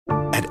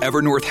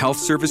Evernorth Health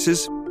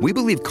Services, we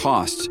believe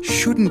costs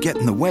shouldn't get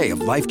in the way of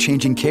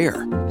life-changing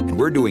care, and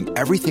we're doing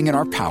everything in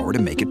our power to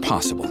make it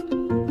possible.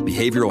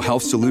 Behavioral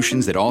health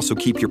solutions that also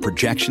keep your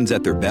projections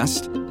at their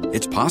best?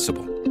 It's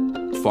possible.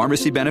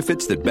 Pharmacy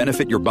benefits that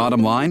benefit your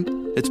bottom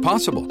line? It's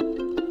possible.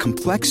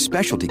 Complex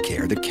specialty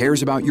care that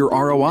cares about your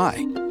ROI?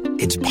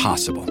 It's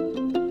possible.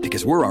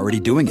 Because we're already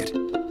doing it.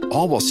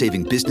 All while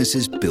saving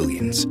businesses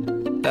billions.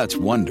 That's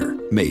Wonder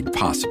made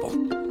possible.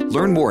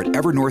 Learn more at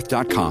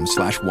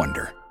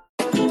evernorth.com/wonder.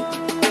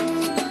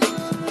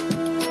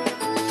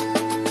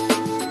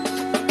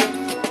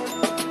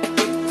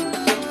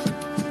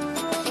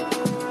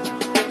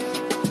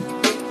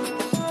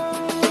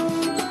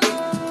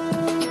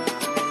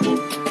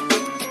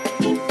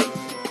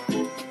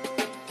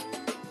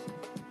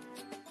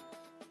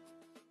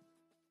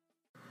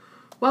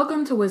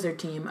 Welcome to Wizard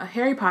Team, a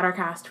Harry Potter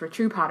cast for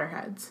true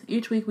Potterheads.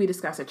 Each week we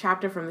discuss a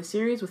chapter from the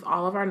series with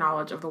all of our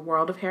knowledge of the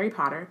world of Harry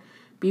Potter.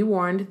 Be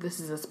warned, this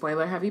is a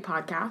spoiler-heavy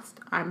podcast.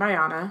 I'm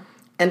Bayana.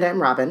 And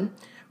I'm Robin.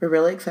 We're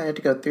really excited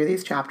to go through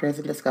these chapters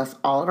and discuss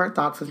all of our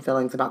thoughts and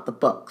feelings about the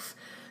books.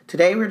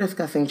 Today we're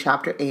discussing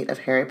Chapter 8 of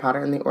Harry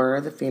Potter and the Order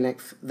of the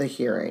Phoenix, The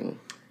Hearing.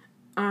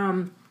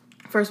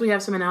 First, we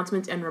have some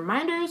announcements and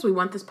reminders. We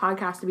want this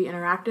podcast to be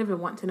interactive and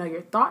want to know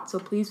your thoughts, so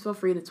please feel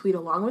free to tweet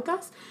along with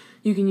us.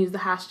 You can use the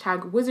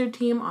hashtag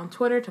WizardTeam on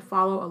Twitter to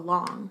follow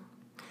along.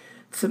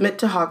 Submit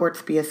to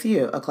Hogwarts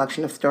BSU, a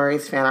collection of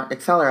stories, fan art,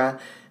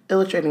 etc.,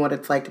 illustrating what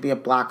it's like to be a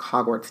Black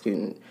Hogwarts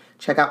student.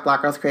 Check out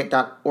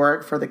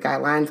blackgirlscreate.org for the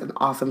guidelines and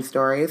awesome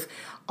stories.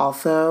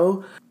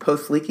 Also,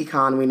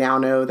 post-LeakyCon, we now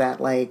know that,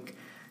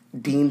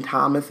 Dean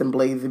Thomas and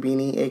Blaise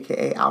Zabini,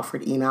 a.k.a.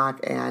 Alfred Enoch,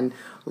 and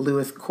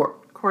Lewis Cordyce.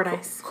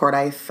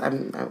 I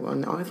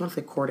always want to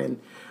say Corden.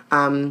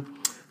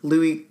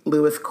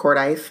 Lewis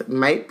Cordyce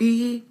might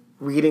be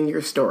reading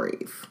your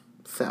stories.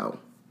 So,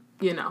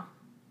 no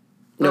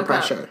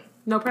pressure.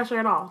 No pressure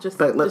at all.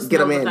 Just let's get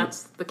them in.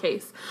 That's the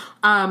case.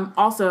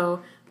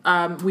 Also,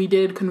 we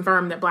did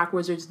confirm that Black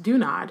Wizards do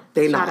nod.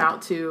 Shout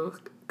out to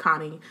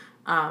Connie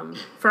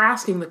for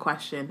asking the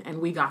question,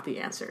 and we got the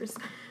answers.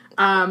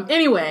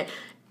 Anyway,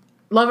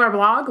 love our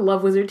blog,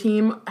 love Wizard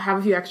Team, have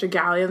a few extra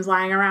galleons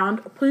lying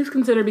around. Please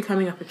consider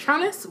becoming a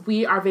Patronus.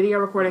 We are video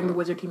recording the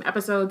Wizard Team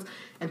episodes,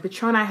 and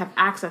Patroni have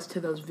access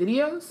to those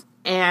videos.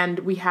 And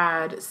we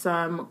had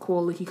some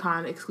cool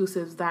LeakyCon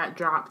exclusives that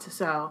dropped.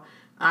 So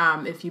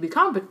if you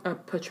become a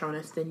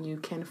Patronus, then you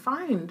can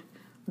find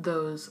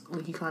those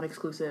LeakyCon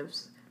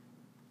exclusives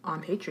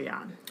on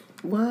Patreon.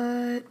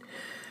 What?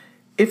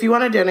 If you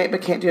want to donate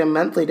but can't do a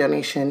monthly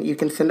donation, you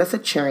can send us a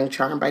cheering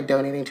charm by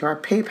donating to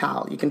our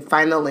PayPal. You can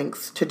find the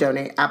links to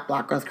donate at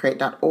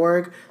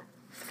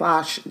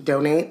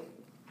blackgirlscreate.org/donate.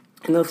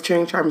 And those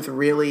cheering charms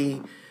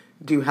really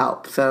do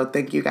help. So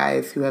thank you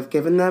guys who have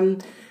given them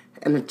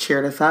and have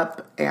cheered us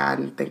up.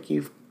 And thank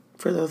you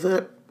for those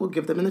that will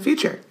give them in the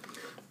future.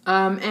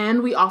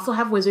 And we also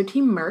have Wizard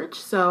Team merch.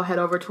 So head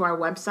over to our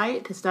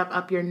website to step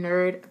up your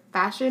nerd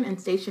fashion and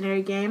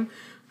stationery game.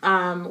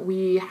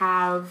 We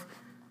have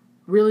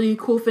really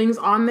cool things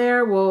on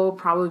there. We'll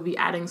probably be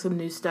adding some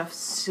new stuff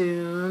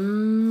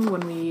soon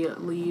when we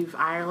leave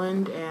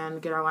Ireland and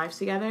get our lives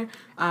together.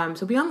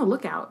 So be on the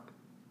lookout.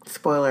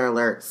 Spoiler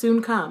alert.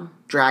 Soon come.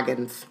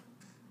 Dragons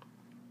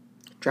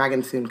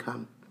soon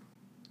come.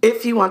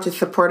 If you want to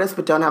support us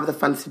but don't have the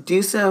funds to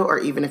do so, or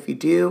even if you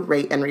do,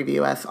 rate and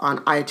review us on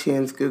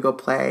iTunes, Google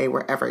Play,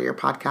 wherever your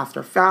podcasts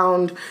are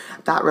found.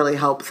 That really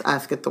helps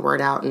us get the word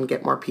out and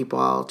get more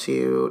people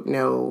to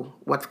know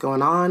what's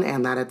going on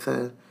and that it's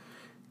a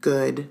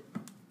good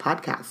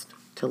podcast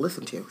to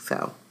listen to.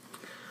 So,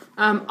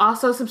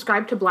 also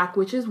subscribe to Black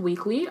Witches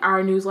Weekly,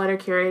 our newsletter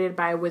curated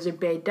by Wizard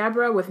Bae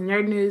Deborah with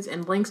nerd news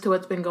and links to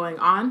what's been going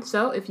on.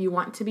 So if you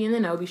want to be in the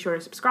know, be sure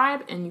to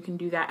subscribe, and you can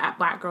do that at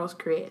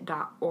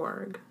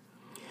blackgirlscreate.org.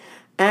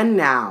 And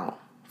now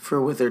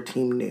for Wizard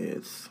Team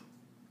news.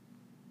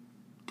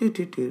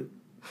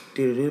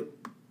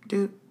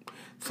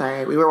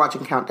 Sorry, we were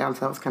watching Countdown,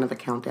 so that was kind of a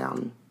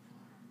countdown.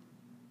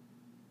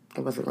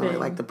 It wasn't really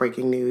like the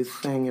breaking news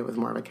thing. It was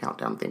more of a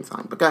countdown theme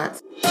song. But go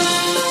ahead.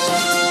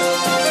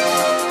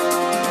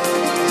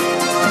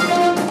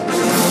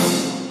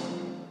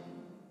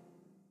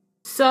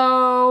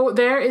 So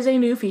there is a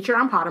new feature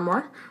on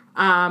Pottermore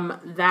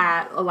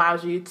that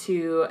allows you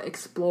to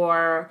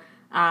explore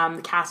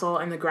the castle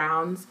and the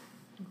grounds.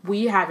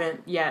 We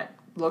haven't yet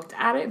looked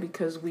at it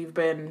because we've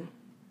been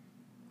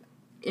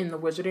in the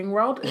wizarding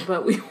world,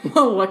 but we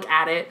will look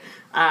at it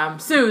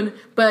soon.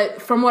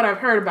 But from what I've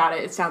heard about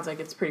it, it sounds like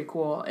it's pretty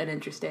cool and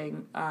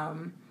interesting.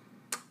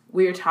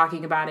 We were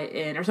talking about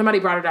it or somebody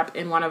brought it up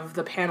in one of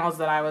the panels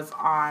that I was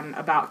on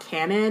about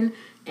canon,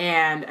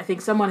 and I think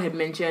someone had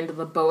mentioned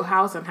the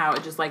boathouse and how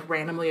it just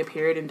randomly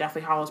appeared in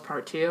Deathly Hallows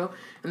Part 2,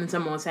 and then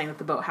someone was saying that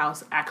the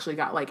boathouse actually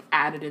got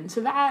added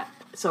into that,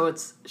 so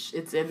it's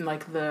in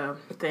the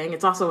thing.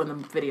 It's also in the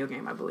video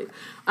game, I believe.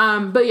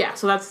 But yeah,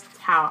 so that's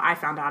how I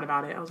found out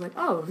about it. I was like,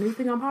 oh, new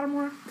thing on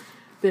Pottermore?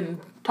 Been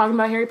talking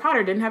about Harry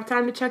Potter, didn't have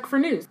time to check for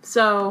news.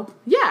 So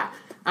yeah,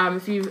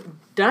 if you've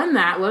done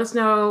that, let us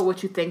know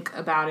what you think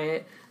about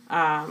it.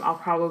 I'll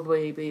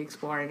probably be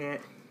exploring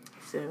it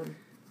soon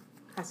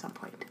at some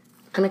point.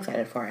 I'm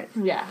excited for it.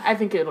 Yeah, I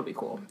think it'll be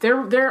cool.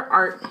 Their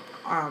art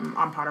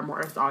on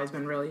Pottermore has always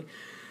been really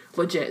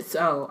legit,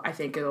 so I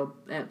think it'll,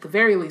 at the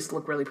very least,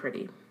 look really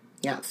pretty.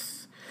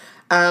 Yes.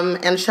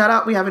 And shout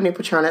out, we have a new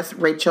Patronus,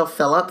 Rachel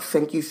Phillips.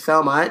 Thank you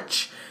so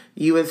much.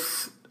 You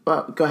is...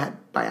 Well, go ahead,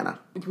 Diana.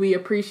 We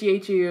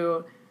appreciate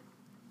you.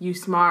 You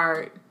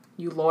smart.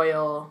 You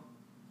loyal.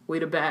 We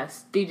the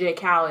best. DJ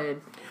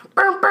Khaled.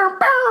 Bow, bow,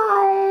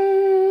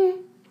 bow.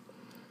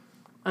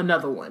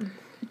 Another one.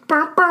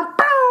 Bow, bow,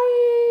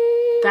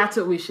 bow. That's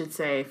what we should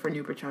say for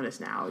new Patronus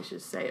now. We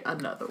should say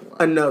another one.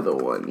 Another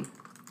one.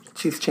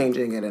 She's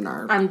changing it in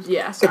our...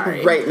 yeah,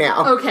 sorry. right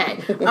now.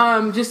 Okay.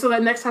 Just so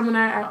that next time when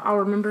I'll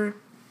remember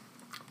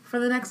for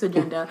the next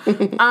agenda.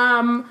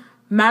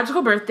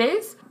 Magical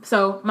birthdays.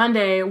 So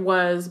Monday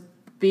was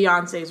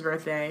Beyonce's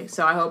birthday.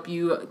 So I hope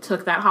you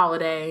took that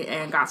holiday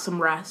and got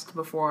some rest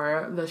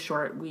before the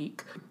short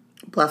week.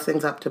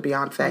 Blessings up to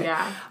Beyonce.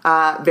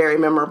 Yeah. Very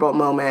memorable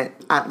moment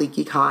at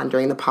LeakyCon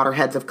during the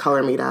Potterheads of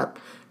Color meetup.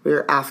 We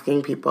were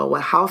asking people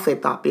what house they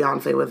thought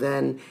Beyonce was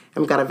in,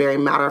 and we got a very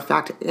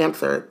matter-of-fact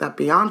answer that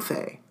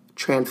Beyonce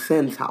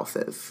transcends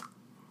houses.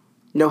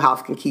 No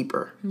house can keep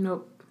her.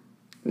 Nope.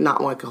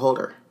 Not one can hold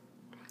her.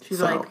 She's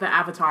like the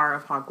avatar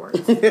of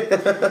Hogwarts.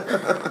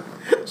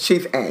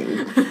 She's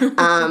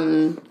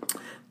Aang.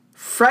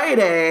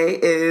 Friday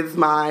is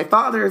my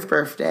father's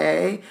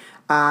birthday,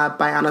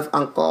 Bayana's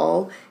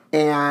uncle,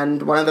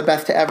 and one of the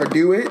best to ever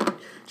do it.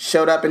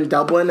 Showed up in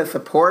Dublin to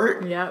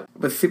support. Yep.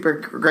 Was super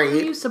great. How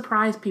do you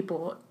surprise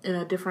people in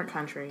a different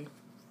country?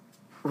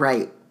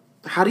 Right.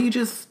 How do you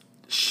just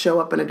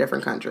show up in a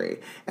different country?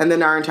 And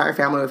then our entire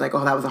family was like,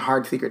 oh, that was a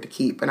hard secret to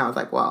keep. And I was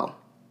like, well,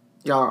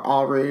 y'all are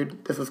all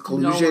rude. This was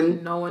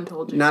collusion. No one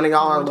told you. None of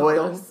y'all are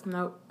loyal.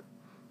 Nope.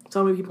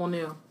 So many people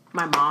knew.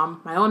 My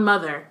mom, my own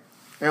mother.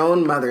 Your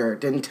own mother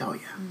didn't tell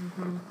you.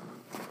 Mm-hmm.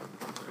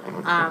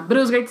 But it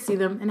was great to see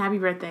them, and happy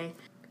birthday.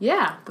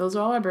 Yeah, those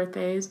are all our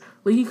birthdays.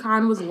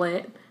 LeakyCon was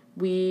lit.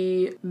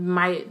 We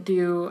might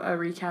do a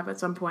recap at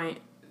some point.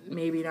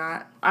 Maybe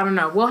not. I don't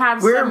know.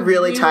 We're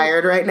really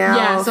tired right now.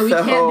 Yeah, so we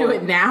can't do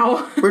it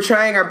now. We're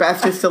trying our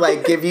best just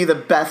to give you the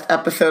best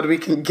episode we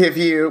can give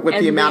you with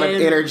the amount of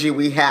energy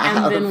we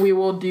have. And then we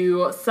will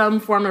do some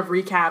form of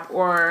recap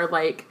or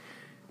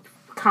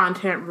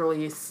content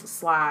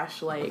release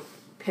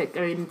 / pick.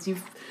 I mean,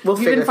 you've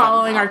been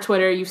following our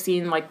Twitter. You've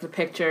seen the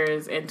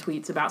pictures and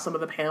tweets about some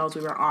of the panels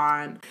we were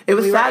on. It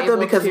was sad though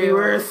because we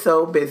were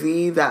so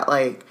busy that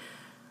I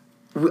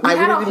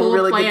wouldn't even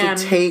really get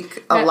to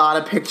take a lot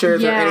of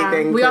pictures or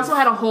anything. We also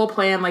had a whole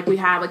plan. We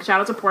had shout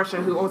out to Portia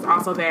who was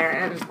also there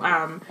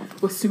and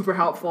was super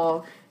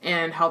helpful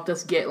and helped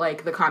us get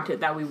the content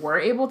that we were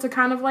able to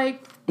kind of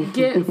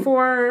get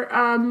for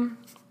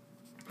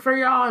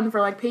y'all and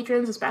for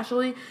patrons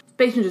especially.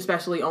 Patrons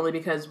especially only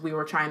because we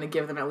were trying to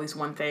give them at least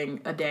one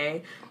thing a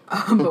day,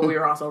 but we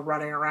were also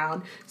running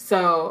around.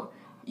 So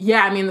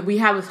yeah, I mean, we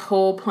have this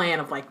whole plan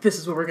of this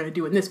is what we're going to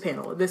do in this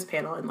panel,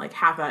 and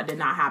half of that did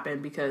not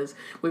happen because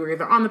we were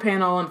either on the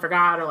panel and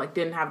forgot or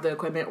didn't have the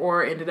equipment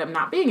or ended up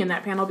not being in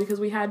that panel because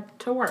we had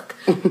to work.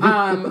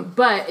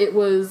 But it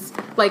was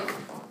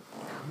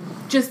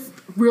just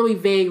really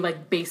vague,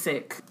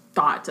 basic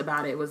thoughts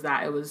about it was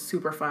that it was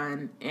super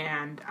fun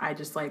and I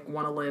just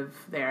want to live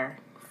there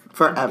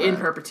forever in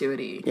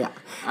perpetuity. Yeah.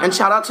 And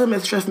shout out to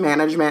Mistress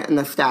Management and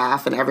the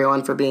staff and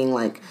everyone for being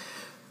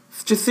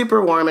just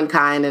super warm and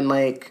kind and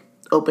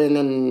open,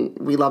 and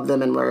we love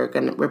them and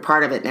we're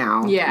part of it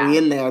now. Yeah. We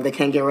in there. They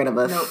can't get rid of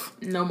us. Nope.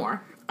 No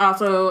more.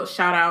 Also,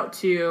 shout out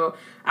to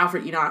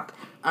Alfred Enoch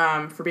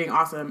for being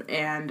awesome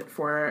and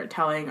for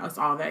telling us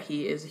all that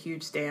he is a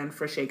huge stan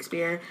for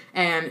Shakespeare.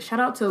 And shout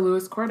out to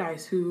Louis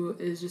Cordice, who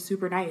is just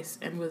super nice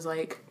and was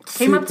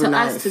came up to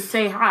us to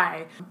say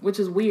hi, which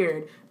is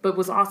weird, but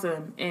was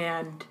awesome.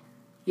 And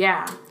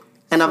yeah.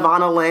 And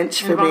Ivana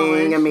Lynch for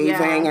being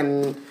amazing,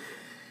 and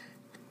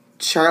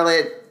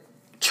Charlie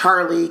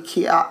Skioch,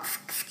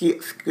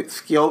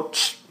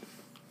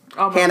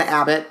 Hannah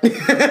Abbott,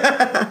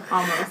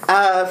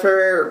 almost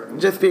for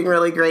just being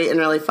really great and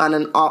really fun,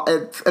 and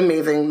it's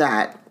amazing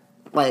that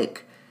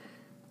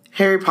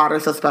Harry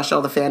Potter's so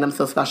special, the fandom's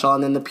so special,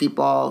 and then the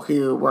people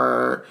who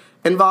were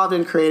involved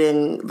in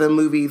creating the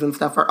movies and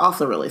stuff are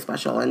also really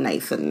special and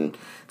nice, and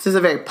it's just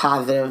a very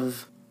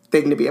positive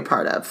thing to be a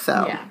part of.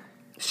 So yeah.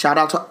 Shout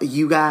out to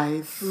you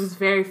guys. It was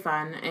very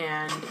fun,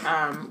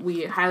 and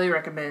we highly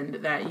recommend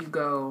that you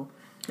go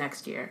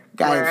next year.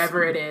 Guys,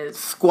 wherever it is.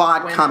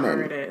 Squad coming.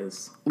 Wherever it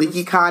is.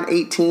 LeakyCon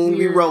 18,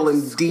 we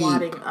rolling deep.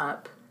 Squadding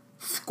up.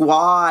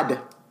 Squad.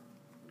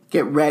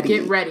 Get ready.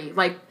 Get ready.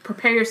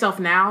 Prepare yourself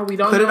now. We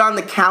don't put it on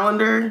the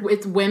calendar.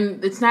 It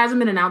hasn't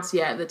been announced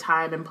yet, the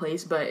time and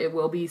place, but it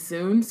will be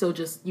soon. So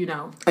just,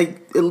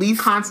 at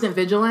least constant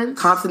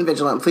vigilance.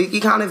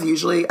 LeakyCon is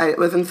usually, it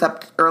was in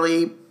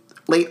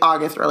late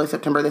August, early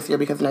September this year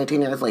because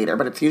 19 years later,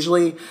 but it's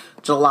usually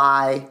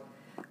July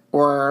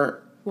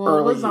or early.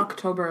 It was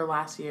October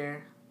last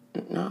year.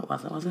 No, it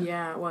wasn't, was it?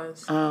 Yeah, it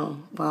was. Oh,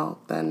 well,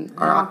 then...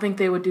 I don't think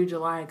they would do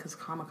July because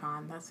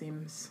Comic-Con. That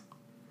seems...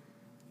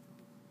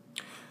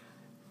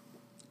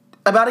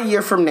 About a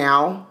year from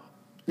now,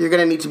 you're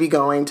going to need to be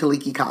going to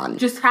LeakyCon.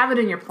 Just have it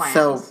in your plans.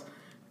 So,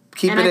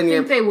 keep it in your... And I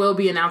think they will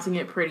be announcing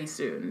it pretty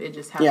soon. It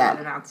just hasn't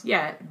been announced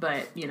yet.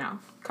 But,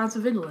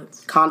 constant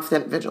vigilance.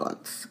 Constant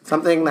vigilance.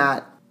 Something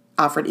that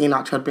Alfred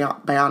Enoch told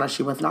Bayana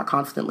she was not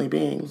constantly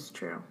being. It's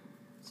true.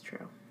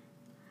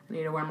 I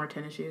need to wear more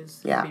tennis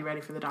shoes. Yeah. And be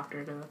ready for the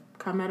doctor to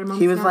come at a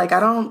moment. He was like, I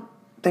don't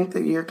think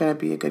that you're going to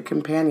be a good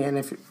companion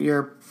if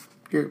you're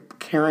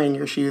carrying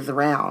your shoes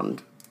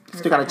around.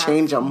 Still got to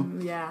change them.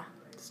 Yeah,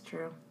 it's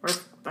true. Or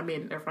if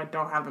I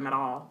don't have them at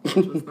all,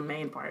 which was the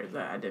main part, is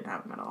that I didn't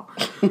have them at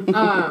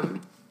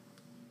all.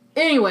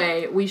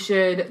 Anyway, we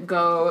should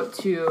go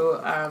to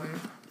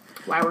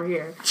why we're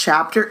here.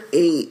 Chapter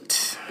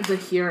 8. The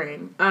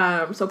hearing.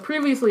 So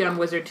previously on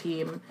Wizard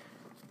Team,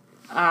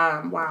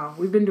 wow,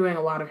 we've been doing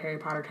a lot of Harry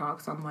Potter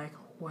talks. I'm like,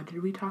 what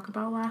did we talk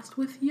about last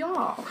with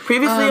y'all?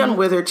 Previously on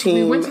Wizard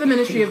Team, we went to the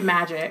Ministry of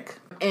Magic,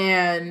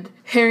 and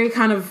Harry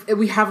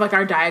we have like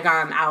our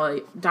Diagon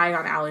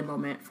Alley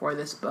moment for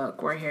this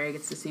book, where Harry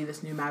gets to see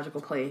this new magical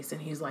place, and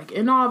he's like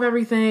in awe of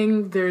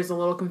everything. There's a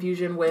little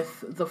confusion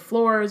with the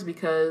floors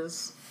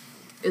because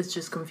it's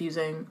just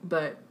confusing,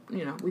 but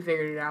we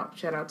figured it out.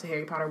 Shout out to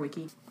Harry Potter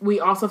Wiki. We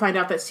also find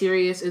out that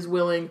Sirius is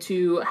willing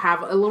to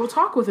have a little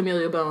talk with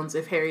Amelia Bones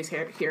if Harry's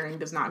hearing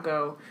does not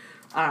go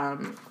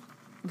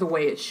the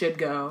way it should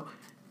go.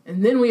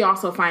 And then we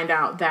also find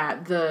out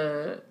that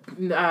the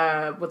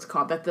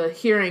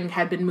hearing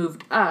had been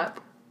moved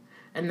up,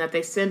 and that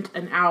they sent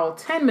an owl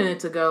 10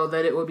 minutes ago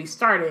that it would be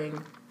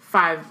starting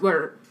 5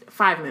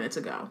 minutes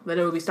ago. That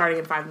it would be starting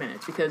in 5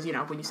 minutes because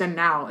when you send an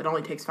owl, it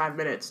only takes 5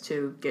 minutes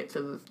to get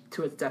to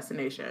its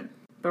destination.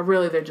 But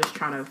really, they're just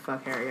trying to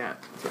fuck Harry up,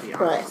 to be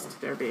honest.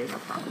 Right. They're being a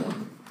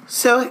problem.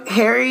 So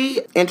Harry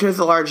enters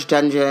the large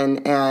dungeon,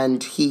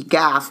 and he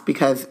gasped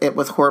because it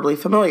was horribly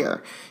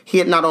familiar. He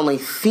had not only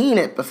seen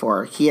it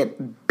before, he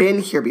had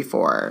been here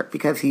before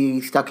because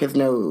he stuck his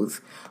nose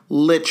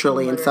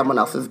literally in someone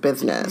else's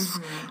business.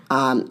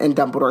 In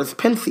Dumbledore's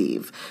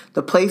Pensieve,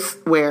 the place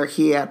where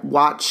he had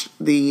watched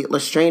the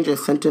Lestranges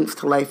sentenced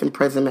to life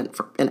imprisonment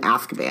in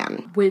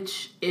Azkaban.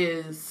 Which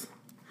is...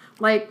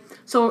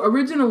 so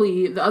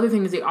originally, the other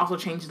thing is they also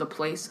changed the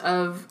place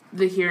of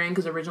the hearing,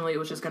 because originally it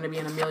was just going to be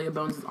in Amelia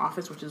Bones'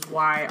 office, which is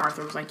why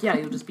Arthur was like, yeah,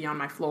 you'll just be on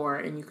my floor,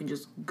 and you can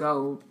just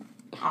go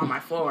on my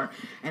floor.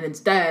 And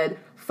instead,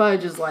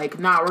 Fudge is like,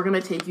 nah, we're going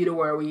to take you to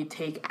where we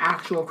take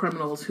actual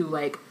criminals who,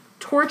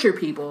 torture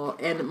people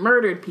and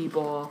murdered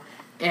people,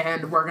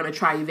 and we're going to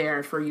try you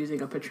there for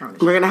using a Patronus.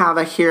 We're going to have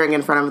a hearing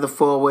in front of the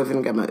full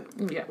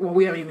Wizengamot. Yeah, well,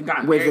 we haven't even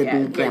gotten there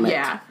yet. But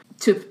yeah,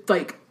 to,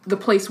 the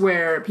place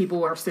where people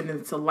were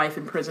sentenced to life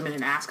imprisonment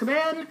in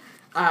Azkaban,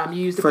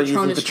 you used the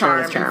Patronus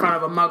charm in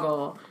front of a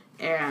Muggle,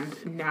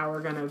 and now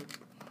we're gonna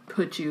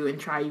put you and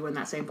try you in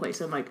that same place.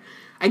 And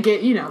I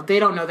get, they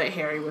don't know that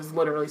Harry was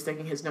literally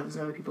sticking his nose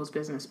in other people's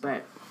business,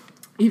 but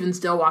even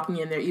still walking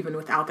in there, even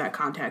without that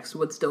context,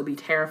 would still be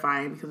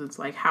terrifying because it's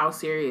how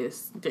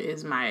serious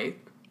is my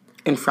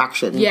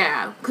infraction?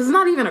 Yeah, because it's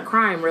not even a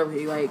crime,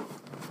 really.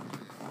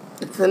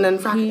 It's an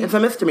infraction. It's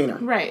a misdemeanor,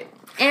 right?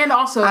 And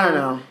also, I don't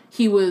know.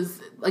 He was.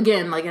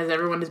 Again, as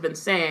everyone has been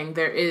saying,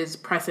 there is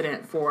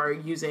precedent for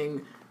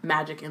using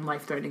magic in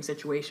life-threatening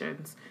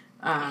situations,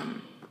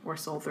 or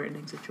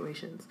soul-threatening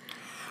situations.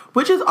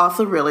 Which is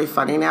also really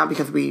funny now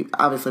because we've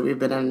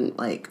been in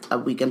a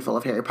weekend full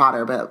of Harry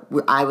Potter, but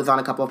I was on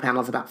a couple of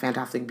panels about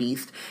Fantastic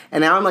Beasts,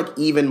 and now I'm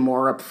even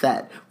more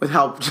upset with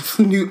how just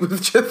Newt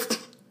was just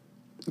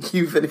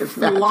using his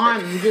magic.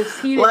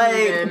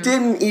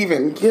 Didn't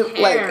even give,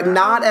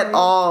 not at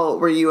all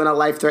were you in a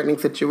life-threatening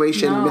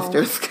situation, no.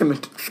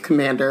 Mr.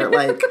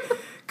 Commander.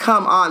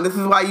 Come on, this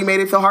is why you made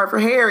it so hard for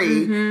Harry.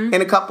 Mm-hmm.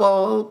 In a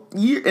couple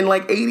years, in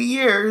 80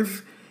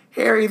 years,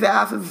 Harry's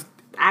ass is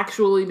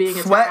actually being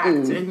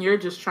sweating. Attacked, and you're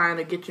just trying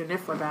to get your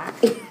Niffler back.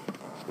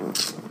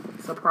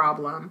 It's a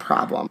problem.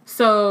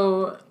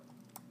 So,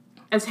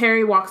 as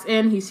Harry walks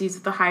in, he sees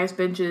that the highest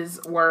benches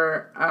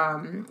were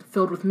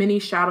filled with many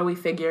shadowy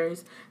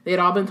figures. They had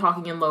all been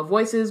talking in low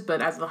voices,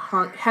 but as the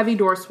heavy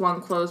door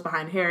swung closed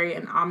behind Harry,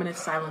 an ominous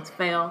silence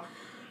fell.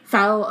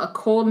 A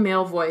cold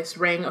male voice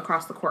rang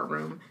across the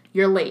courtroom.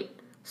 "You're late."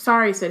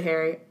 "Sorry," said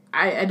Harry.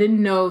 I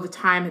didn't know the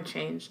time had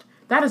changed."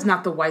 "That is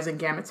not the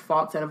Wizengamet's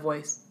fault,"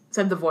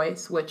 said the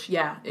voice, which,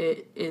 yeah,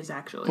 it is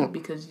actually,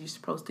 because you're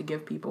supposed to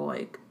give people,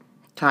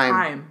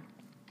 time.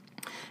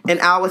 And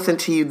Al was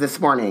sent to you this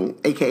morning,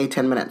 a.k.a.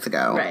 10 minutes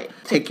ago. Right.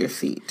 Take your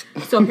seat.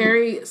 So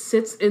Harry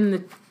sits in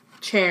the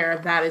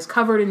chair that is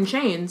covered in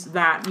chains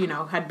that,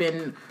 had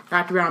been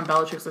wrapped around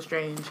Bellatrix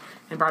Lestrange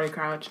and Barty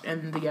Crouch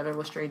and the other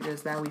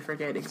Lestranges that we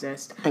forget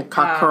exist. And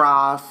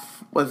Karkaroff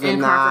was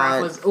in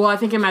that. I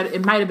think it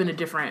might have been a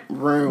different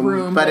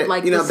room. But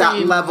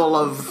that level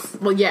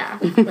of... Well, yeah.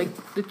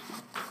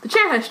 The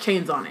chair has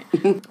chains on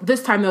it.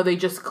 This time, though, they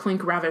just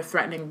clink rather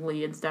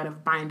threateningly instead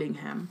of binding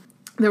him.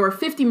 There were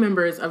 50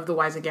 members of the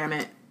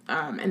Wizengamot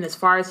And as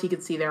far as he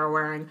could see, they were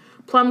wearing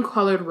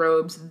plum-colored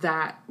robes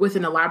that with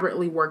an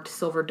elaborately worked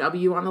silver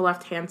W on the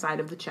left-hand side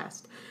of the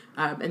chest.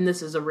 And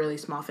this is a really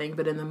small thing,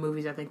 but in the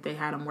movies, I think they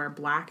had them wear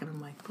black, and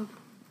I'm like, but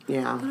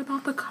what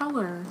about the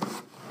color?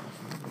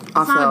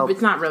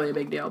 It's not really a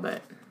big deal,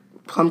 but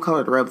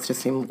plum-colored robes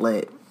just seem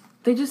lit.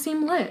 They just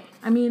seem lit.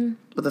 I mean,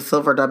 with a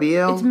silver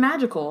W, it's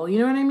magical. You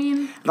know what I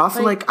mean? And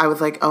also, I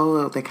was like,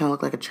 oh, they kind of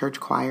look like a church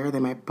choir. They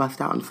might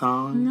bust out in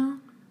song. No.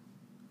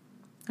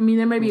 I mean,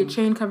 there might be a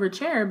chain-covered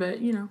chair, but,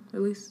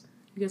 at least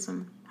you get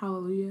some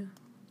hallelujah.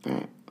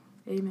 Right.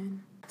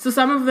 Amen. So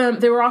some of them,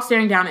 they were all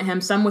staring down at him,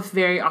 some with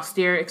very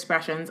austere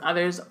expressions,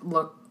 others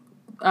with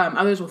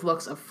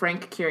looks of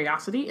frank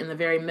curiosity. In the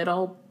very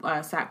middle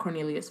sat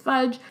Cornelius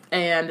Fudge,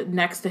 and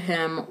next to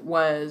him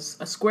was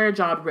a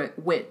square-jawed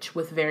witch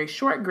with very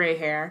short gray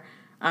hair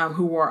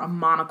who wore a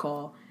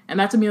monocle, and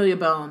that's Amelia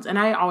Bones. And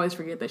I always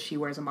forget that she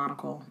wears a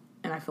monocle,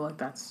 and I feel like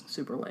that's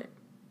super lit.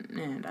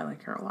 And I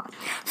like her a lot.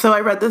 So I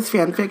read this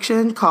fan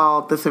fiction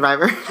called The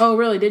Survivor. Oh,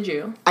 really? Did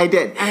you? I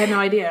did. I had no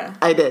idea.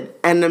 I did.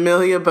 And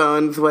Amelia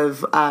Bones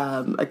was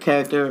a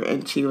character,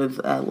 and she was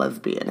a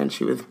lesbian, and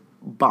she was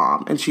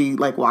bomb. And she,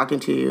 walked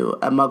into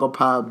a Muggle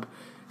pub,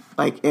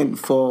 in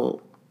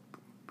full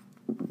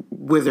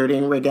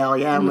wizarding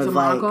regalia. And was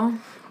like... Monocle?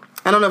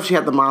 I don't know if she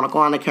had the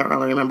monocle on. I can't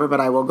really remember, but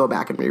I will go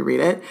back and reread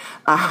it.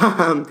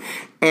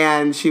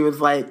 And she was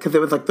because it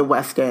was the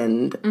West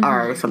End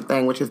or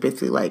something, which is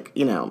basically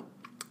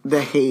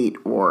the hate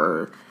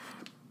or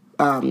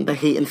the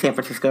hate in San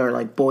Francisco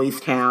or Boys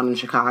Town in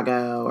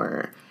Chicago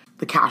or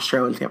the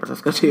Castro in San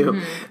Francisco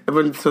too.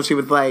 So she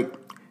was like,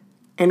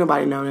 ain't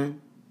nobody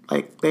knowing.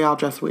 They all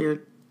dress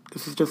weird.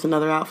 This is just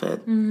another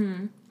outfit.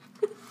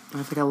 I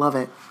was like, I love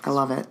it. I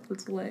love it.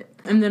 It's lit.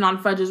 And then on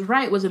Fudge's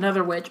right was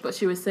another witch, but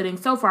she was sitting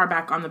so far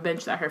back on the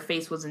bench that her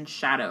face was in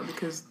shadow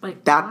because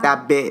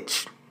that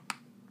bitch.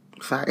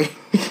 Sorry.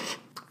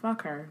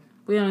 Fuck her.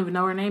 We don't even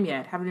know her name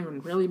yet. Haven't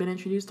even really been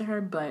introduced to her,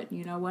 but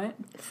you know what?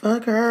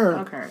 Fuck her.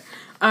 Fuck her.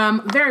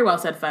 Very well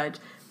said, Fudge.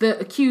 The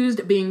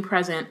accused being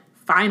present,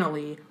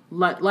 finally,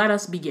 let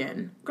us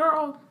begin.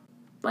 Girl,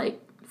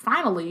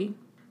 finally.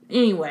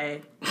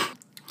 Anyway.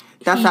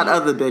 That's that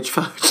other bitch,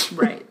 Fudge.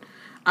 Right.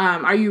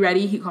 Are you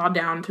ready? He called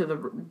down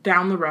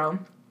the row.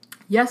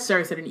 Yes,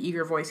 sir, said an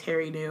eager voice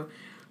Harry knew.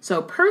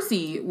 So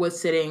Percy was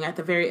sitting at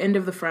the very end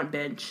of the front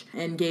bench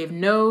and gave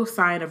no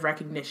sign of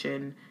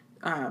recognition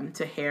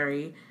to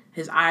Harry.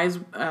 His eyes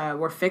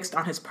were fixed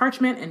on his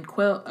parchment and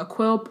a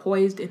quill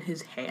poised in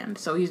his hand.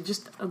 So he's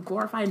just a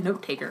glorified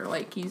note taker.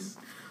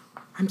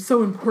 I'm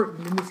so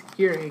important in this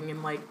hearing,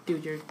 and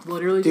dude, you're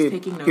literally just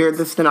taking notes. You're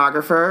the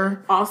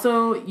stenographer.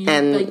 Also,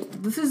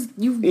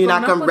 you're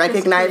not gonna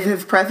recognize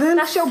his presence.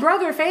 That's your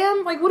brother,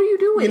 fam. What are you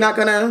doing? You're not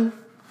gonna.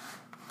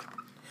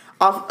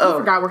 I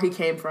forgot where he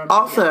came from.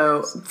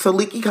 Also, so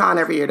Leaky Con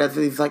every year does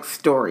these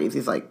stories,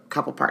 these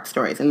couple part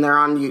stories, and they're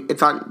on.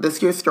 It's on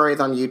this year's story is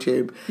on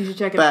YouTube. You should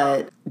check it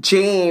out. But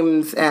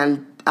James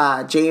and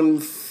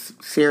James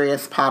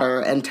Sirius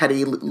Potter and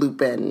Teddy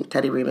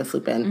Remus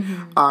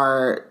Lupin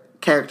are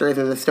characters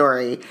in the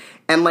story,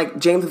 and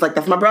James is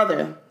that's my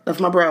brother,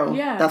 that's my bro,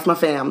 that's my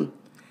fam,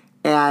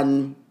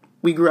 and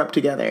we grew up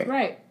together,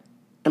 right?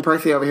 And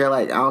Percy over here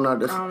I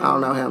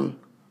don't know him.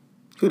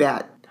 Who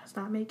that? Does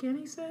not make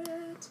any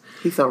sense.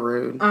 He's so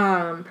rude.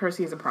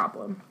 Percy is a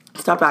problem.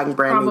 Stop acting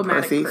brand new,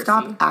 Percy.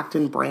 Stop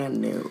acting brand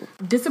new.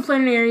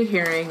 Disciplinary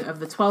hearing of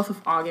the 12th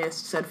of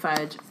August, said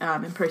Fudge,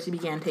 and Percy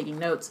began taking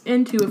notes,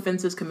 into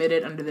offenses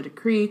committed under the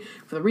decree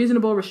for the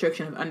reasonable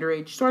restriction of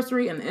underage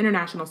sorcery and the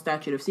International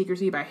Statute of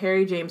Secrecy by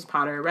Harry James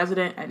Potter,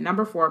 resident at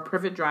No. 4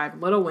 Privet Drive,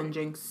 Little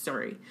Whinging,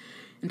 Surrey.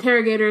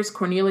 Interrogators: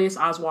 Cornelius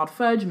Oswald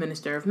Fudge,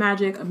 Minister of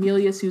Magic;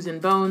 Amelia Susan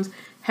Bones,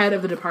 Head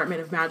of the Department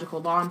of Magical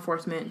Law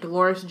Enforcement;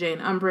 Dolores Jane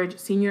Umbridge,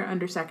 Senior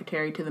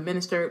Undersecretary to the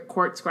Minister;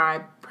 Court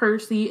Scribe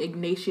Percy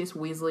Ignatius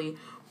Weasley;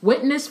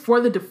 Witness for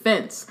the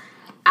defense: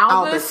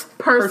 Albus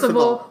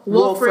Percival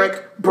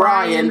Wulfric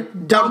Brian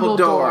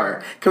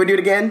Dumbledore. Can we do it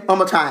again? One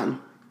more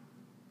time.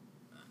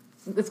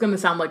 It's going to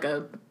sound like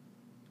a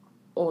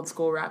old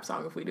school rap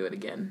song if we do it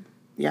again.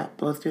 Yeah,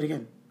 but let's do it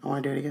again. I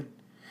want to do it again.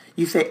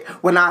 You say,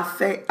 when I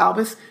say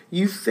Albus,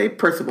 you say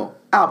Percival.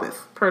 Albus.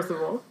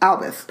 Percival.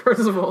 Albus.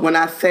 Percival. When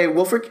I say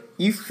Wulfric,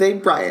 you say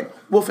Brian.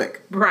 Wulfric.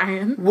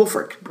 Brian.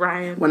 Wulfric.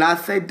 Brian. When I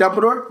say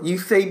Dumbledore, you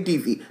say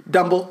Deasy.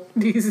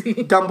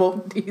 Deasy.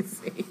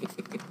 Deasy.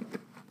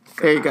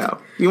 There you go.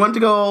 You want to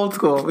go old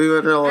school. We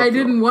went old I school.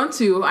 didn't want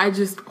to. I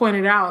just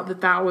pointed out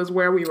that was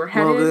where we were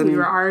headed. We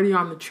were already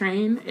on the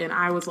train, and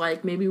I was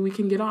like, maybe we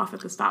can get off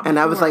at the stop. And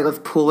I was like, let's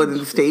pull into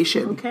the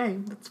station. Okay,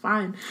 that's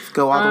fine. Let's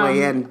go all the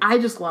way in. I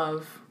just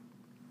love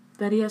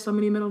that he has so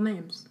many middle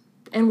names.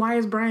 And why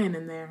is Brian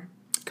in there?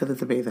 Because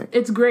it's amazing.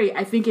 It's great.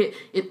 I think it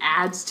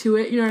adds to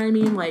it. You know what I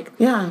mean?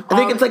 Yeah. I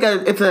think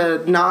it's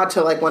a nod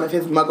to one of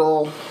his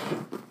Muggle.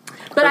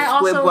 But I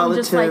also am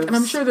just and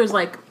I'm sure there's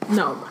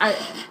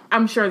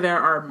I'm sure there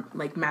are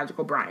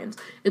magical Brians.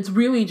 It's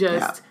really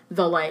just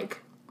the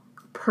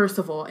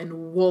Percival and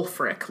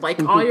Wulfric.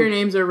 Like, all your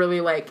names are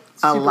really, like,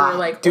 super,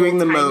 like, doing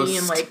the old-timey most.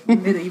 and, like,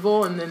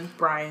 medieval, and then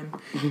Brian.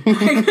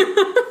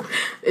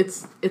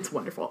 It's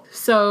wonderful.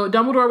 So,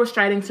 Dumbledore was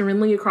striding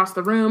serenely across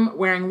the room,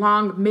 wearing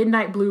long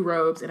midnight blue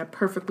robes and a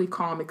perfectly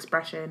calm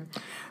expression.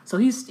 So,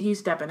 he's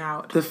stepping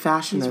out. The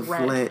fashion He's is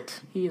red. lit.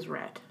 He is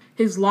red.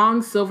 His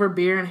long silver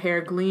beard and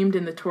hair gleamed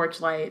in the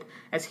torchlight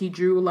as he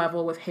drew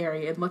level with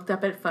Harry and looked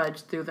up at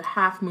Fudge through the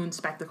half-moon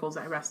spectacles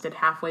that rested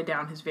halfway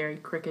down his very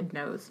crooked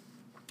nose.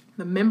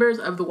 The members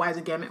of the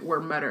Wizengamot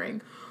were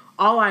muttering.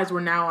 All eyes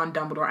were now on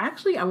Dumbledore.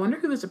 Actually, I wonder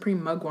who the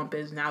Supreme Mugwump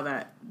is now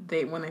that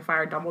when they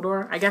fired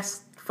Dumbledore. I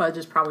guess Fudge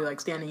is probably,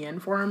 like, standing in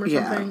for him or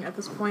something at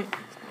this point.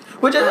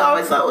 Which I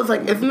always thought was,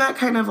 like, isn't that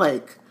kind of,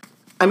 like...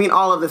 I mean,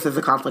 all of this is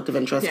a conflict of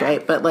interest,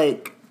 right? But,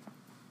 like...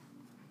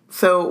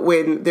 So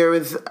when there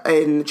was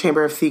in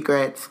Chamber of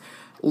Secrets,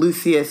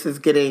 Lucius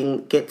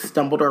gets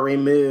Dumbledore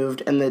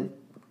removed, and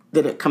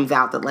then it comes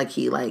out that, like,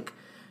 he, like,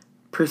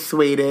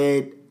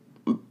 persuaded...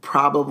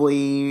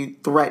 probably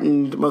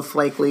threatened, most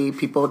likely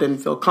people didn't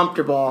feel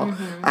comfortable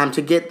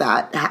to get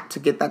that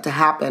to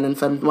happen. And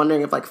so I'm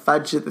wondering if, like,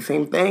 Fudge did the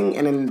same thing.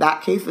 And in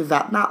that case, is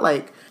that not,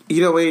 like,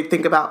 you know, when you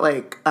think about,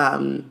 like,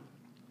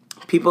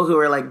 people who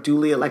are, like,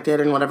 duly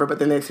elected and whatever, but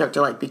then they start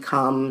to, like,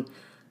 become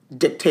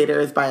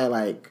dictators by,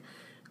 like,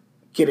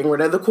 getting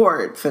rid of the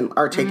courts and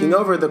are taking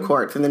over the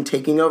courts and then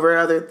taking over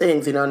other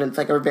things, you know, and it's,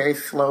 like, a very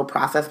slow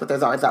process, but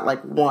there's always that,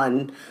 like,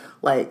 one...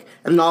 Like,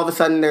 and all of a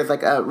sudden there's,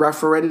 like, a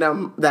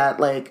referendum that,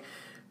 like,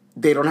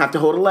 they don't have to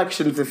hold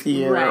elections this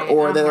year. Right,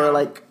 or they're,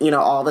 like, you know,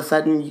 all of a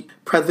sudden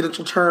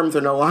presidential terms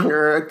are no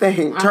longer a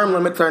thing. Term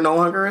limits are no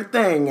longer a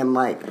thing. And,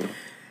 like,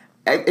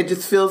 it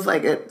just feels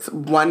like it's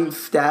one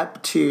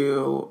step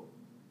to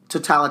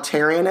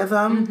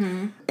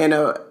totalitarianism in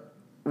a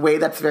way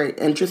that's very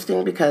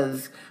interesting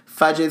because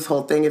Fudge's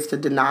whole thing is to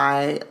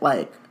deny,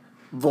 like,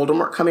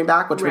 Voldemort coming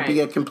back, which would be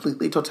a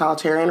completely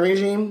totalitarian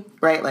regime,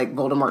 right? Like,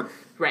 Voldemort...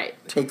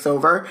 takes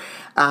over,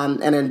 and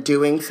in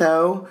doing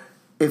so,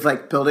 is,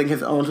 like, building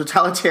his own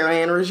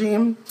totalitarian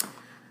regime.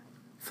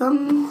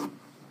 Not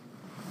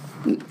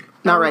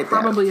right there.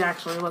 Probably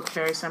actually looks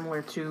very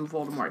similar to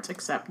Voldemort's,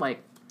 except,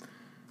 like,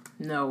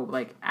 no,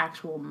 like,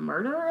 actual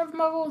murder of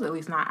Muggles, at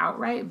least not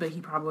outright, but he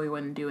probably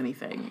wouldn't do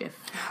anything if...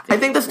 I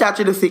think the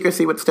statute of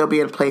secrecy would still be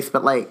in place,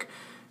 but, like,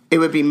 it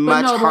would be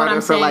much harder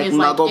for, like,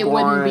 Muggle-borns. It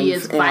wouldn't be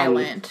as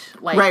violent,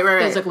 like,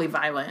 physically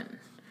violent.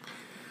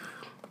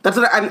 That's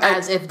what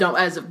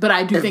but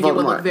I do think it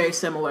would look very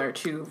similar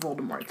to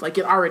Voldemort. Like,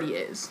 it already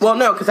is. Well,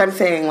 no, because I'm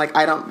saying, like,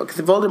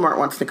 because Voldemort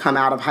wants to come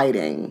out of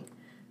hiding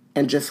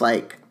and just,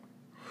 like...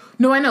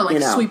 No, I know,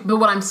 like, sweep, but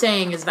what I'm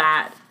saying is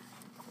that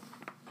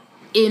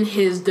in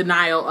his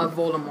denial of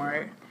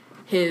Voldemort,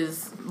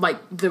 his, like,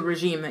 the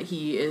regime that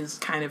he is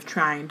kind of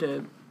trying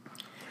to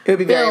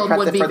build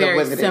would be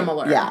very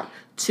similar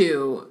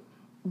to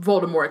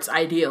Voldemort's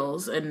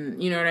ideals,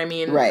 and, you know what I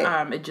mean?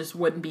 Right. It just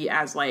wouldn't be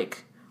as,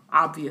 like...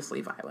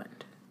 obviously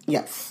violent.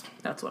 Yes.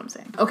 That's what I'm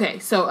saying. Okay,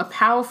 so a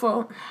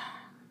powerful...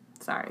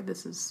 Sorry,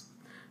 this is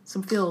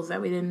some feels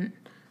that we didn't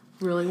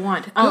really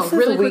want. This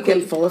is a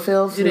weekend full of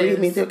feels.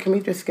 Can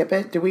we just skip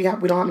it? We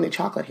don't have any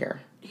chocolate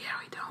here. Yeah,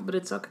 we don't, but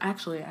it's okay.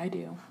 Actually, I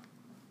do.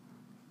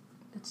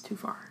 It's too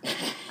far.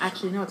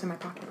 Actually, no, it's in my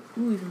pocket.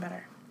 Ooh, even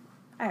better.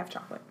 I have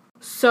chocolate.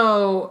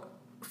 So,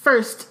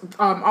 first,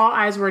 all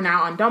eyes were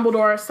now on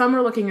Dumbledore. Some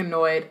were looking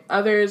annoyed.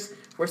 Others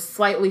were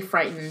slightly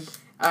frightened.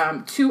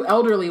 Two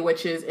elderly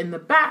witches in the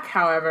back,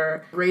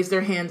 however, raised their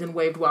hands and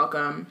waved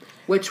welcome,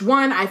 which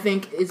one I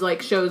think is,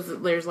 like, shows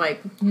that there's, like,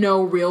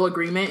 no real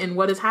agreement in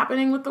what is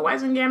happening with the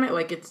Wizengamot.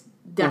 Like, it's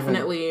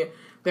definitely,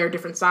 there are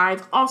different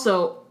sides.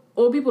 Also,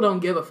 old people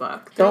don't give a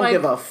fuck. Don't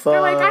give a fuck.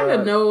 They're like, I'd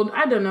have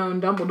known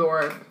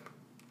Dumbledore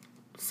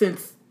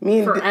since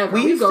forever.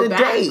 We used to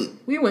date.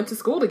 We went to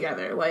school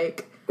together.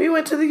 Like, we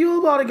went to the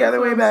Yule Ball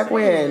together way back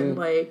when.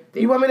 Like,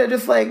 you want me to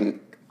just, like...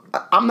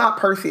 I'm not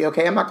Percy,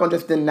 okay? I'm not going to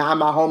just deny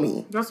my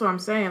homie. That's what I'm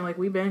saying. Like,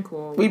 we've been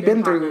cool. We've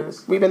been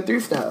through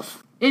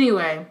stuff.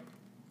 Anyway,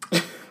 a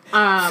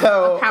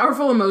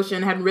powerful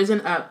emotion had risen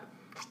up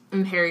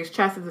in Harry's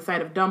chest at the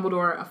sight of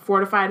Dumbledore, a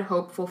fortified,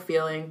 hopeful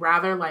feeling,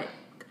 rather like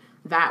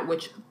that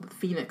which the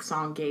Phoenix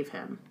song gave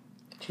him.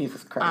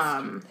 Jesus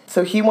Christ.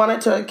 So he wanted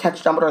to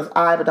catch Dumbledore's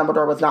eye, but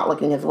Dumbledore was not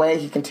looking his way.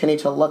 He continued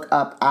to look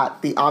up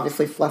at the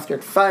obviously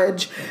flustered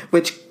Fudge,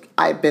 which...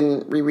 I've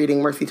been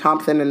rereading Mercy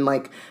Thompson, and,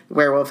 like,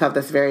 werewolves have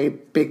this very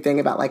big thing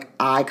about, like,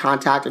 eye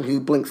contact and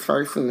who blinks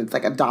first, and it's,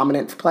 like, a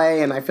dominance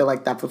play, and I feel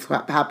like that's what's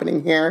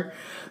happening here.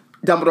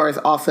 Dumbledore is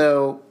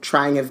also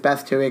trying his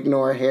best to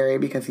ignore Harry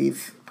because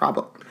he's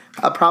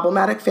a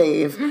problematic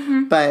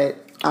fave, but...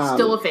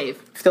 still a fave.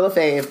 Still a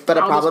fave, but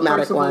a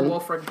problematic one.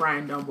 Wulfric,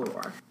 Brian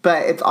Dumbledore.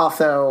 But it's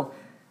also...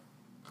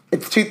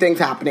 It's two things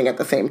happening at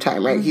the same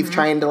time, right? He's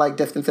trying to, like,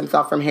 distance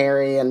himself from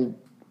Harry, and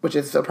which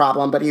is a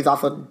problem, but he's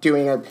also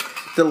doing a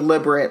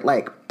deliberate,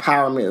 like,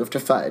 power move to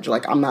Fudge.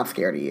 Like, I'm not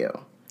scared of you.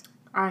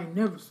 I ain't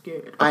never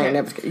scared. Okay. I ain't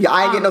never scared.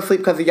 I ain't getting no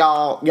sleep because of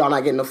y'all. Y'all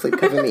not getting no sleep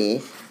because of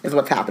me is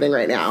what's happening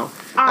right now.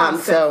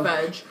 Said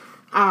Fudge,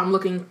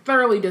 looking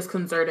thoroughly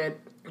disconcerted.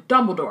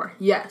 Dumbledore,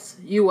 yes,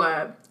 you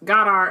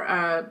got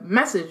our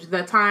message.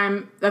 The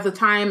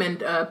time and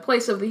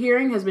place of the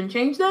hearing has been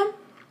changed then?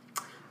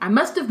 I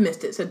must have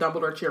missed it, said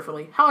Dumbledore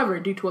cheerfully. However,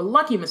 due to a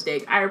lucky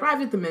mistake, I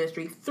arrived at the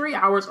Ministry 3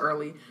 hours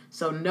early,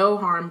 so no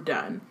harm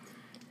done.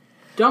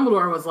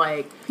 Dumbledore was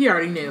like, he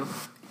already knew.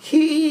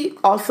 He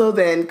also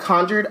then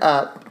conjured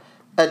up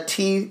a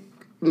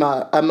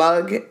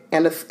mug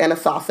and a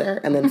saucer,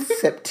 and then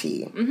sipped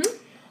tea. Mm-hmm.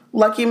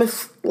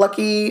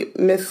 Lucky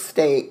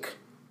mistake.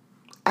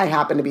 I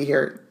happened to be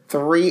here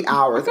 3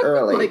 hours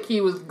early. Like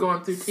he was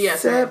going through TSA.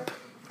 Sip.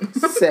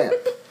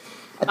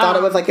 I thought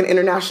it was like an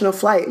international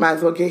flight. Might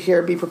as well get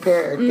here, be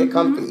prepared, get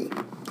comfy.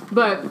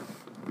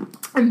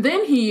 And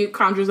then he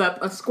conjures up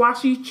a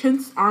squashy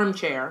chintz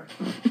armchair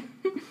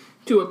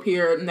to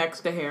appear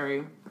next to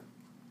Harry.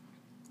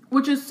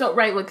 Which is so,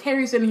 right, like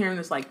Harry's sitting here in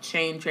this like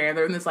chain chair.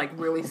 They're in this like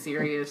really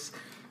serious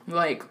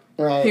like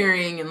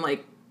hearing and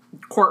like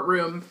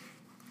courtroom.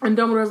 And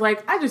Dumbledore's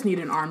like, I just need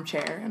an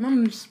armchair. And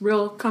I'm just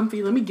real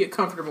comfy. Let me get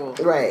comfortable.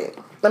 Right.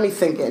 Let me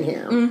sink in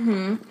here.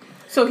 Mm-hmm.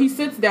 So he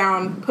sits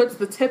down, puts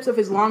the tips of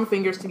his long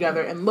fingers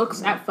together, and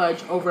looks at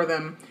Fudge over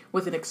them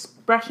with an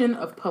expression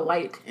of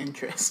polite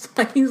interest.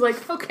 Like he's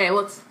like, okay,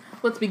 let's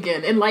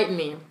begin. Enlighten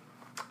me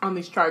on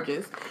these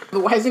charges.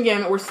 The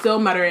Wiseman were still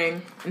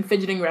muttering and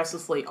fidgeting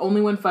restlessly. Only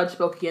when Fudge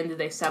spoke again did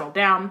they settle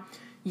down.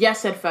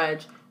 Yes, said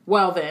Fudge.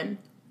 Well then,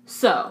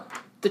 so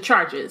the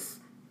charges.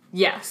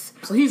 Yes.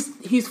 So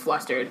he's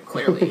flustered,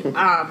 clearly.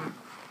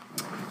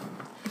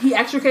 He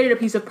extricated a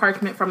piece of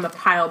parchment from the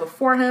pile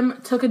before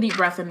him, took a deep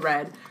breath, and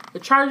read, the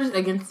charges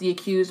against the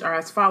accused are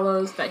as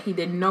follows, that he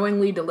did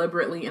knowingly,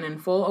 deliberately, and in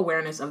full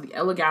awareness of the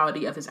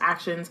illegality of his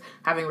actions,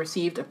 having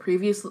received a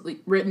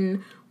previously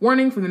written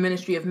warning from the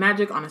Ministry of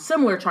Magic on a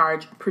similar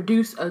charge,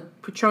 produce a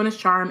Patronus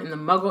charm in the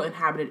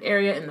Muggle-inhabited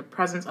area in the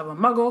presence of a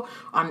Muggle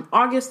on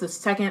August the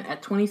 2nd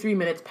at 23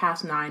 minutes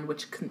past 9,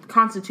 which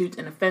constitutes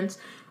an offense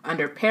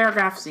under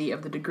paragraph C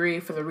of the Decree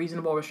for the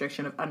Reasonable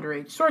Restriction of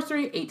Underage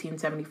Sorcery,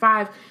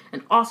 1875,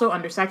 and also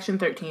under section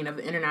 13 of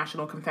the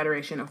International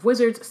Confederation of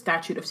Wizards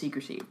Statute of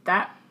Secrecy.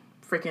 That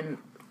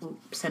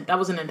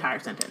was an entire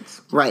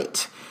sentence.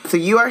 Right. So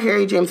you are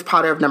Harry James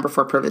Potter of number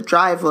 4 Privet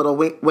Drive, Little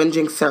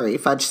Whinging Surrey,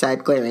 Fudge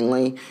said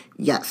glaringly.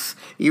 Yes.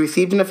 You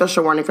received an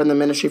official warning from the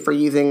Ministry for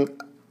using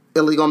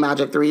illegal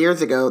magic 3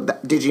 years ago.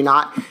 Did you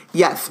not?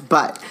 Yes,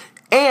 but...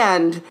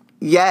 And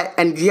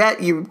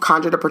yet you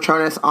conjured a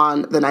Patronus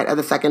on the night of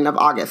the 2nd of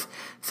August,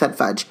 said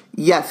Fudge.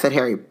 Yes, said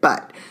Harry,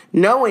 but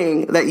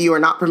knowing that you are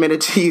not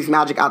permitted to use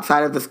magic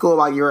outside of the school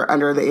while you are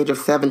under the age of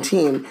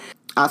 17,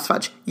 asked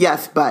Fudge.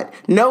 Yes, but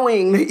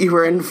knowing that you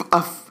were in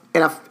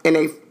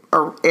a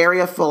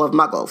area full of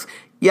Muggles.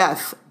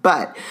 Yes,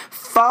 but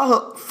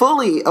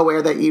fully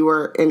aware that you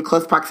were in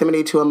close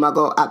proximity to a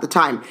Muggle at the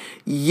time.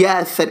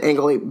 Yes, said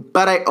angrily,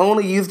 but I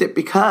only used it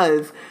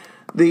because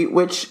the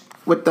witch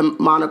with the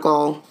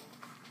monocle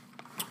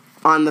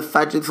on the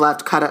Fudge's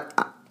left cut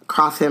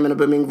across him in a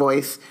booming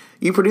voice.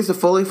 You produced a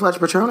fully fledged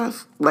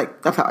Patronus?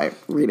 Like, that's how I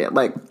read it.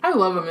 Like, I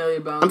love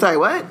Amelia Bones. I'm sorry,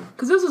 what?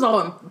 Because this is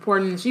all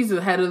important. She's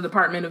the head of the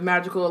Department of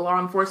Magical Law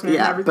Enforcement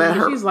and everything.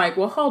 And she's like,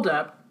 well, hold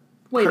up.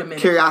 Wait a minute.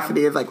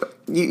 Curiosity is like,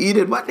 you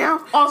did what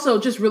now? Also,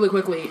 just really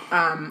quickly,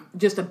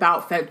 just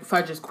about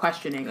Fudge's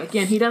questioning.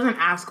 Again, he doesn't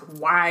ask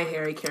why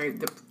Harry conjured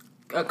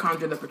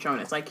the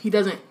Patronus. Like, he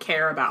doesn't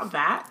care about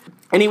that.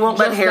 And he won't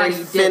let Harry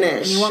finish.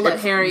 And he won't let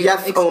Harry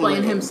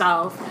explain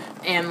himself.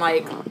 And,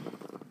 like,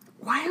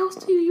 why else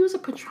do you use a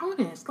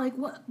Patronus? Like,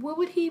 what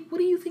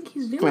do you think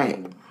he's doing?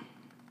 Right.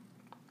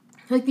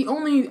 Like, the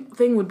only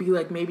thing would be,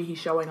 like, maybe he's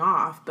showing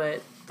off,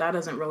 but that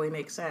doesn't really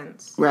make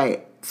sense.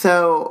 Right.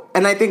 So,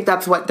 and I think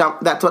that's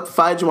what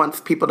Fudge wants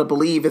people to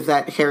believe, is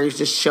that Harry's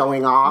just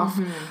showing off.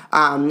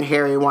 Mm-hmm.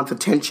 Harry wants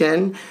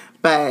attention,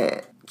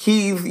 but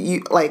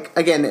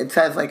again, it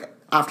says, like,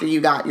 after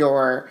you got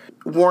your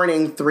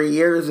warning 3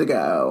 years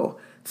ago.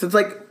 So it's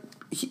like,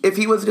 if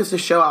he was just to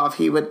show off,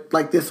 he would,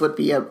 like, this would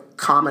be a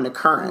common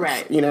occurrence.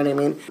 Right. You know what I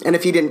mean? And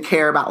if he didn't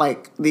care about,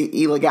 like,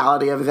 the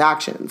illegality of his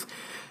actions.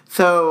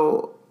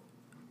 So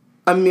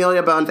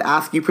Amelia Bones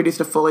asked, you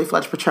produced a fully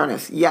fledged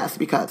Patronus? Yes,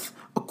 because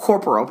a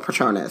corporal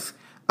Patronus.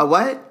 A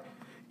what?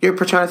 Your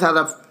Patronus has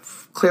a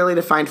clearly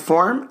defined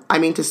form? I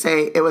mean to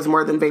say it was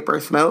more than vapor or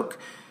smoke?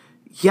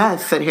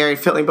 Yes, said Harry,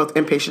 feeling both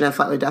impatient and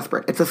slightly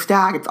desperate. It's a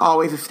stag. It's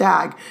always a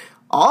stag.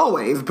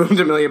 Always, boomed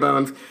Amelia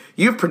Bones.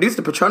 You've produced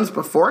a Patronus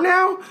before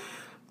now?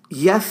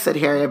 Yes, said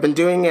Harry. I've been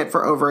doing it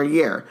for over a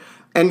year.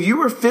 And you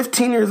were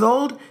 15 years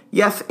old?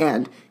 Yes,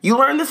 and you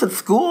learned this at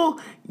school?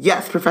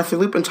 Yes, Professor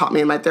Lupin taught me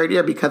in my 3rd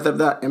year because of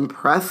the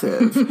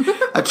impressive.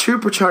 A true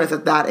Patronus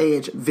at that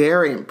age.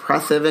 Very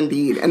impressive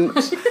indeed. And,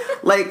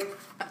 like,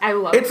 I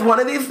love it's that. one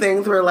of these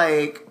things where,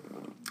 like,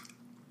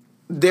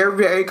 they're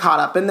very caught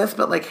up in this,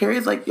 but, like,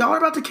 Harry's like, y'all are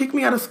about to kick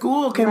me out of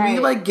school. Can we,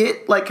 like,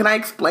 can I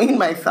explain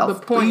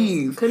myself, the point.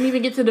 Please? Couldn't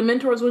even get to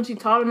Dementors when she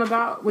taught him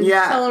about, you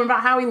tell him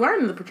about how he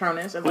learned the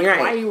Patronus and, like,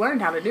 why he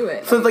learned how to do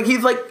it. So, like,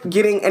 he's, like,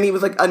 and he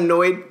was, like,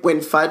 annoyed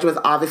when Fudge was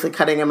obviously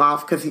cutting him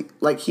off because,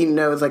 he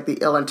knows, like, the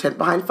ill intent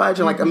behind Fudge.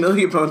 And, like,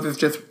 Amelia Bones is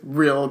just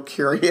real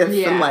curious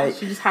and, like,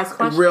 she just has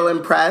questions. Real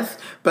impressed.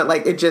 But,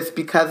 like, it just,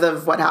 because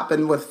of what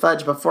happened with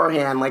Fudge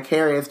beforehand, like,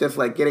 Harry is just,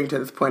 like, getting to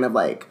this point of,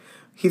 like,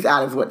 he's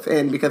at his wits'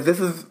 end because this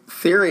is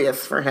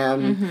serious for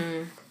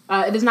him.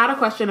 It is not a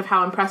question of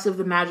how impressive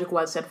the magic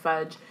was, said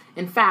Fudge.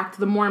 In fact,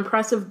 the more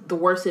impressive, the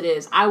worse it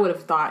is, I would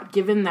have thought,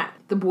 given that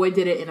the boy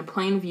did it in a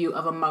plain view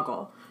of a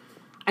muggle.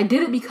 I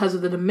did it because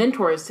of the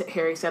Dementors,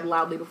 Harry said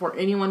loudly before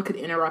anyone could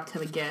interrupt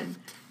him again.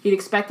 He'd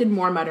expected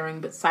more muttering,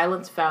 but the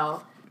silence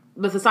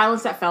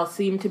that fell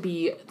seemed to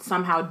be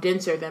somehow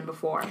denser than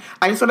before.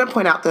 I just want to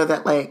point out, though,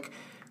 that, like,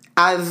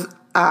 as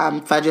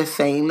Fudge is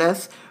saying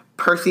this,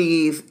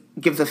 Percy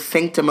gives a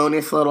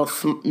sanctimonious little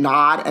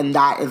nod, and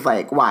that is,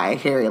 like, why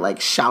Harry, like,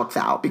 shouts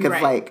out.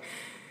 Because, like,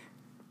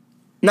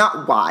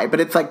 not why, but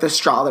it's, like, the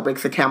straw that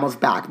breaks the camel's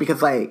back.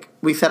 Because, like,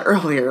 we said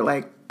earlier,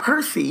 like,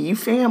 Percy, you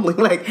family,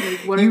 like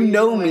you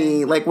know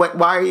me. Like,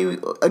 why are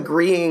you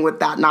agreeing with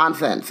that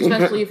nonsense?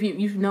 Especially if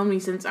you've known me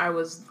since I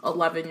was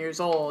 11 years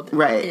old.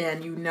 Right.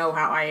 And you know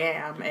how I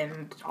am,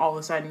 and all of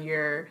a sudden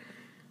you're...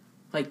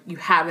 like, you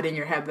have it in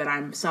your head that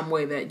I'm some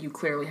way that you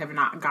clearly have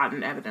not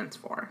gotten evidence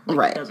for. Like,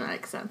 right. It doesn't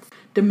make sense.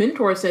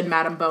 Dementor, said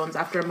Madame Bones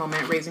after a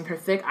moment, raising her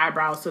thick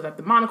eyebrows so that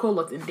the monocle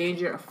looked in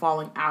danger of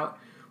falling out.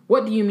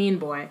 What do you mean,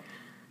 boy?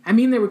 I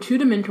mean there were 2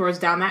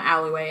 Dementors down that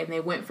alleyway, and they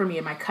went for me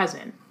and my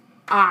cousin.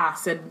 Ah,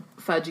 said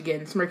Fudge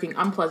again, smirking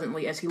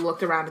unpleasantly as he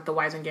looked around at the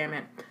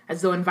Wizengamot,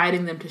 as though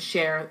inviting them to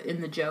share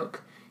in the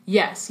joke.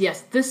 Yes,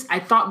 I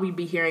thought we'd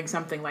be hearing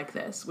something like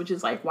this, which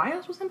is like, why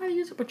else would somebody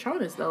use a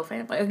Patronus, though,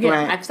 fam? Like, again,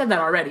 right. I've said that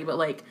already, but,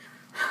 like,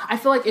 I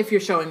feel like if you're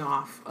showing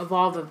off of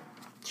all the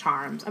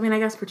charms, I mean, I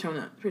guess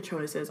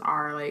Patronuses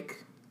are,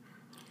 like,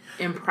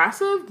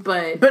 impressive,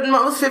 but... But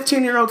most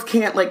 15-year-olds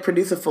can't, like,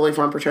 produce a fully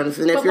formed Patronus,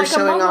 and if you're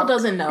showing off...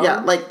 doesn't know.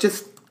 Yeah, like,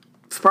 just...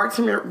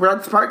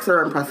 red sparks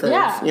are impressive.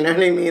 Yeah. You know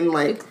what I mean?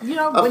 Like,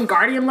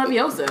 Wingardium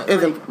Leviosa.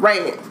 Isn't,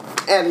 right.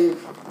 And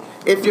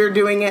if you're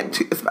doing it,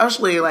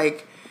 especially,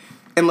 like...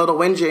 in Little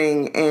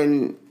Whinging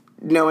and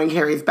knowing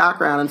Harry's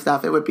background and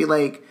stuff, it would be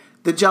like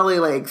the Jelly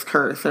Legs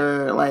curse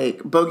or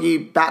like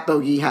Bat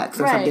Bogey Hex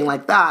or something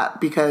like that,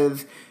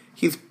 because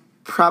he's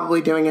probably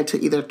doing it to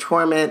either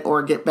torment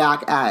or get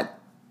back at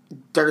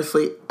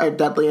Dursley or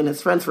Dudley and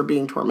his friends for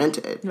being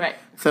tormented. Right.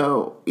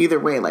 So either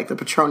way, like the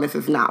Patronus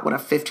is not what a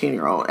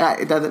 15-year-old.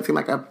 It doesn't seem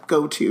like a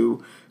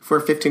go-to for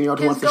a 15-year-old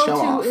who wants to show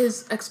off.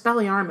 His go-to is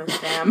Expelliarmus,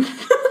 fam.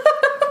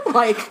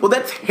 Like, well,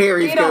 that's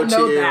Harry's go-to. He don't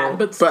know that,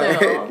 but still.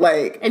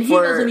 And he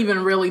doesn't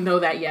even really know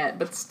that yet,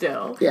 but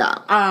still. Yeah.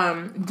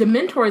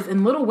 Dementors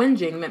in Little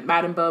Whinging,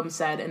 Madame Bones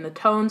said in the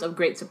tones of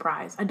great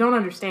surprise. I don't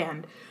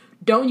understand.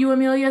 Don't you,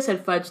 Amelia?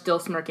 Said Fudge, still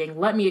smirking.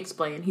 Let me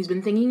explain. He's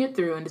been thinking it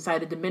through and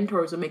decided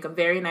Dementors would make a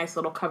very nice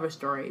little cover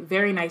story.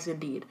 Very nice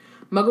indeed.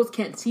 Muggles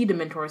can't see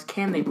Dementors,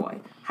 can they, boy?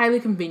 Highly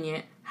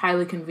convenient.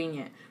 Highly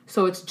convenient.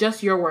 So it's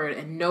just your word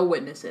and no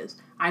witnesses.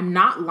 I'm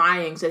not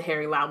lying, said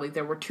Harry loudly.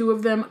 There were 2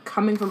 of them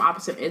coming from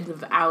opposite ends of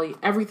the alley.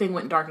 Everything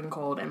went dark and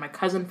cold, and my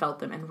cousin felt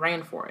them and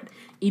ran for it.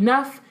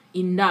 Enough,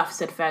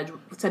 said Fudge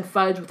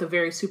with a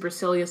very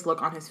supercilious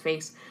look on his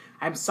face.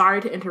 I'm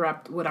sorry to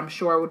interrupt what I'm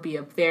sure would be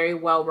a very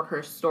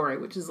well-rehearsed story,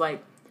 which is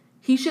like,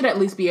 he should at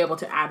least be able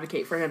to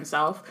advocate for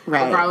himself,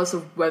 regardless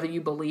of whether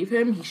you believe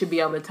him. He should be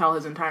able to tell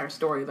his entire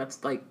story.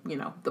 That's like,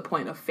 the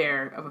point of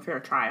a fair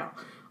trial.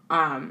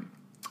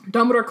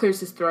 Dumbledore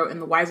clears his throat,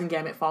 and the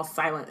Wizengamot falls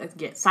silent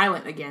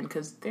again,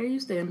 because they're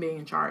used to him being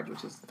in charge,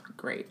 which is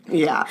great.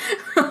 Yeah.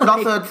 But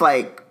also, it's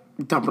like,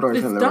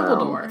 Dumbledore's in the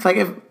room. It's like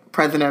if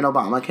President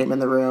Obama came in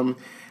the room.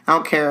 I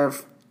don't care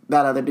if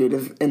that other dude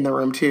is in the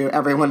room, too.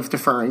 Everyone's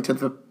deferring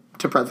to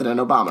President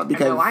Obama,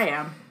 because... I know I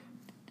am.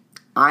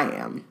 I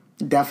am.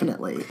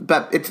 Definitely.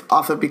 But it's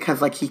also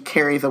because, like, he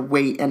carries a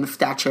weight and a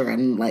stature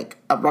and, like,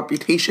 a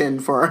reputation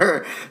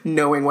for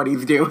knowing what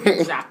he's doing.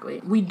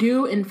 Exactly. We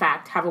do, in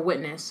fact, have a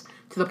witness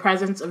to the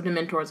presence of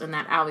Dementors in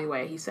that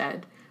alleyway, he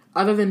said.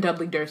 Other than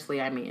Dudley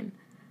Dursley, I mean.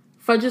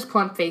 Fudge's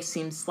plump face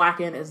seemed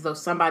slackened as though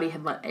somebody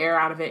had let air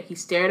out of it. He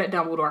stared at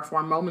Dumbledore for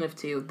a moment or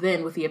two,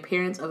 then, with the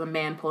appearance of a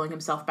man pulling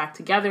himself back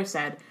together,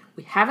 said,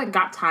 We haven't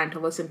got time to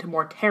listen to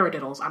more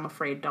taradiddles, I'm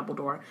afraid,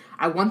 Dumbledore.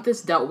 I want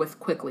this dealt with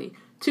quickly.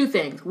 2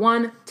 things.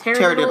 1,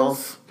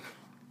 taradiddles.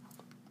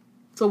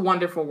 It's a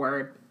wonderful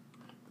word.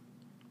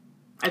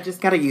 I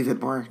just... gotta use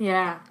it more.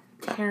 Yeah.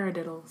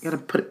 Taradiddles. Gotta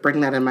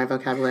bring that in my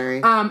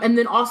vocabulary. And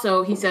then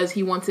also, he says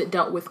he wants it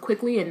dealt with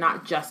quickly and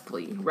not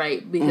justly,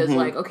 right? Because,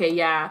 like, okay,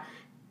 yeah,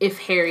 if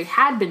Harry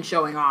had been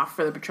showing off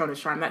for the Patronus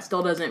charm, that's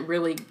still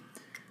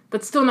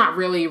not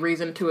really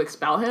reason to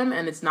expel him,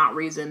 and it's not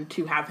reason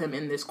to have him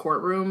in this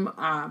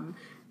courtroom.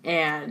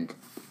 And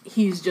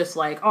he's just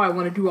like, oh, I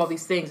want to do all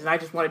these things, and I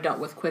just want it dealt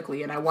with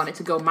quickly, and I want it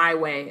to go my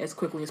way as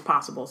quickly as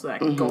possible so that I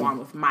can go on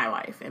with my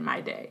life and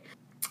my day.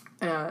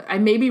 I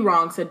may be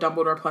wrong, said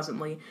Dumbledore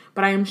pleasantly,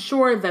 but I am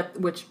sure that,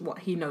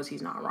 he knows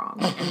he's not wrong.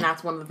 And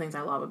that's one of the things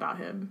I love about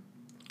him.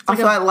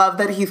 Also, I love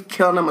that he's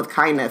killing him with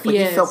kindness. Like,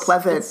 he's so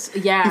pleasant.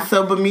 He's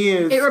so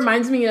bemused. It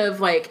reminds me of,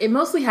 like, it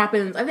mostly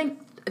happens, I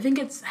think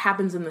it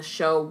happens in the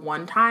show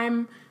one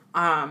time,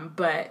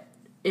 but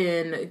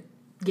in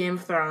Game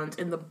of Thrones,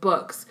 in the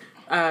books,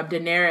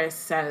 Daenerys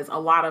says a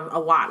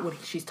lot when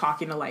she's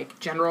talking to, like,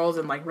 generals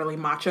and, like, really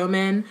macho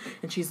men,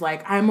 and she's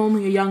like, I'm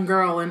only a young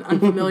girl and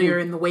unfamiliar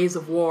in the ways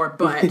of war,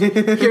 but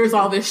here's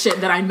all this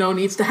shit that I know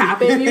needs to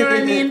happen, you know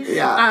what I mean?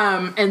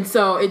 Yeah. And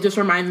so it just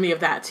reminds me of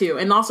that, too.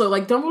 And also,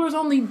 like, Dumbledore's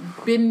only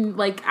been,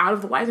 like, out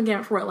of the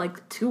Wizengamot for,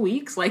 like, 2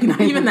 weeks? Like,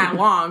 not even that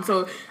long,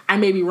 so I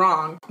may be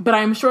wrong. But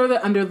I'm sure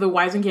that under the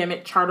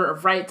Wizengamot Charter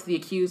of Rights, the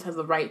accused has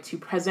the right to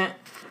present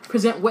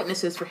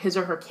witnesses for his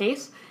or her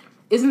case.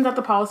 Isn't that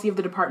the policy of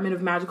the Department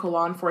of Magical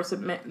Law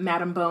Enforcement,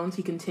 Madam Bones?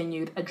 He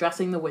continued,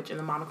 addressing the witch in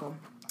the monocle.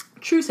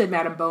 True, said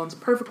Madam Bones,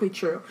 perfectly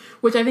true.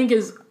 Which I think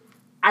is,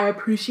 I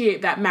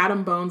appreciate that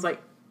Madam Bones,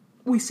 like,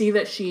 we see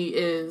that she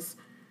is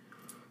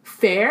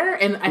fair,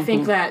 and I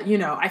think that, you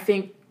know, I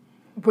think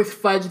with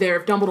Fudge there,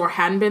 if Dumbledore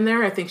hadn't been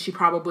there, I think she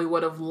probably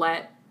would have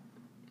let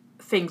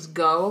things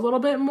go a little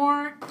bit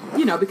more,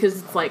 you know,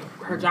 because it's like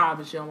her job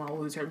and she don't want to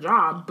lose her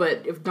job.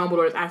 But if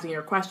Dumbledore is asking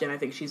her a question, I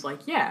think she's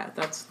like, yeah,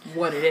 that's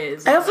what it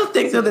is. I also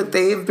think though that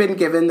they've been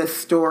given this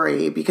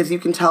story because you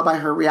can tell by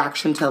her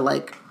reaction to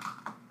like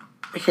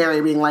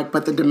Harry being like,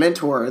 but the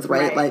Dementors,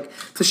 right? Like,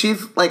 so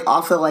she's like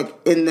also like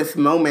in this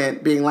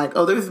moment being like,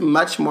 oh, there's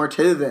much more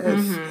to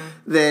this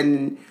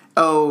than,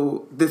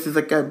 oh, this is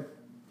like a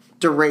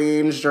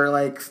deranged or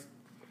like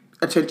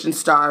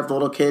attention-starved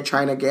little kid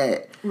trying to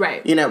get,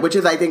 you know, which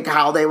is, I think,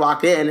 how they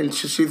walk in, and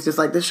she's just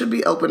like, this should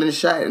be open and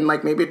shut, and,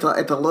 like, maybe it's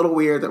a little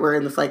weird that we're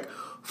in this, like,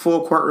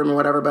 full courtroom or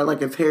whatever, but,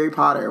 like, it's Harry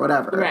Potter or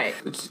whatever. Right.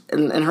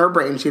 In her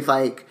brain, she's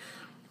like,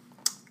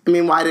 I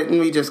mean, why didn't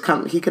we just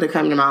come, he could have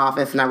come to my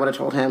office and I would have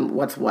told him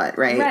what's what,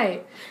 right?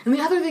 Right. And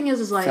the other thing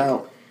is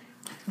like,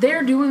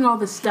 they're doing all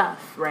this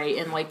stuff, right,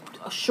 and, like,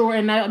 sure,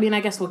 and I mean, I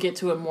guess we'll get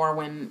to it more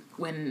when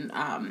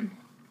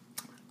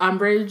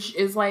Umbridge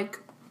is, like,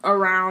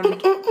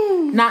 around,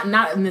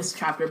 not in this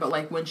chapter, but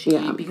like when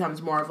she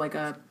becomes more of like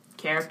a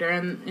character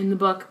in the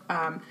book,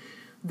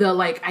 the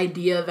like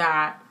idea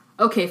that,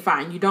 okay,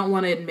 fine, you don't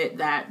want to admit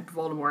that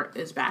Voldemort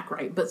is back,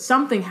 right? But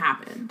something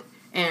happened,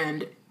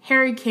 and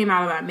Harry came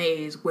out of that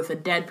maze with a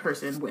dead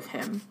person with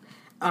him.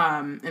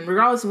 And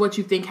regardless of what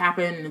you think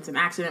happened, and it's an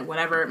accident,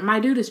 whatever,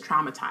 my dude is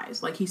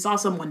traumatized. Like, he saw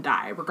someone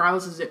die,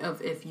 regardless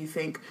of if you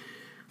think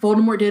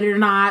Voldemort did it or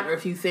not, or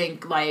if you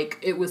think, like,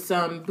 it was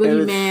some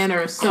boogeyman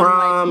or some,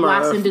 like,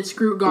 last-ended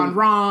screw gone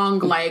wrong.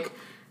 Like,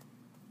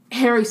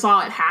 Harry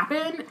saw it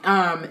happen,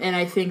 and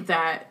I think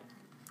that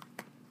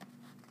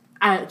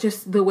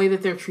just the way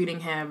that they're treating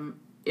him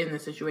in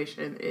this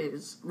situation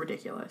is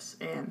ridiculous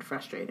and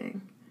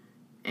frustrating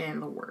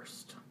and the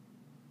worst.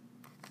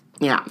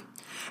 Yeah.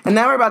 And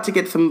now we're about to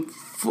get some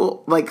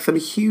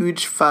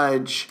huge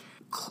Fudge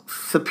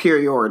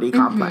superiority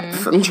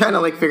complex. I'm trying to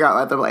like figure out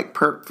what the like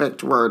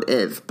perfect word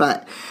is,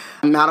 but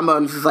Madam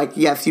Bones is like,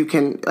 yes, you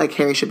can, like,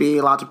 Harry should be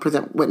allowed to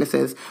present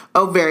witnesses.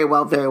 Oh, very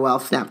well,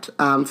 snapped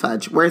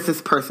Fudge. Where's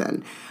this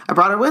person? I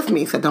brought her with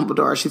me, said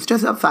Dumbledore. She's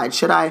just outside.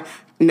 Should I?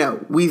 No,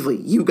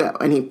 Weasley, you go.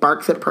 And he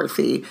barks at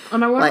Percy.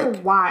 And I wonder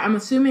why. I'm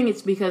assuming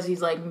it's because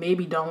he's like,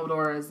 maybe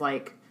Dumbledore is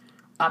like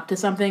up to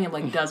something and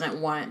like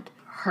doesn't want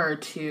her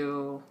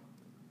to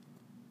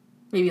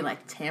maybe like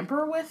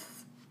tamper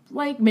with,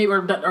 like, maybe,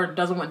 or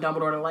doesn't want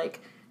Dumbledore to, like,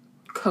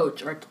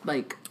 coach or,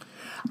 like...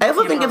 I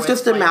also think it's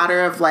just a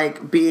matter of,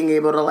 like, being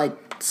able to,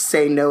 like,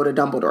 say no to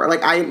Dumbledore.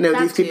 Like, I know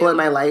these people in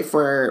my life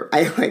where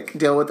I, like,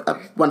 deal with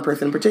one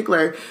person in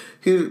particular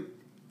who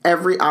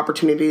every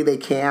opportunity they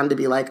can to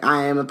be like,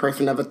 I am a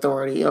person of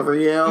authority over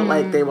you,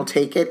 like, they will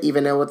take it,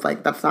 even though it's,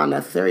 like, that's not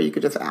necessary. You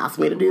could just ask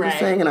me to do this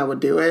thing and I would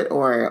do it,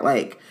 or,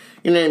 like,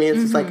 you know what I mean?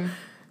 It's just, like,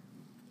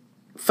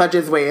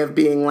 Fudge's way of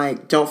being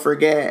like, don't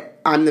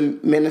forget, I'm the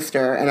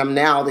minister, and I'm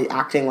now the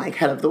acting like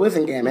head of the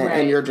Wizengamot,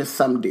 and you're just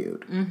some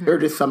dude. You're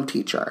just some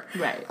teacher.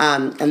 Right.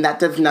 And that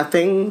does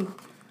nothing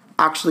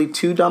actually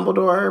to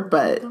Dumbledore,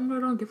 but...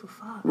 Dumbledore don't give a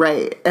fuck.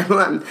 Right.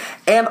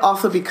 And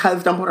also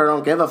because Dumbledore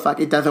don't give a fuck,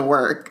 it doesn't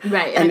work.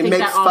 Right. And it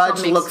makes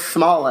Fudge look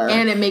smaller.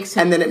 And it makes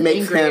him And then it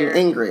makes him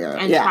angrier.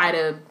 And try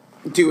to...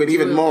 do it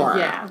even more.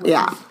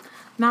 Yeah.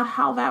 Not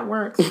how that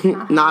works.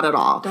 Not at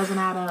all. Doesn't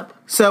add up.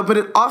 So, but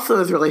it also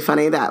is really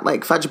funny that,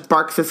 like, Fudge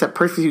barks this at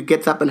Percy, who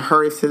gets up and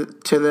hurries to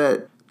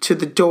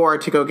the door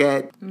to go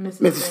get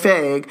Mrs.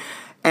 Fig.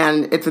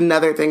 And it's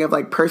another thing of,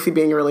 like, Percy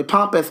being really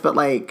pompous, but,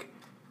 like,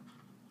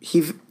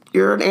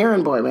 you're an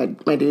errand boy,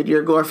 my dude.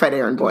 You're a glorified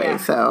errand boy,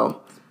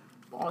 so...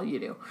 all you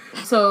do.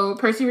 So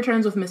Percy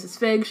returns with Mrs.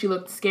 Fig. She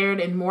looked scared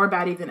and more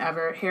batty than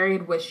ever. Harry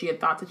had wished she had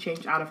thought to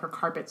change out of her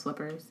carpet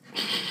slippers.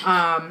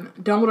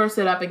 Dumbledore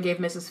stood up and gave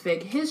Mrs.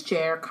 Fig his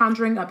chair,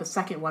 conjuring up a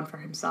second one for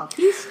himself.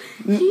 He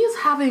is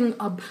having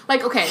a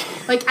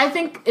I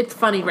think it's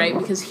funny, right?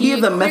 Because he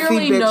is a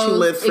messy bitch who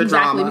lives for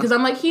drama. Because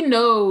I'm like, he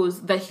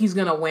knows that he's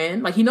gonna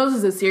win. Like, he knows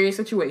it's a serious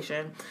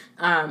situation,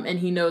 and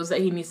he knows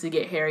that he needs to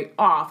get Harry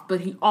off.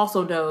 But he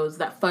also knows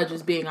that Fudge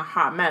is being a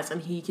hot mess,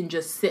 and he can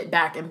just sit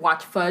back and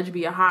watch Fudge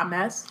be a hot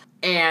mess,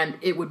 and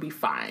it would be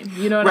fine.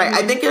 You know what I mean?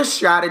 I think his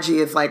strategy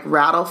is, like,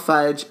 rattle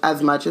Fudge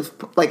as much as,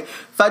 like,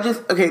 Fudge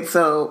is, okay,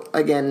 so,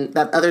 again,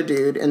 that other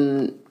dude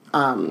in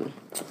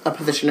a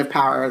position of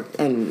power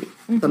in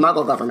the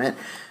Muggle government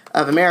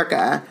of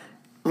America,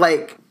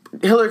 like,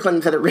 Hillary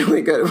Clinton said it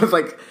really good. It was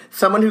like,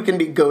 someone who can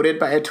be goaded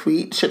by a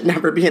tweet should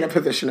never be in a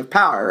position of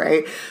power,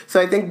 right? So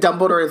I think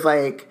Dumbledore's,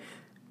 like,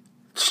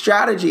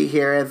 strategy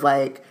here is,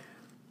 like,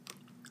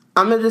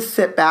 I'm going to just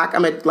sit back.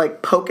 I'm going to,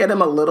 like, poke at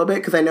him a little bit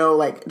because I know,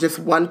 like, just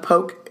one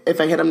poke,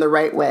 if I hit him the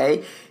right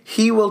way,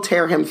 he will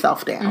tear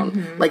himself down.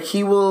 Mm-hmm. Like,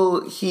 he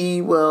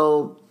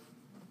will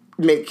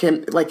make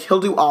him, like, he'll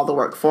do all the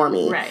work for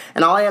me. Right.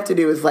 And all I have to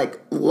do is,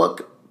 like,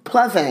 look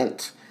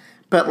pleasant,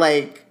 but,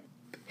 like,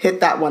 hit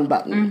that one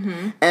button.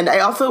 Mm-hmm. And I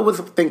also was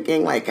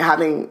thinking, like,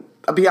 having,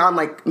 beyond,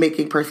 like,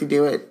 making Percy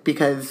do it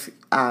because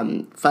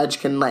Fudge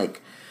can,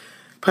 like,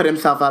 put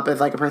himself up as,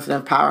 like, a person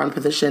of power and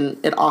position,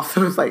 it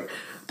also is, like,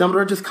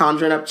 Dumbledore just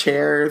conjuring up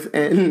chairs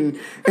in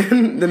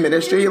the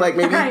Ministry. Like,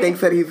 maybe he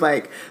thinks that he's,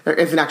 like, there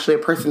isn't actually a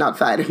person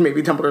outside, and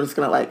maybe Dumbledore's just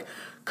gonna, like,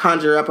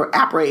 conjure up or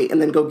apparate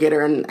and then go get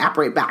her and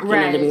apparate back. You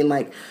know what I mean?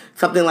 Like,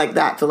 something like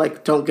that. So,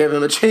 like, don't give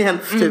him a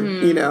chance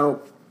to, you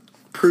know,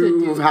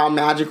 prove how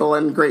magical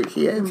and great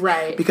he is.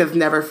 Right. Because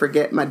never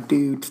forget my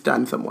dude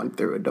stunned someone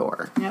through a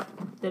door. Yep,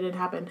 that did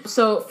happen.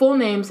 So, full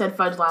name, said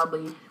Fudge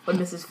loudly when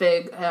Mrs.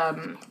 Fig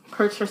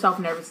perched herself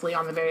nervously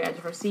on the very edge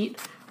of her seat.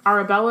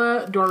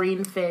 Arabella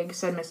Doreen Fig,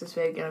 said Mrs.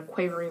 Fig in a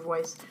quavery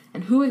voice.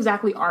 And who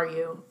exactly are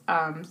you?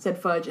 Said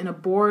Fudge in a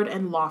bored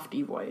and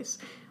lofty voice.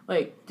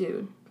 Like,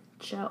 dude,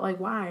 chill. Like,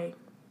 why?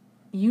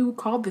 You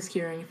called this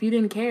hearing. If you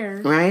didn't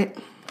care, right,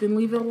 then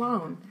leave it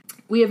alone.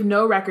 We have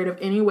no record of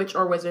any witch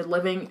or wizard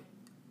living...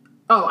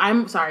 Oh,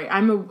 I'm sorry.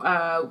 I'm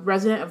a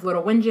resident of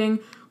Little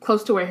Whinging,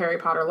 close to where Harry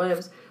Potter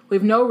lives. We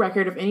have no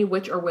record of any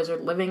witch or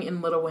wizard living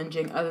in Little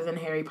Whinging other than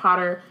Harry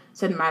Potter,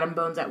 said Madame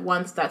Bones at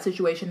once. That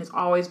situation has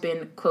always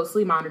been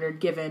closely monitored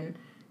given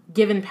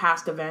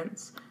past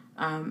events.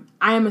 I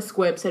am a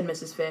squib, said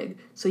Mrs. Fig,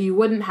 so you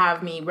wouldn't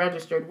have me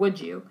registered, would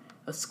you?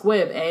 A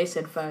squib, eh,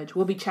 said Fudge.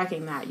 We'll be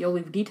checking that. You'll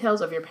leave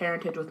details of your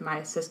parentage with my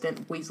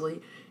assistant,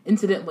 Weasley.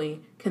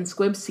 Incidentally, can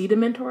squibs see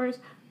Dementors?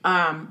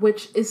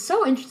 Which is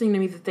so interesting to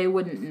me that they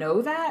wouldn't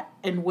know that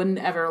and wouldn't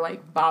ever,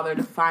 like, bother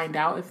to find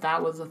out if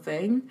that was a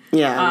thing.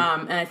 Yeah.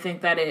 And I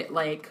think that it,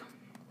 like,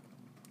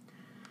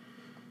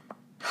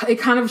 it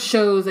kind of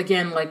shows,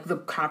 again, like, the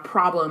kind of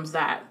problems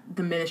that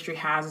the Ministry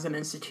has as an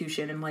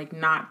institution and, like,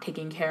 not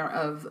taking care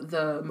of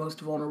the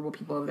most vulnerable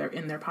people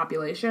in their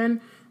population.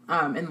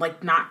 And,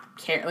 like,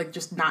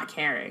 just not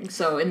caring.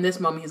 So in this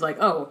moment, he's like,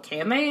 oh,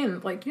 can they?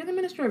 And, like, you're the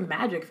Minister of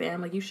Magic,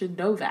 fam. Like, you should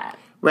know that.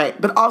 Right.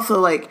 But also,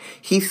 like,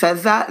 he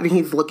says that and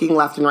he's looking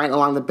left and right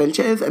along the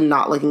benches and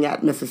not looking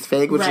at Mrs.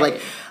 Fig, which, right.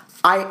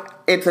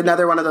 It's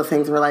another one of those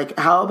things where, like,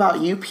 how about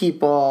you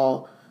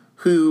people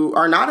who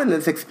are not in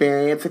this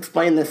experience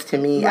explain this to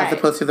me, right, as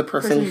opposed to the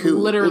person who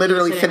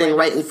literally sitting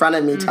right in front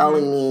of me,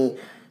 mm-hmm,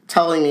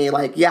 telling me,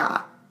 like,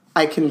 yeah,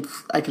 I can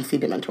see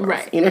Dementors.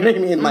 Right. You know what I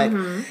mean? Like,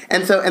 mm-hmm,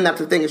 and that's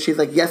the thing. She's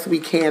like, yes, we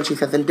can. She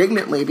says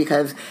indignantly,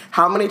 because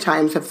how many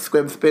times have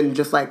squibs been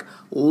just, like,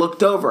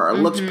 looked over or,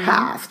 mm-hmm, looked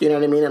past? You know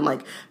what I mean? And,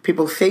 like,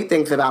 people say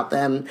things about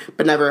them,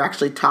 but never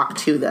actually talk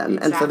to them.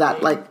 Exactly. And so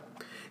that, like,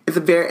 it's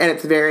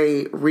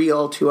very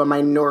real to a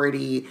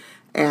minority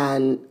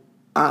and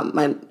a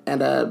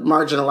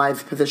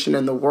marginalized position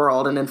in the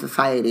world and in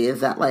society,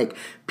 is that, like,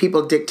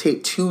 people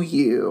dictate to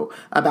you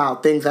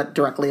about things that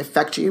directly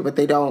affect you, but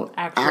they don't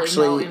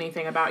actually know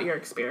anything about your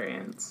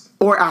experience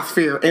or ask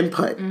for your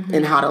input, mm-hmm,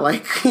 in how to,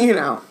 like, you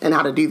know, and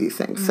how to do these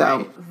things. So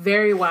right.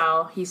 Very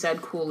well, he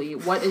said coolly.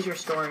 What is your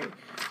story?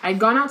 I'd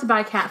gone out to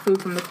buy cat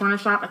food from the corner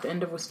shop at the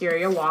end of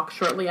Wisteria Walk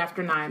shortly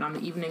after 9 on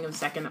the evening of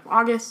the 2nd of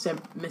August,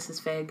 said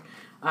Mrs. Fig,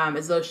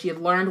 as though she had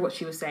learned what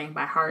she was saying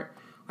by heart.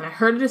 When I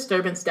heard a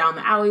disturbance down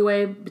the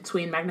alleyway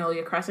between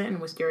Magnolia Crescent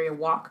and Wisteria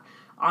Walk.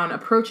 On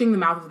approaching the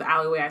mouth of the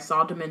alleyway, I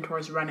saw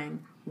Dementors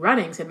running.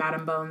 Running, said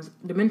Madame Bones.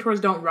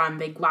 Dementors don't run,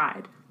 they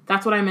glide.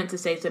 That's what I meant to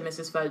say, said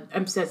said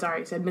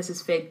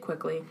Mrs. Fig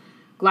quickly,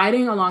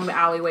 gliding along the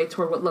alleyway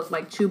toward what looked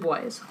like 2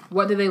 boys.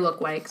 What do they look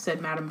like,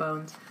 said Madame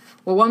Bones.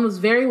 Well, one was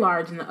very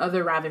large and the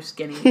other rather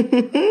skinny.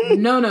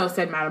 No,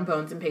 said Madame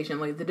Bones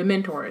impatiently. The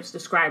Dementors.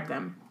 Describe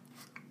them.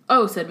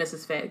 Oh, said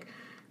Mrs. Fig.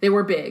 They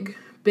were big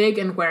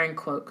and wearing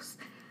cloaks.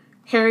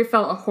 Harry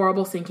felt a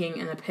horrible sinking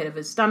in the pit of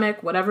his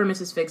stomach. Whatever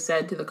Mrs. Fig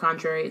said to the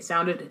contrary, it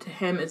sounded to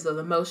him as though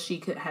the most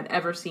she had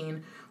ever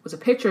seen was a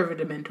picture of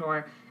a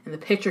Dementor, and the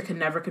picture could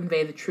never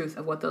convey the truth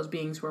of what those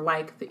beings were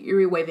like, the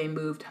eerie way they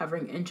moved,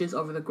 hovering inches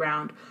over the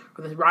ground,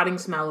 or the rotting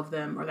smell of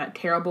them, or that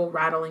terrible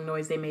rattling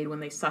noise they made when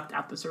they sucked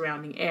out the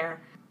surrounding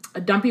air.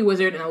 A dumpy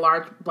wizard in a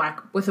large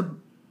black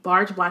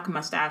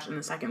mustache in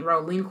the second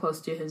row leaned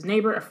close to his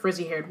neighbor, a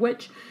frizzy-haired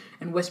witch,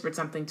 and whispered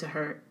something to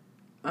her.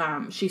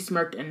 She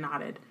smirked and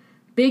nodded.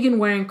 "Big and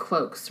wearing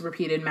cloaks,"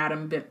 repeated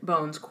Madame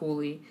Bones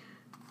coolly.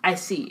 "I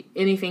see.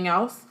 Anything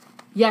else?"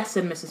 "Yes,"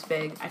 said Mrs.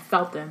 Fig. "I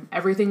felt them.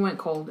 Everything went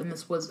cold, and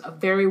this was a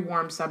very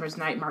warm summer's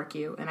night, mark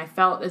you, and I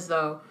felt as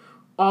though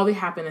all the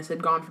happiness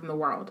had gone from the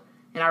world,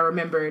 and I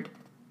remembered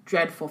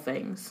dreadful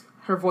things."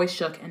 Her voice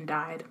shook and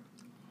died.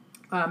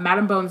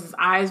 Madame Bones'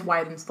 eyes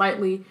widened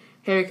slightly.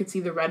 Harry could see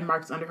the red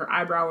marks under her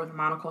eyebrow where the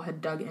monocle had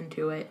dug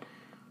into it.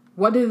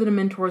 "What did the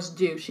Dementors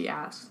do?" she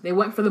asked. "They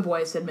went for the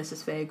boys," said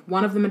Mrs. Fig.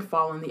 "One of them had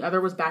fallen. The other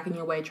was backing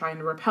away, trying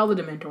to repel the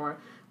Dementor.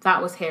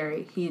 That was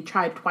Harry. He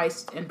tried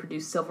twice and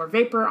produced silver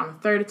vapor. On the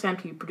third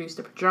attempt, he produced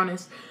a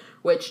Patronus,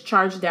 which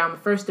charged down the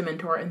first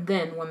Dementor, and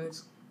then,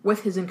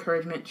 with his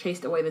encouragement,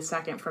 chased away the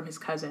second from his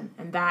cousin.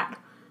 And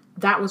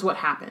that was what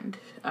happened,"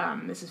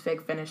 Mrs.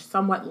 Fig finished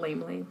somewhat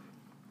lamely.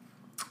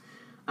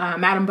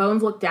 Madame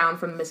Bones looked down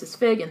from Mrs.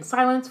 Fig in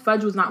silence.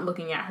 Fudge was not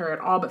looking at her at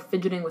all, but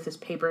fidgeting with his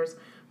papers.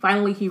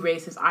 Finally, he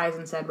raised his eyes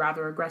and said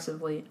rather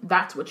aggressively,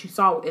 "That's what you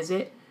saw, is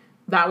it?"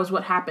 "That was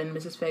what happened,"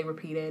 Mrs. Fig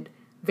repeated.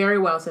 "Very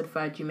well," said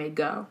Fudge, "you may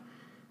go."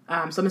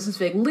 So Mrs.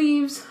 Fig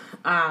leaves,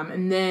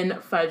 and then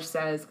Fudge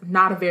says,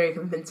 "Not a very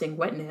convincing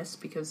witness,"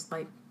 because,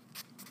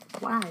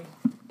 why?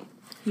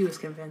 He was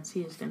convinced.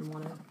 He just didn't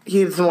want to.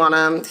 He doesn't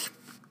want to.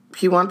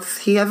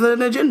 He has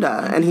an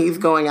agenda, and he's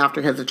going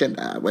after his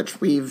agenda,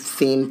 which we've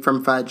seen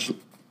from Fudge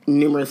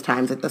numerous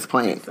times at this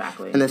point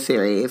in the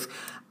series.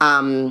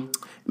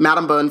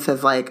 Madame Bones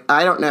says,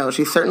 "I don't know.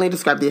 She certainly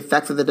described the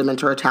effects of the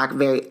Dementor attack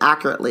very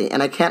accurately,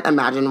 and I can't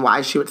imagine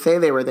why she would say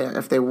they were there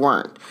if they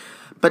weren't.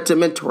 But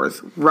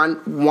Dementors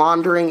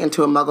wandering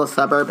into a Muggle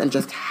suburb and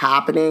just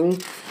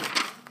happening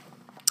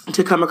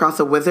to come across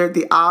a wizard,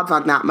 the odds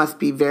on that must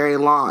be very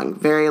long.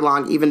 Very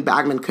long. Even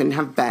Bagman couldn't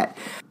have bet.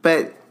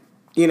 But,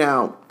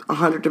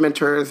 100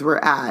 Dementors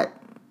were at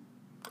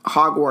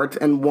Hogwarts,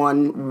 and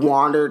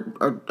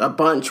a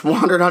bunch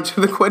wandered onto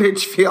the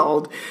Quidditch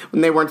field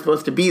when they weren't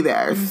supposed to be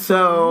there." Mm-hmm.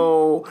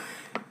 So,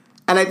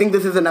 and I think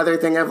this is another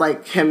thing of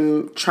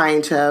him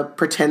trying to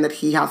pretend that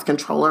he has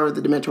control over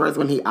the Dementors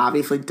when he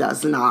obviously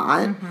does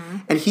not. Mm-hmm.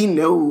 And he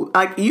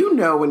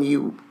when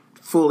you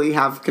fully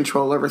have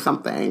control over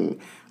something,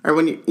 or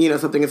when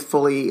something is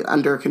fully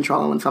under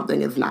control and when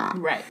something is not.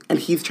 Right. And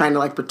he's trying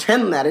to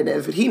pretend that it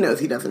is, but he knows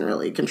he doesn't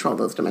really control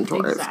those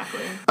Dementors. Exactly.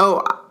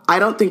 Oh, I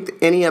don't think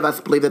any of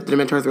us believe that the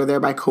Dementors were there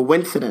by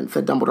coincidence,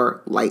 said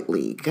Dumbledore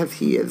lightly, because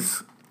he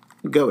is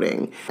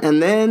goading.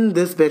 And then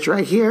this bitch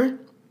right here.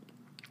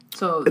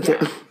 So,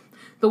 yeah.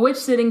 The witch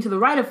sitting to the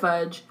right of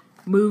Fudge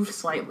moved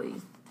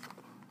slightly.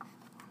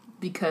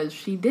 Because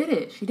she did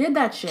it. She did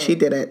that shit. She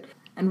did it.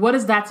 "And what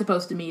is that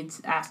supposed to mean?"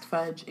 asked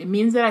Fudge. "It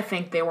means that I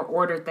think they were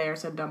ordered there,"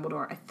 said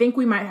Dumbledore. "I think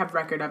we might have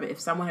record of it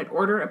if someone had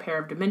ordered a pair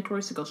of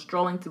Dementors to go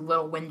strolling through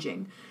Little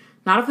Whinging.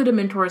 Not if the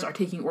Dementors are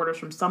taking orders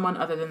from someone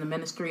other than the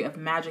Ministry of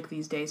Magic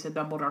these days," said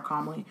Dumbledore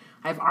calmly.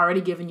 "I have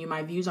already given you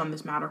my views on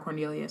this matter,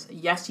 Cornelius."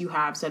 "Yes, you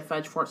have," said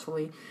Fudge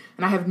forcefully,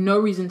 "and I have no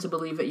reason to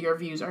believe that your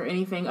views are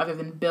anything other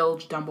than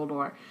bilge,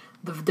 Dumbledore.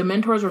 The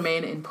Dementors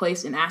remain in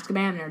place in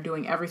Azkaban and are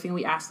doing everything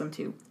we ask them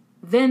to."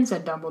 "Then,"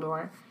 said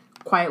Dumbledore,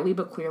 quietly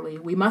but clearly,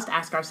 "we must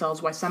ask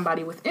ourselves why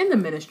somebody within the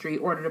Ministry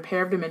ordered a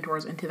pair of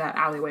Dementors into that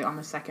alleyway on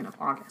the 2nd of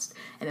August.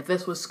 And if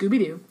this was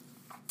Scooby-Doo,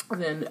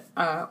 then,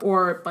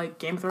 or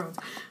Game of Thrones,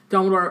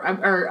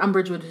 Dumbledore or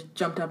Umbridge would have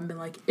jumped up and been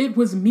like, 'It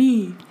was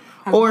me.'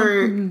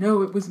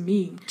 No, it was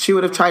me." She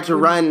would have tried to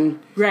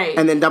run, right?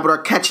 And then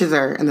Dumbledore catches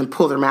her and then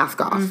pulls her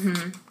mask off.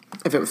 Mm-hmm.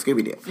 If it was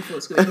Scooby-Doo.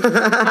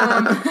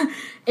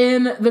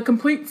 In the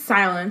complete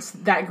silence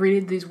that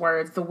greeted these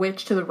words, the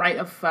witch to the right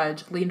of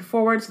Fudge leaned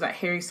forward so that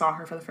Harry saw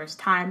her for the first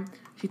time.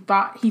 He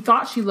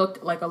thought she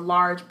looked like a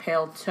large,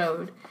 pale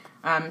toad.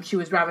 She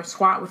was rather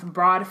squat with a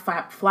broad,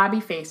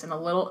 flabby face and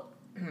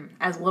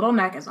as little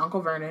neck as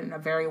Uncle Vernon and a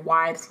very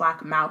wide,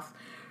 slack mouth.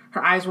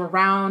 Her eyes were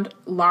round,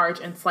 large,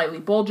 and slightly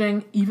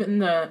bulging. Even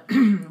the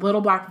little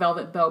black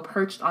velvet bow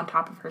perched on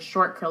top of her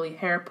short, curly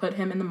hair put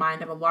him in the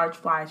mind of a large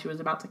fly she was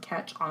about to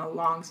catch on a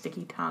long,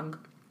 sticky tongue.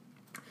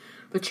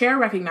 "The chair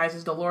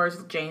recognizes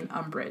Dolores Jane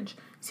Umbridge,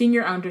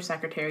 Senior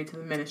Undersecretary to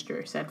the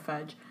Minister," said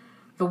Fudge.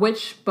 The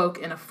witch spoke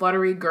in a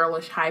fluttery,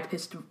 girlish,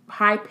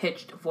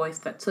 high-pitched voice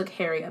that took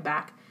Harry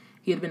aback.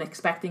 He had been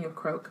expecting a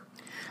croak.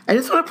 I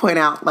just want to point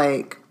out,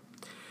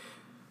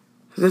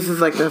 this is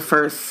the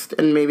first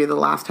and maybe the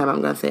last time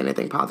I'm going to say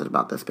anything positive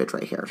about this bitch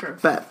right here. Sure.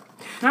 But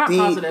not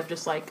positive,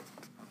 just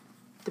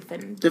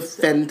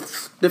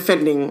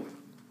defending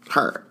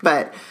her.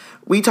 But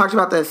we talked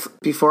about this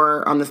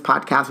before on this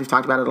podcast. We've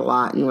talked about it a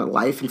lot in real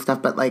life and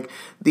stuff. But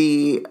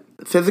the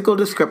physical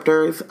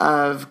descriptors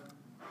of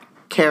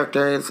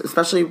characters,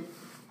 especially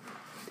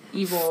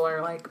evil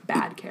or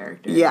bad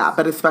characters. Yeah,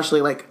 but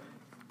especially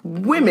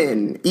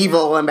women,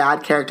 evil and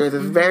bad characters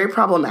is very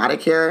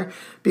problematic here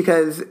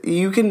because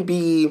you can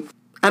be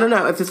I don't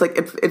know. It's just like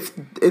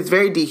it's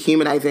very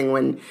dehumanizing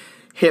when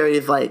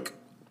Harry's like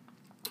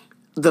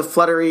the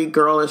fluttery,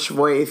 girlish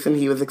voice, and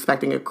he was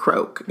expecting a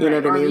croak. You know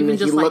what I mean? Even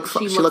just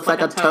she looks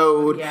like a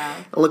toad. Yeah.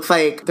 It looks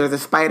like there's a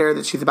spider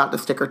that she's about to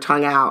stick her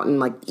tongue out and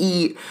like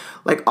eat.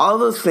 Like all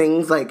those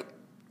things like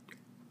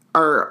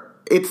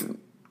it's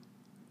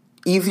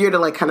easier to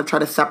like kind of try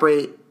to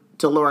separate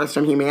Dolores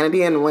from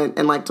humanity, and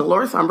like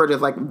Dolores Umbridge is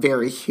like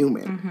very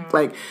human.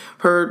 Like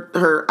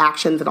her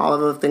actions and all of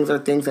those things are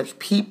things that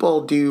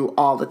people do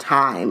all the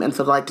time, and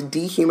so like to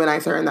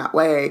dehumanize her in that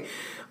way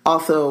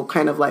also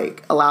kind of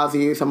like allows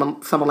you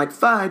someone like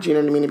Fudge, you know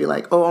what I mean, to be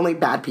like, oh, only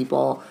bad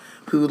people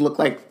who look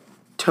like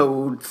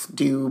toads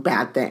do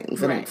bad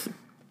things, and it's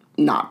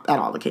not at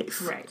all the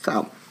case. Right.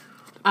 So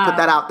put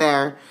that out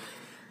there.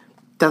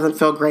 Doesn't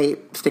feel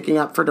great sticking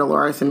up for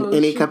Dolores in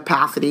any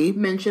capacity.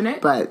 Mention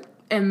it, but.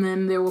 And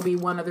then there will be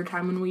one other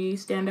time when we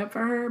stand up for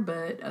her,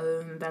 but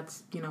other than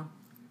that's,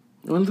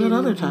 When's that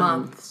other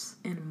time?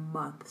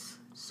 Months.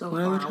 So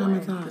what far other time away,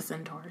 is that? the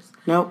Centaurs.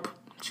 Nope.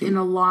 In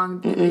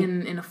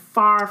a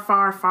far,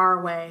 far, far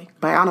away.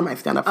 Biana might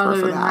stand up for her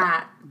for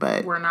that.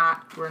 But we're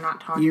not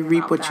talking you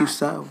reap about what that. you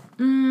sow.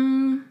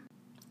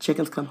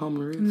 Chickens come home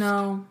and roost.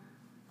 No.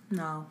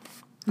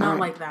 Not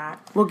like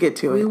that. We'll get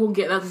to it. We will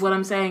get. That's what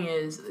I'm saying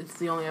is it's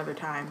the only other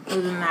time.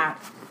 Other than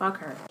that, fuck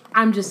her.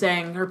 I'm just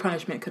saying her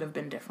punishment could have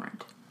been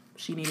different.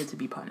 She needed to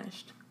be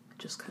punished. It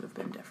just could have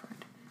been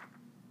different.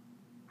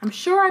 I'm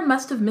sure I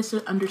must have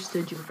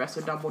misunderstood you,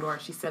 Professor Dumbledore,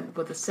 she said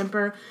with a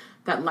simper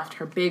that left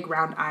her big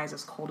round eyes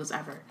as cold as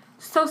ever.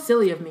 So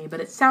silly of me, but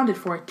it sounded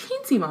for a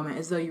teensy moment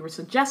as though you were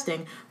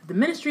suggesting that the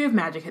Ministry of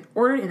Magic had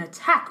ordered an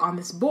attack on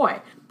this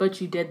boy. But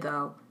you did,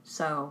 though,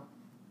 so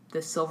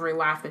this silvery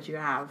laugh that you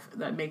have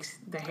that makes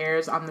the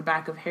hairs on the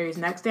back of Harry's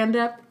neck stand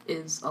up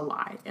is a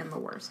lie and the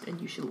worst, and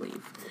you should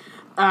leave.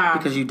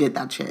 Because you did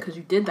that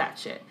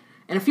shit.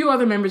 And a few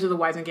other members of the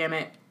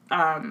Wizengamot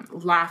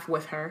laugh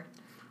with her.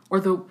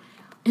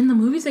 In the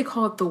movies they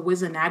call it the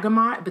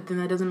Wizenagamot, but then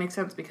that doesn't make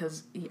sense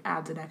because he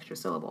adds an extra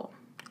syllable.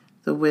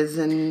 The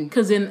Wizen...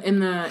 Because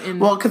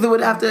because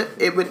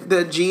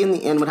the G in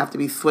the end would have to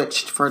be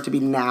switched for it to be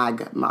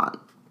Nagmont.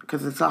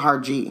 Because it's a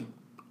hard G.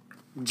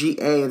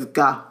 G-A is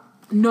ga.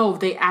 No,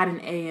 they add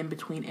an A in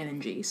between N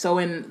and G. So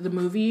in the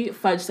movie,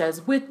 Fudge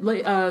says,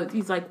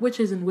 he's like,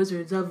 witches and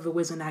wizards of the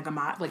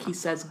Wizenagamot. Like he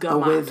says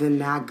Gamot. The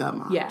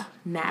Wizenagamot. Yeah,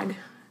 nag.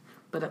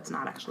 But that's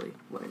not actually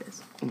what it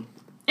is.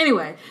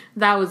 Anyway,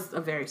 that was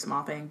a very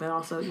small thing, but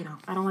also,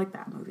 I don't like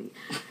that movie.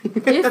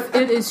 If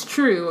it is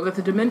true that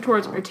the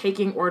Dementors are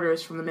taking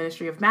orders from the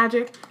Ministry of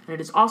Magic, and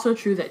it is also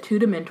true that 2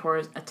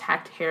 Dementors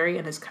attacked Harry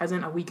and his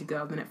cousin a week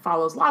ago, then it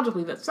follows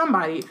logically that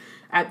somebody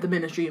at the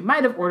Ministry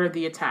might have ordered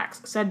the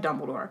attacks, said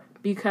Dumbledore,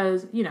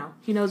 because,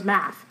 he knows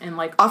math and,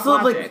 also,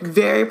 logic.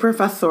 very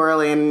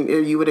professorially,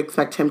 and you would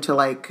expect him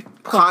to,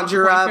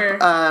 conjure up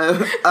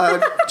a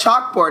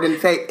chalkboard and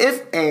say,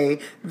 if A,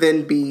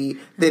 then B,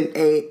 then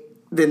A,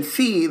 then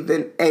C,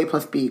 then A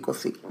plus B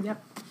equals C.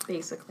 Yep,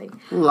 basically.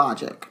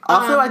 Logic.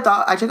 Also,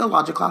 I took a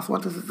logic class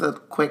once. This is a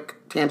quick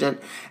tangent.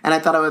 And I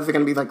thought it was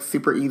going to be,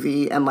 super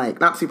easy and,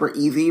 not super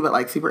easy,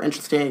 but, super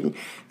interesting.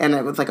 And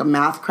it was, a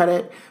math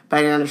credit. But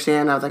I didn't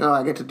understand. I was like, oh,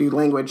 I get to do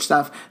language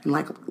stuff. And,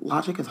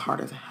 logic is hard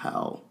as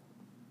hell.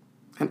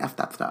 And F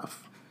that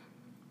stuff.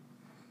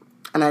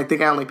 And I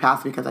think I only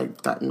passed because I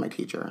threatened my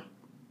teacher.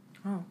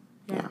 Oh,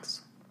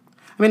 yes.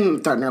 Yeah. I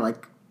mean, threatened her,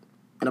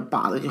 in a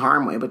bodily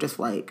harm way, but just,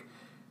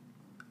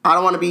 I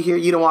don't want to be here.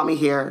 You don't want me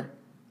here.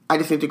 I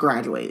just need to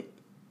graduate.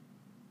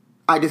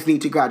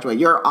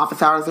 Your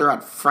office hours are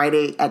at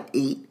Friday at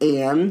 8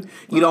 a.m.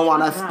 You don't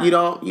want us. You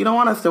don't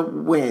want us to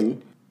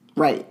win,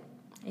 right?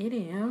 8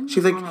 a.m.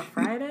 She's like, on a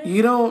Friday.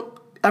 You don't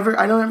ever.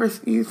 I don't ever.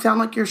 You sound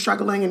like you're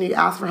struggling, and you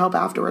ask for help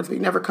afterwards, but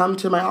you never come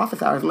to my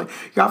office hours. I'm like,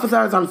 your office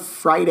hours on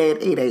Friday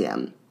at 8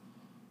 a.m.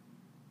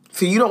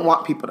 So you don't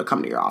want people to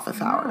come to your office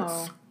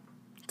hours.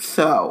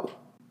 So,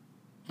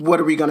 what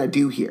are we gonna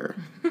do here?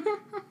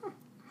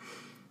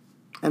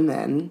 And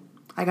then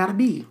I got a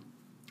B.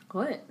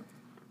 What?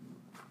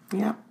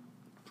 Yep.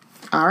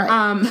 All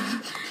right.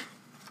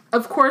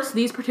 Of course,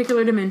 these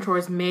particular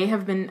Dementors may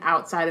have been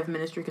outside of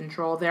Ministry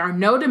control. There are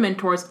no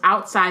Dementors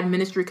outside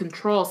Ministry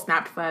control,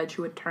 snapped Fudge,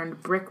 who had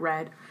turned brick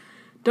red.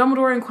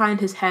 Dumbledore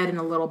inclined his head in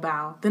a little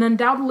bow. Then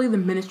undoubtedly the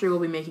Ministry will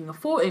be making a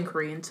full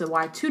inquiry into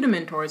why 2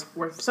 Dementors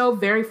were so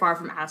very far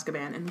from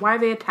Azkaban and why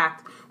they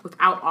attacked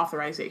without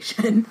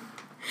authorization.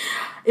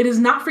 It is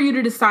not for you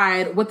to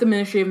decide what the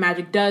Ministry of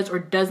Magic does or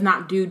does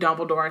not do,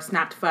 Dumbledore,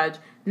 snapped Fudge,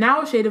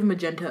 now a shade of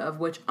magenta of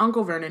which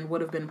Uncle Vernon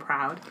would have been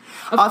proud.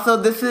 Also,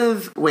 this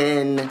is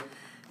when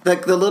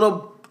the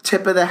little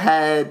tip of the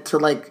head to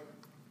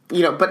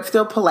but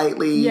still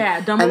politely.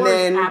 Yeah,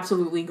 Dumbledore is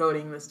absolutely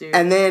goading this dude.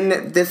 And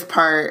then this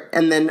part,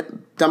 and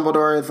then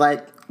Dumbledore is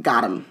like,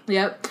 got him.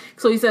 Yep.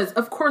 So he says,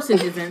 of course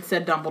it isn't,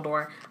 said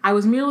Dumbledore. I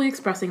was merely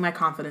expressing my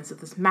confidence that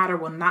this matter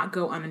will not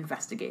go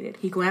uninvestigated.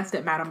 He glanced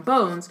at Madame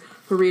Bones,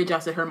 who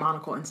readjusted her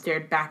monocle and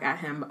stared back at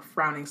him,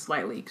 frowning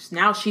slightly.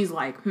 Now she's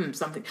like,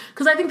 something.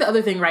 Because I think the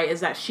other thing, right,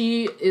 is that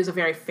she is a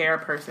very fair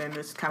person.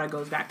 This kind of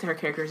goes back to her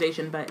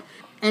characterization, but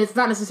And it's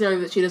not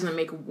necessarily that she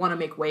doesn't want to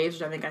make waves,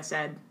 which I think I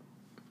said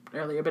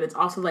earlier, but it's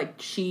also like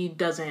she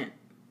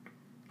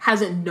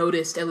hasn't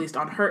noticed, at least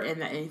on her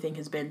end, that anything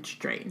has been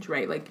strange,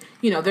 right? Like,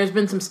 there's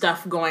been some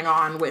stuff going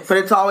on with... But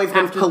it's always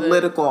been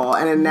political,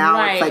 and now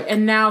right, it's like...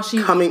 and now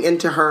she's... coming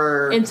into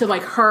her... Into,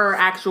 like, her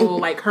actual,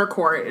 like, her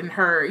court and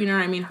her, you know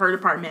what I mean, her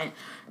department.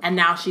 And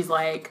now she's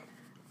like,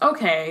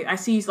 okay, I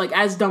see, like,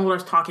 as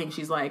Dumbledore's talking,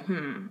 she's like,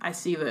 I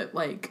see that,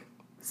 like,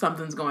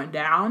 something's going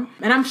down.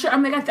 And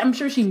I'm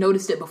sure she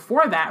noticed it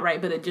before that,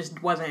 right? But it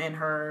just wasn't in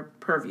her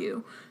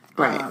purview.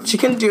 Right. She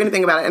couldn't do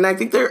anything about it. And I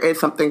think there is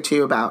something,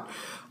 too, about...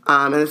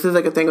 and this is,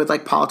 like, a thing with,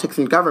 like, politics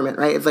and government,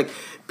 right? It's, like,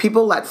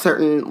 people let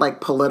certain, like,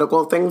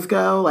 political things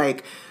go.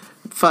 Like,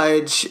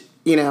 Fudge,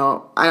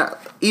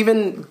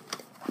 even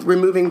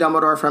removing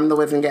Dumbledore from the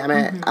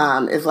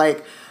Wizengamot is,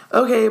 like,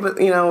 okay, but,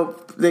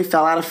 they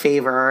fell out of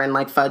favor and,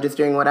 like, Fudge is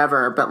doing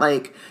whatever. But,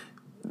 like,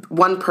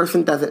 one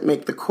person doesn't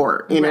make the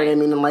court. You know what I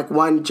mean? And, like,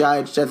 one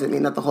judge doesn't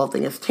mean that the whole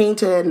thing is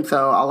tainted. And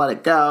so I'll let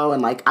it go.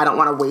 And, like, I don't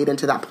want to wade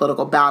into that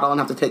political battle and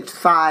have to take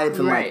sides.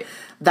 And, like,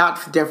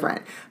 that's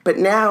different. But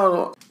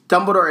now...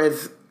 Dumbledore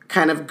is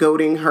kind of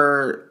goading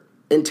her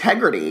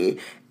integrity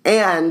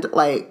and,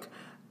 like,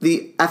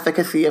 the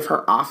efficacy of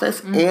her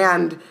office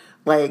and,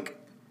 like,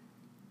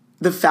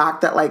 the fact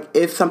that, like,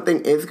 if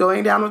something is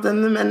going down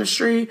within the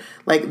ministry,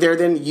 like, they're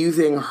then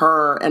using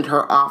her and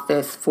her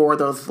office for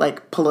those,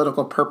 like,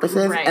 political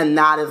purposes. Right. And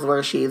that is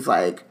where she's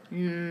like,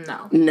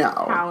 no.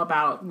 How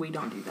about we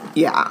don't do that?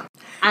 Yeah.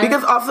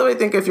 Because also I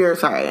think if you're,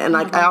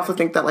 I also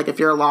think that, like, if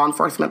you're a law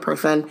enforcement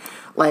person,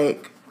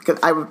 like, because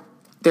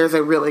there's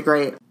a really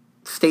great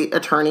state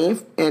attorney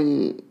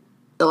in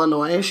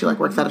Illinois. She, like,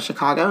 works out of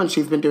Chicago, and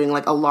she's been doing,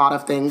 like, a lot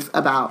of things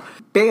about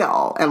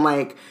bail. And,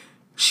 like,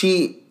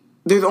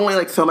 there's only,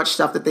 like, so much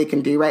stuff that they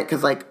can do, right?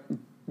 Because, like,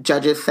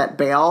 judges set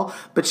bail.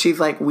 But she's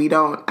like, we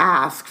don't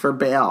ask for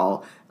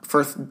bail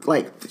for,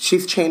 like,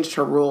 she's changed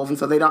her rules. And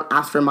so they don't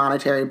ask for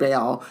monetary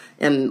bail.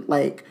 And,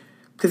 like,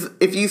 because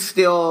if you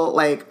steal,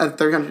 like, a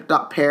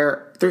 $300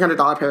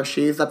 pair of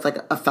shoes, that's, like,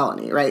 a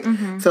felony, right?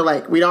 So,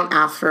 like, we don't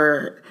ask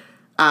for...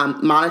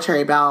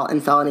 monetary bail in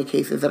felony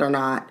cases that are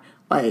not,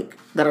 like,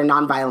 that are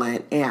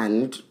nonviolent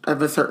and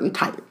of a certain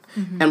type.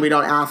 And we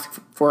don't ask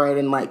for it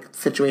in, like,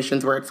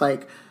 situations where it's,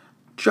 like,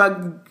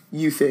 drug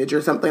usage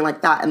or something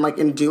like that. And, like,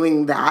 in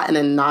doing that and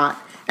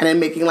in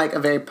making, like, a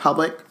very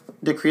public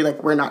decree,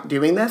 like, we're not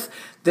doing this,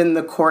 then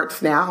the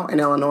courts now in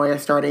Illinois are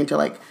starting to,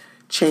 like,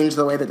 change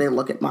the way that they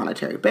look at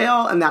monetary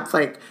bail. And that's,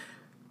 like,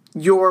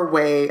 your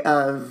way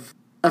of...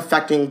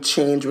 affecting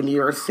change when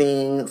you're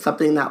seeing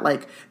something that,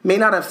 like, may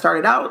not have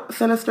started out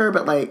sinister,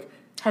 but, like,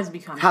 has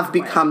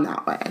become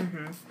that way.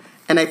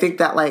 And I think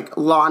that, like,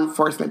 law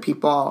enforcement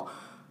people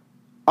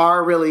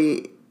are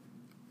really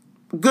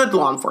good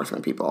law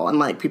enforcement people and,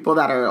 like, people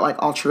that are, like,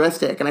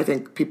 altruistic. And I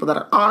think people that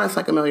are honest,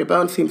 like Amelia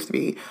Bones seems to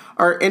be,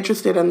 are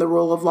interested in the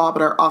rule of law,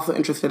 but are also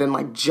interested in,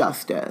 like,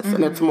 justice.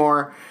 And it's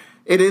more...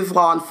 It is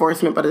law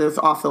enforcement, but it is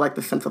also, like,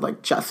 the sense of,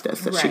 like,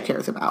 justice that she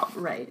cares about.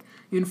 Right.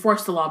 You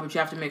enforce the law, but you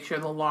have to make sure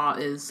the law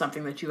is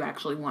something that you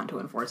actually want to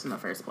enforce in the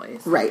first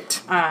place.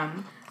 Right.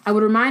 I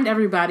would remind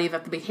everybody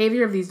that the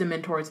behavior of these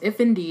Dementors, if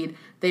indeed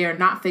they are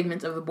not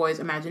figments of the boy's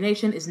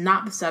imagination, is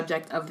not the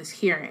subject of this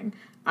hearing.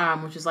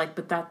 Which is like,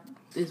 but that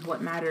is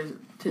what matters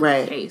to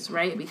the case,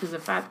 right? Because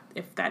if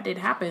that did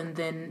happen,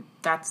 then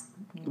that's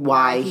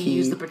why he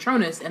used the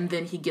Patronus, and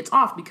then he gets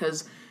off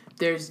because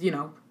there's,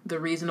 the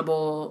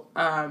reasonable...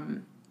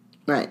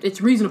 Right. It's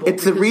reasonable.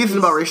 It's a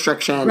reasonable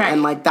restriction,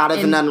 and, like, that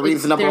is an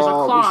unreasonable there's a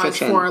clause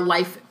restriction. For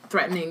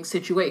life-threatening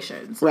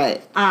situations.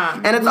 Right.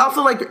 And it's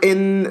also, like,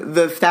 in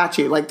the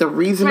statute, like, the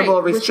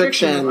reasonable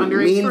restriction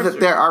means that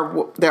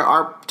there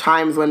are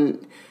times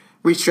when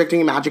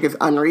restricting magic is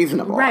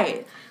unreasonable.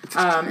 Right.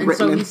 And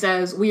so he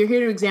says, we are here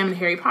to examine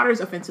Harry Potter's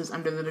offenses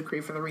under the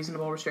decree for the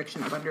reasonable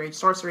restriction of underage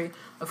sorcery.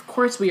 Of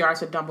course we are,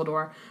 said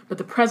Dumbledore, but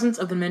the presence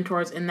of the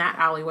Mentors in that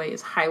alleyway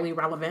is highly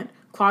relevant.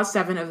 Clause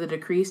 7 of the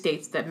decree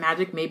states that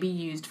magic may be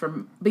used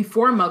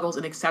before Muggles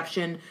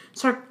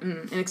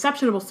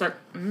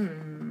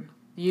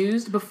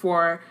used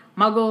before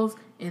Muggles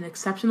in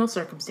exceptional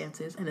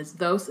circumstances, and as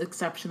those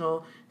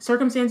exceptional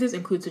circumstances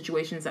include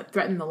situations that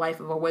threaten the life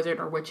of a wizard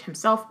or witch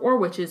himself, or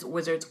witches,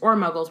 wizards, or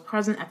Muggles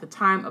present at the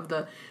time of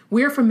the...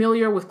 We're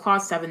familiar with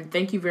Clause 7.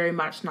 Thank you very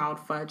much,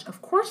 snarled Fudge.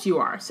 Of course you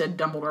are, said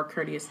Dumbledore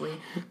courteously.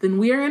 Then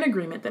we are in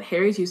agreement that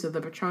Harry's use of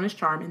the Patronus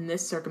charm in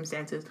this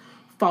circumstances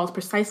falls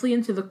precisely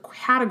into the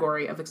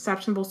category of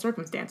exceptional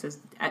circumstances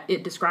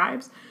it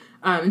describes.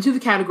 Into the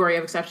category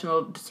of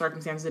exceptional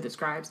circumstances it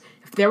describes.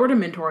 If there were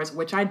Dementors,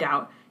 which I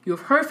doubt, you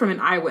have heard from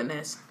an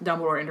eyewitness,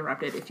 Dumbledore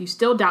interrupted. If you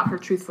still doubt her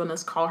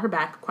truthfulness, call her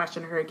back,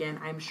 question her again.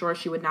 I am sure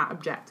she would not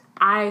object.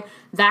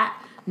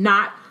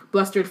 Not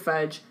blustered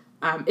Fudge.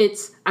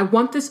 I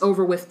want this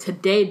over with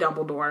today,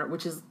 Dumbledore,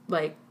 which is,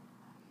 like,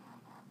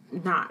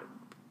 not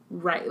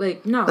right.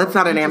 Like, no. That's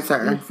not an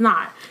answer. It's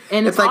not.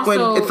 And it's like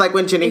also, it's like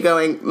when Ginny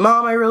going,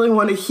 Mom, I really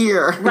want to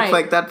hear. Right. It's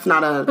like, that's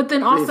not a But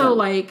then also, reason.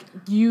 like,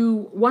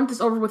 you want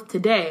this over with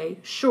today,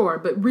 sure,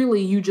 but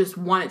really you just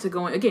want it to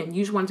go in, again,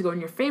 you just want it to go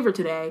in your favor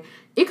today.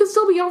 it could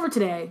still be over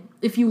today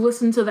if you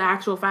listen to the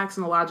actual facts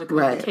and the logic of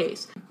the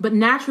case. But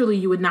naturally,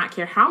 you would not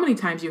care how many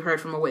times you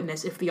heard from a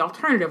witness if the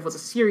alternative was a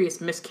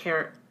serious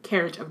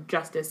miscarriage of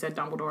justice, said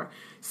Dumbledore.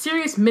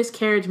 Serious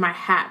miscarriage, my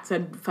hat,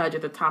 said Fudge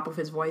at the top of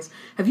his voice.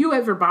 Have you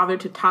ever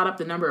bothered to tot up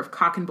the number of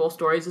cock and bull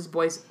stories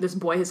this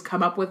boy has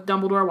come up with,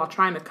 Dumbledore, while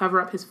trying to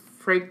cover up his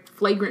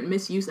flagrant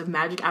misuse of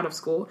magic out of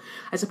school?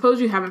 I suppose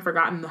you haven't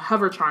forgotten the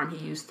hover charm he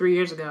used 3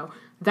 years ago.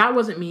 That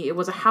wasn't me, it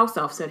was a house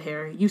elf, said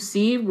Harry. You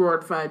see,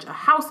 roared Fudge, a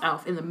house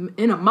elf in a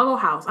muggle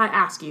house, I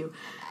ask you.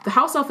 The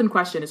house elf in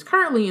question is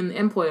currently in the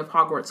employ of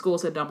Hogwarts School,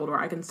 said Dumbledore.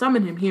 I can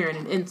summon him here in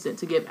an instant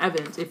to give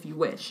evidence if you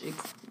wish.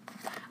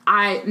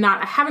 I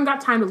haven't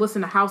got time to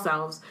listen to house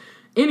elves.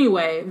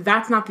 Anyway,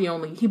 that's not the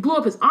only. He blew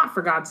up his aunt,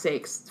 for God's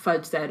sakes,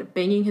 Fudge said,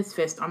 banging his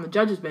fist on the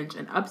judge's bench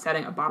and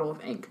upsetting a bottle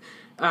of ink.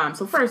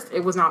 So first,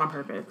 it was not on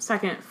purpose.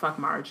 Second, fuck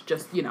Marge,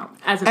 just,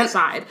 as an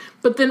aside.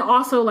 But then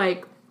also,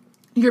 like,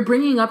 you're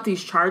bringing up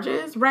these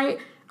charges, right?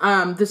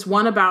 This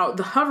one about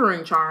the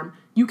hovering charm.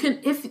 You can,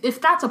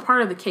 if that's a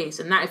part of the case,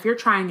 and that if you're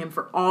trying him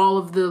for all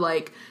of the,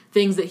 like,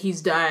 things that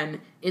he's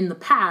done in the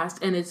past,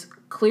 and it's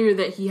clear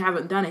that he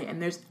hasn't done it,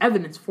 and there's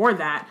evidence for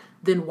that,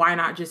 then why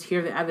not just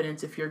hear the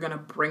evidence if you're going to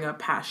bring up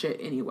past shit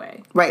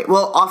anyway? Right.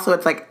 Well, also,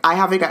 it's like, I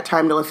haven't got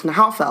time to listen to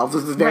house elves.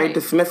 This is very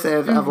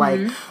dismissive of,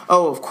 like,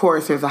 oh, of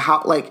course, there's a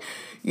house, like,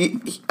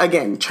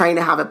 again, trying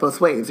to have it both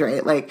ways,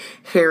 right? Like,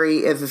 Harry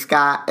is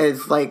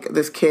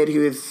this kid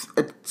who is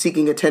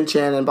seeking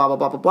attention and blah, blah,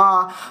 blah, blah,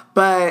 blah,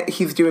 but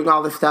he's doing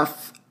all this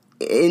stuff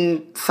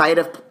inside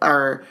of,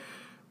 or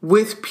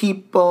with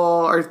people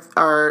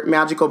or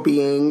magical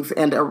beings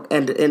and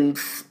in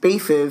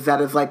spaces that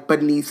is, like,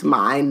 beneath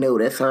my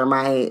notice or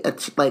my,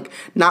 like,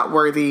 not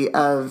worthy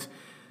of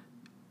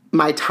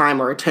my time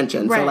or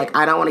attention. Right. So, like,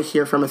 I don't want to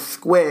hear from a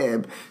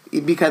squib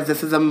because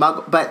this is a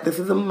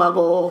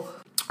muggle,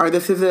 or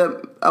this is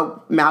a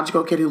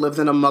magical kid who lives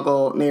in a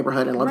muggle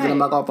neighborhood and lives in a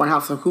muggle-born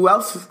house. So who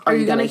else are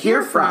you going to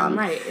hear from?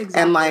 Right,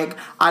 exactly. And, like,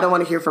 I don't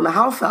want to hear from a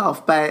house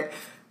elf, but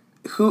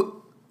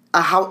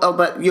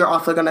but you're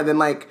also going to then,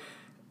 like,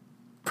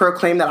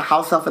 proclaim that a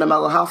house elf in a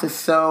muggle house is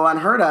so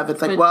unheard of.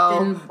 It's like,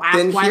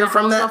 then hear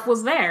from the house elf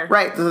was there.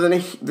 Right. So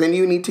then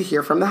you need to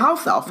hear from the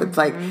house elf. It's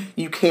like,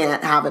 you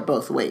can't have it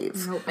both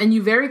ways. Nope. And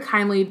you very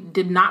kindly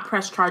did not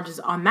press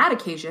charges on that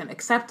occasion,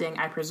 accepting,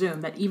 I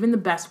presume, that even the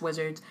best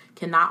wizards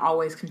cannot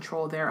always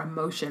control their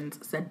emotions,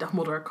 said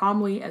Dumbledore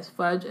calmly as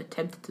Fudge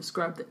attempted to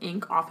scrub the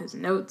ink off his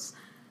notes.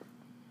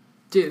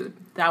 Dude,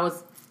 that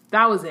was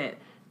it.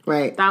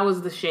 Right. That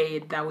was the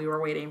shade that we were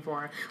waiting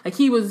for. Like,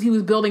 he was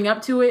building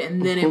up to it,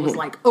 and then it was,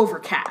 like,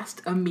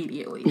 overcast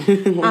immediately.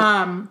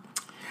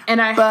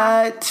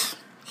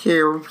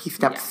 Here he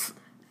steps.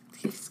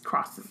 Yeah. He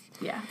crosses.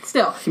 Yeah.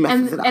 Still. He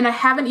messes it up. And I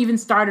haven't even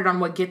started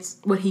on what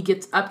he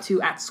gets up to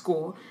at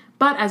school.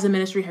 But as the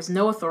ministry has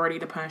no authority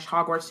to punish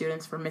Hogwarts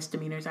students for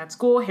misdemeanors at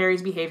school,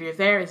 Harry's behavior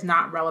there is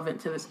not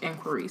relevant to this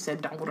inquiry,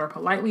 said Dumbledore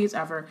politely as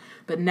ever,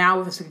 but now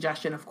with a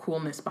suggestion of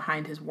coolness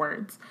behind his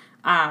words.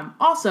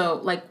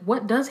 Also, like,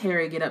 what does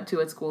Harry get up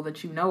to at school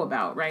that you know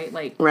about, right?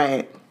 Like,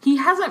 he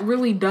hasn't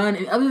really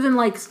done, other than,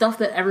 like, stuff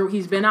that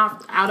he's been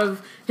out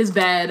of his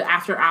bed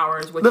after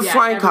hours, which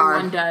flying car.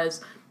 Everyone does.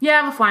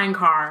 Yeah, the flying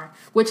car,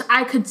 which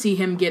I could see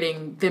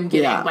getting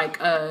like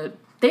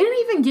they didn't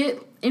even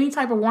get any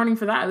type of warning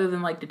for that other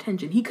than, like,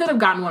 detention. He could have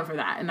gotten one for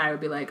that, and I would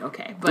be like,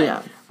 okay.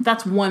 But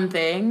that's one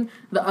thing.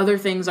 The other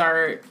things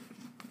are,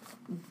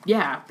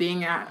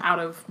 being out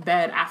of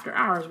bed after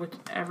hours, which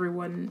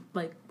everyone,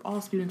 like,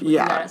 all students would do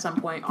that at some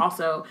point.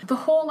 Also, the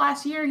whole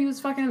last year, he was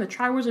fucking in the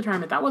Triwizard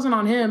Tournament. That wasn't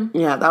on him.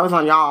 Yeah, that was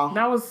on y'all.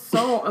 That was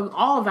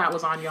all of that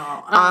was on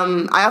y'all.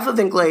 I also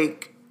think,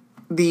 like,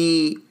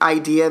 the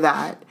idea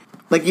that,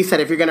 like you said,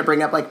 if you're going to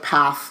bring up, like,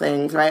 past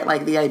things, right?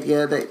 Like, the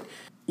idea that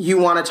you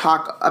want to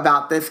talk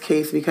about this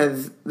case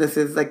because this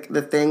is, like,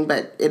 the thing,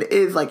 but it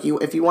is, like,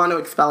 if you want to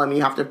expel him,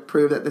 you have to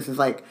prove that this is,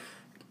 like,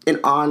 an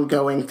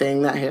ongoing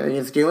thing that Harry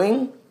is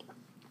doing.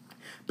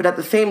 But at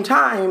the same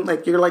time,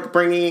 like, you're, like,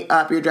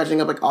 you're dredging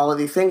up, like, all of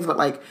these things, but,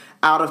 like,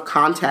 out of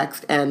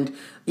context, and,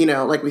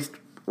 like we said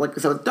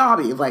with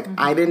Dobby, like,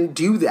 I didn't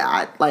do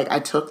that. Like, I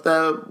took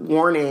the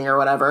warning or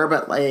whatever,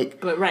 but, like,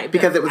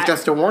 because it was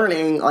just a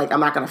warning, like, I'm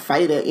not going to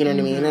fight it, you know what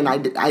I mean? And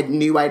I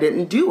knew I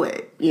didn't do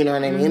it, you know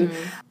what I mean?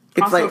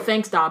 It's also, like,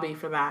 thanks, Dobby,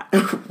 for that.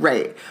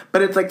 Right.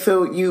 But it's like,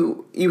 so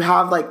you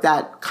have, like,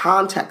 that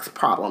context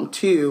problem,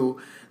 too,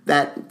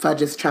 that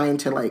Fudge is trying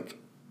to, like,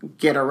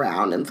 get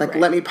around. And it's like,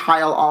 let me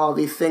pile all of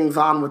these things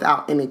on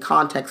without any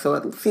context, so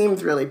it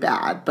seems really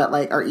bad, but,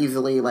 like, are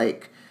easily,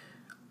 like,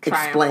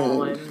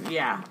 explained.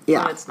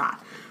 But it's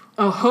not.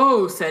 Oh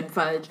ho, said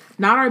Fudge.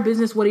 Not our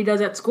business what he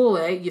does at school,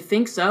 eh? You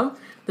think so?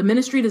 The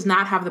Ministry does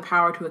not have the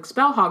power to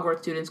expel Hogwarts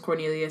students,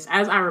 Cornelius,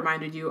 as I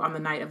reminded you on the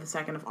night of the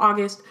 2nd of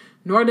August,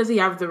 nor does it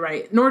have the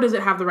right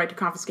to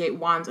confiscate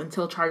wands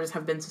until charges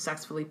have been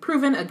successfully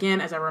proven, again,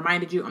 as I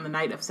reminded you on the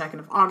night of 2nd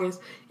of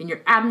August. In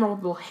your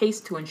admirable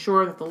haste to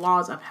ensure that the law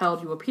is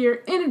upheld, you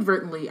appear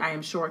inadvertently, I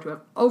am sure, to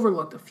have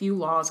overlooked a few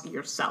laws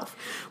yourself.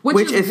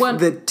 Which is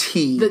the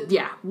T.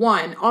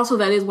 One. Also,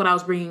 that is what I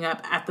was bringing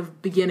up at the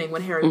beginning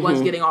when Harry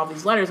was getting all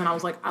these letters, and I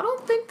was like, I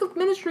don't think the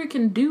Ministry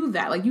can do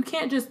that. Like,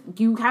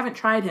 you haven't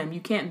tried him. You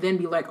can't then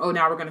be like, oh,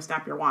 now we're going to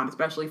snap your wand,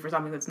 especially for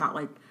something that's not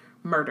like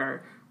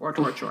murder or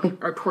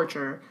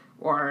torture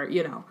or,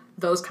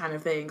 those kind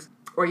of things.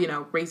 Or,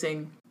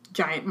 raising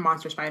giant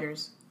monster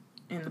spiders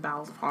in the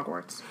bowels of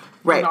Hogwarts.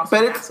 Right. And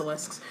also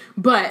basilisks.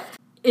 But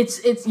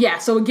it's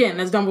so again,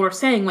 as Dumbledore's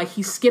saying, like,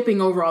 he's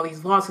skipping over all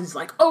these laws. He's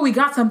like, oh, we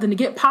got something to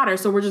get Potter,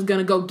 so we're just going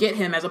to go get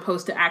him, as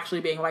opposed to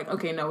actually being like,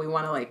 okay, no, we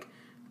want to, like,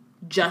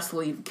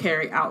 justly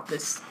carry out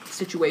this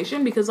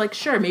situation, because, like,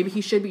 sure, maybe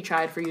he should be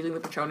tried for using the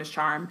Patronus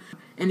charm,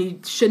 and he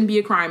shouldn't be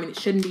a crime, and it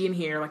shouldn't be in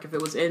here. Like, if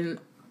it was in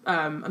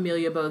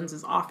Amelia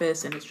Bones'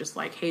 office, and it's just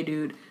like, hey,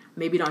 dude,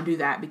 maybe don't do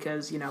that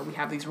because, we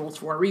have these rules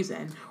for a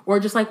reason. Or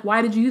just like,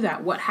 why did you do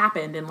that? What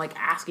happened? And, like,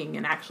 asking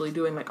and actually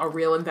doing, like, a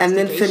real investigation.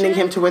 And then sending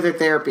him to wizard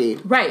therapy.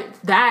 Right.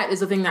 That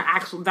is the thing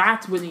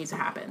that's what needs to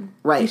happen.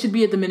 Right. He should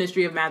be at the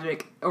Ministry of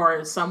Magic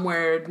or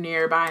somewhere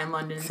nearby in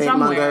London. St.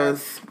 Somewhere.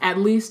 Mungo's. At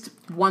least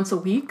once a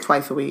week.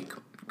 Twice a week.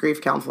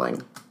 Grief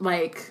counseling.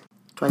 Like.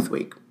 Twice a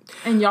week.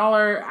 And y'all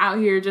are out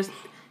here just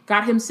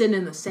got him sitting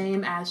in the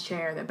same ass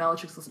chair that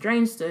Bellatrix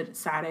Lestrange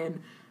sat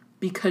in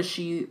because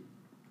she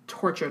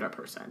tortured a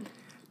person.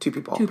 Two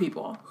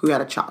people. Who had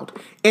a child.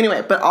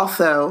 Anyway, but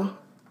also,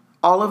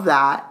 all of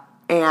that,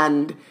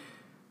 and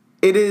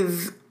it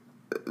is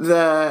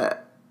the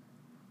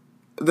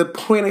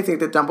point I think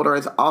that Dumbledore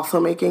is also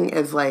making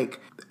is, like,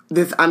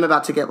 this, I'm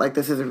about to get, like,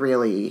 this is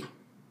really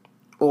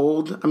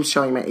old. I'm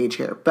showing my age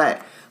here.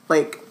 But,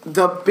 like,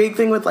 the big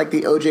thing with, like,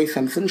 the O.J.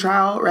 Simpson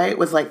trial, right,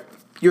 was, like,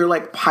 you're,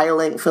 like,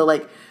 piling, so,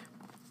 like,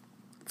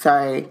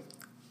 sorry,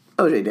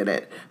 O.J. did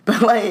it.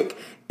 But, like,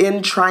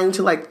 in trying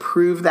to, like,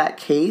 prove that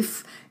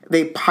case,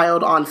 they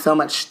piled on so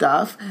much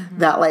stuff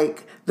that,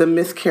 like, the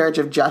miscarriage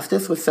of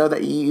justice was so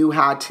that you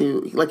had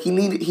to, like,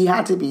 he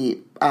had to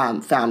be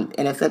found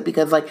innocent,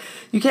 because, like,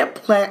 you can't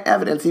plant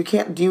evidence, you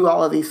can't do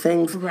all of these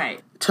things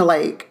to,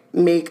 like,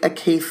 make a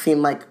case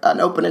seem like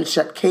an open and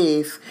shut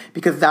case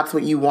because that's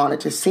what you want it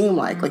to seem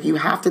like. Like, you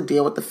have to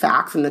deal with the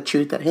facts and the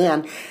truth at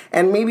hand.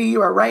 And maybe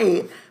you are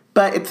right,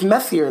 but it's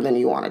messier than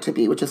you want it to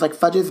be, which is, like,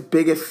 Fudge's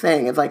biggest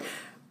thing. It's like,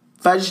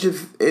 Fudge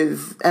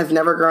has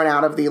never grown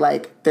out of the,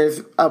 like,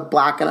 there's a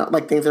black and,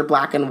 like, things are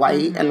black and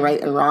white and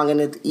right and wrong,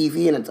 and it's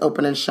easy and it's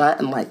open and shut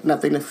and, like,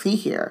 nothing to see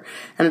here.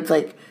 And it's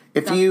like,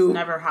 that's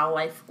never how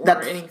life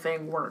or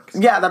anything works.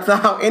 Yeah, that's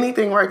not how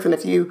anything works. And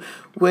if you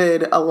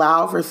would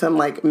allow for some,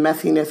 like,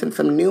 messiness and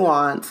some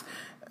nuance,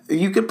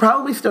 you could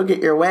probably still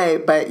get your way,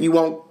 but you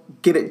won't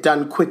get it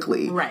done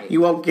quickly. Right. You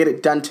won't get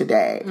it done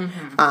today.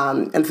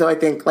 And so I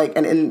think, like,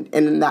 and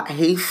in that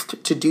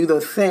haste to do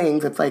those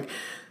things, it's like,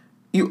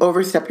 you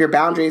overstep your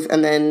boundaries,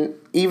 and then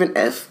even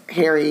if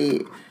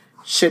Harry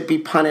should be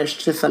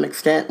punished to some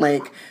extent,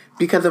 like,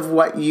 because of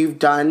what you've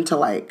done to,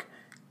 like,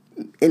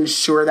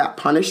 ensure that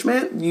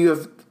punishment, you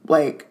have,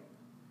 like,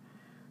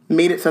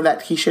 made it so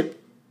that he's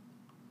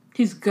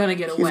gonna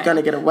get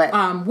away.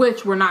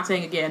 Which we're not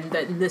saying again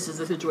that this is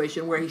a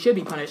situation where he should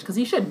be punished, because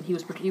he shouldn't.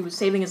 He was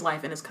saving his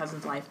life and his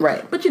cousin's life.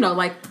 Right. But,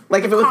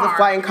 like if it was the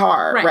flying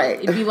car,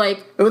 right? It'd be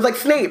like, it was like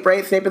Snape,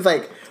 right? Snape is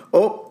like,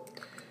 oh,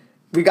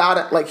 we got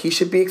it. Like, he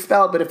should be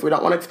expelled, but if we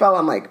don't want to expel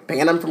him, like,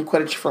 ban him from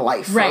Quidditch for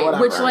life. Right, or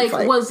whatever. which, like,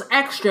 was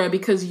extra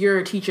because you're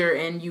a teacher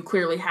and you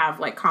clearly have,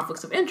 like,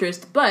 conflicts of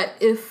interest. But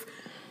if,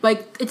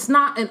 like, it's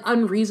not an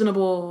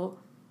unreasonable,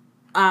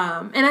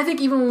 and I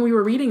think even when we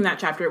were reading that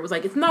chapter, it was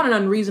like, it's not an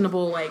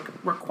unreasonable, like,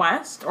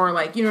 request or,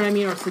 like, you know what I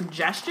mean, or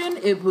suggestion.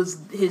 It was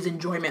his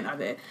enjoyment of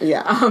it.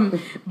 Yeah.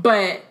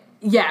 But,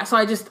 yeah, so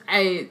I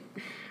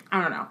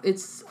don't know.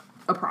 It's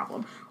a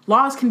problem.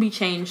 Laws can be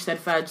changed, said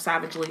Fudge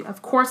savagely.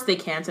 Of course they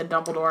can, said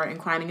Dumbledore,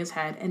 inclining his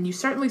head. And you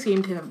certainly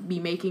seem to be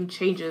making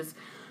changes,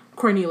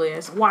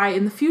 Cornelius. Why,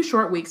 in the few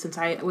short weeks since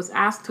I was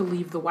asked to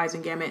leave the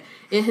Wisengamot,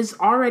 it has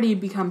already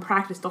become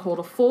practice to hold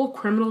a full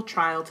criminal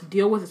trial to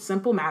deal with a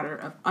simple matter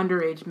of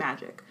underage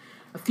magic.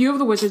 A few of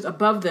the wizards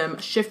above them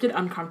shifted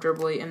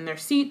uncomfortably in their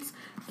seats.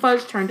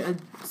 Fudge turned a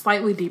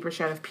slightly deeper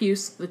shade of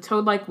puce. The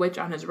toad-like witch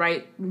on his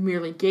right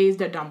merely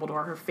gazed at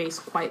Dumbledore, her face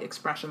quite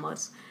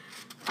expressionless.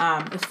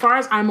 As far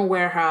as I'm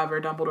aware, however,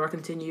 Dumbledore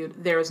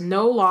continued, there is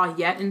no law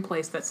yet in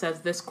place that says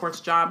this court's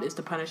job is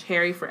to punish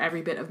Harry for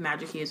every bit of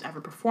magic he has ever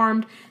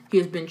performed. He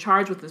has been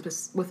charged with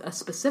a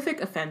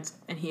specific offense,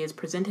 and he has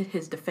presented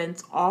his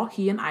defense. All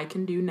he and I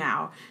can do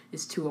now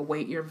is to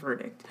await your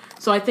verdict.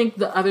 So I think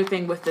the other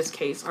thing with this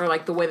case, or,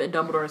 like, the way that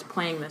Dumbledore is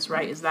playing this,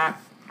 right, is that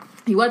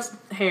he lets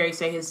Harry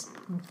say his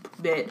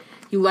bit.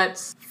 He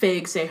lets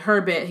Fig say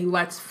her bit. He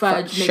lets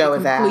Fudge make show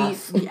a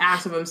complete his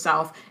ass of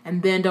himself.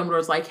 And then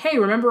Dumbledore's like, hey,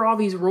 remember all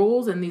these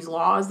rules and these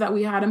laws that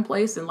we had in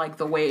place? And like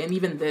the way, and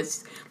even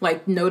this,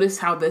 like notice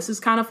how this is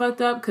kind of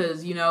fucked up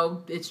because, you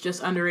know, it's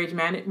just underage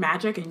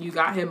magic and you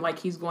got him like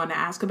he's going to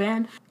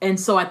Azkaban. And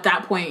so at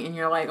that point, and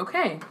you're like,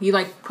 okay. He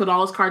like put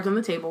all his cards on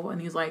the table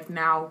and he's like,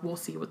 now we'll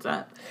see what's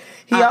up.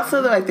 He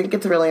also, though, I think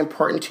it's really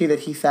important too that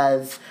he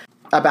says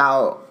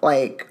about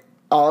like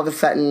all of a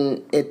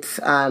sudden it's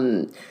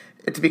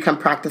become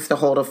practice to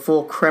hold a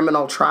full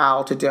criminal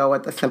trial to deal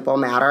with the simple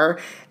matter,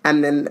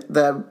 and then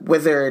the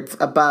wizards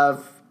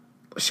above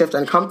shift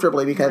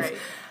uncomfortably because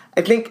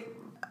I think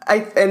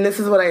and this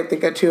is what I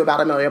think too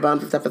about Amelia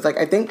Bones and stuff. It's like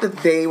I think that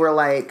they were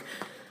like,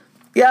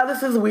 yeah,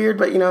 this is weird,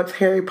 but, you know, it's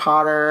Harry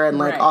Potter, and,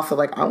 like, also,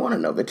 like, I want to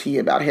know the tea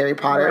about Harry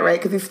Potter, right?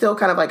 Because he's still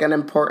kind of, like, an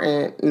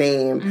important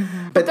name.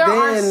 Mm-hmm. But there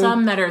are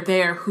some that are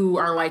there who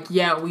are, like,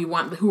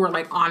 who are,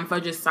 like, on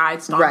Fudge's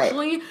side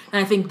staunchly, and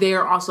I think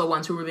they're also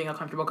ones who were being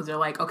uncomfortable because they're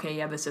like, okay,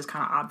 yeah, this is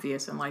kind of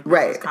obvious, and, like,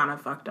 this is kind of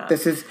fucked up.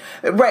 This is,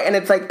 and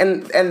it's, like,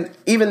 and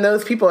even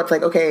those people, it's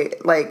like, okay,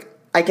 like,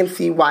 I can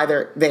see why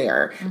they're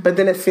there. Mm-hmm. But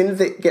then as soon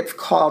as it gets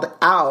called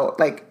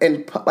out,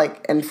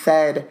 and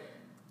said...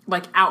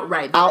 Like,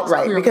 outright.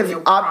 Because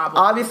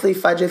obviously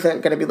Fudge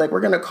isn't going to be like, we're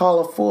going to call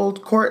a full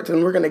court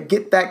and we're going to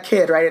get that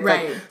kid, right? It's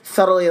like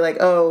subtly like,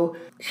 oh,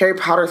 Harry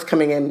Potter's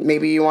coming in.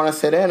 Maybe you want to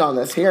sit in on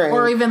this hearing.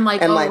 Or even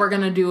like, and we're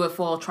going to do a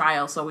full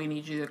trial, so we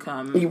need you to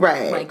come,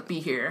 like, be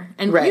here.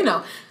 And, you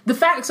know, the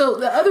fact, so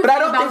the other thing I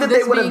don't think that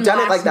they would have done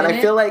it like that.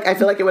 I feel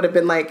like it would have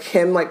been like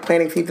him, like,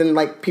 planting seeds and,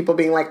 like, people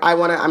being like,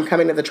 I'm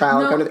coming to the trial.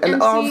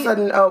 And all of a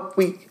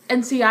sudden,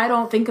 And see, I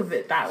don't think of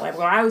it that way.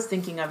 What I was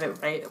thinking of it,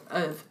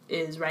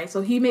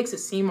 so he makes it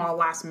seem all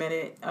last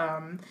minute,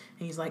 and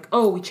he's like,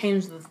 oh, we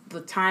changed the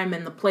time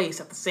and the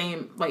place at the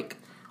same, like,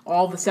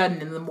 all of a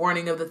sudden in the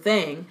morning of the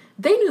thing.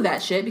 They knew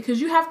that shit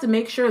because you have to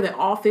make sure that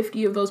all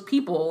 50 of those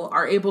people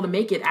are able to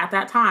make it at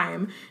that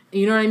time,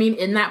 you know what I mean,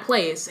 in that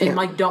place, and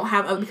like don't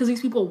have, because these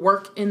people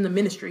work in the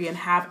ministry and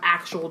have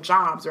actual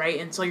jobs, right?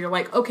 And so you're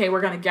like, okay,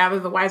 we're going to gather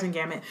the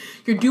Wisengamot.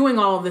 You're doing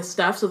all of this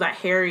stuff so that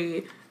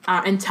Harry...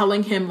 and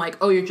telling him, like,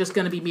 oh, you're just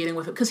going to be meeting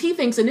with him. Because he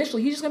thinks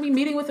initially he's just going to be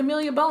meeting with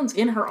Amelia Bones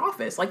in her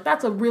office. Like,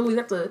 that's a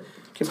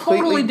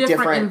totally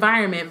different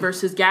environment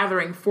versus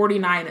gathering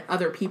 49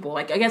 other people.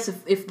 Like, I guess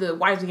if the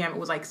Wisengamot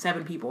was, like,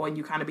 7 people and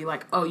you kind of be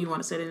like, oh, you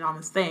want to sit in on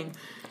this thing,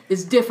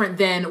 is different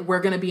than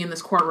we're going to be in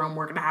this courtroom,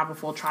 we're going to have a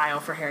full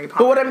trial for Harry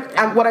Potter.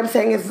 But what I'm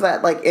saying is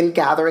that, like, in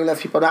gathering those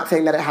people, not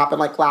saying that it happened,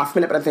 like, last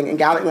minute, but I'm saying in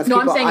gathering those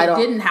people, I'm saying it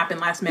didn't happen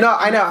last minute. No,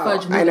 I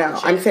know.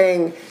 I'm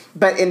saying,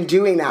 but in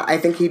doing that, I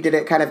think he did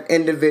it kind of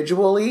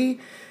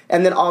individually,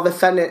 and then all of a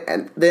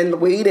sudden,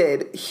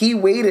 he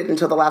waited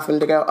until the last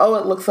minute to go, oh,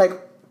 it looks like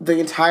the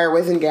entire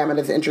Wisengamot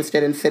is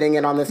interested in sitting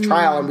in on this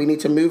trial, and we need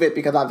to move it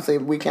because obviously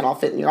we can't all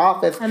fit in your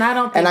office. And I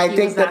don't think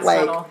he was that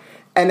subtle.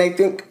 And I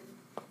think...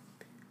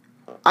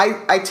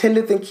 I tend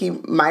to think he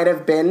might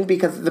have been,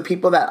 because the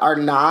people that are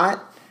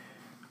not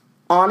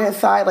on his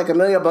side, like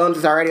Amelia Bones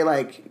is already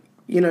like,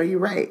 you know, you're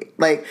right.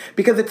 Like,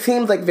 because it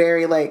seems like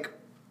very, like,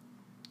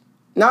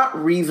 not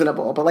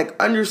reasonable, but like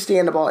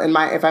understandable in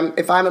my, if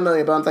I'm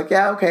Amelia Bones, like,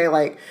 yeah, okay,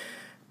 like,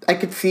 I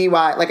could see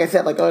why, like I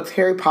said, like, oh, it's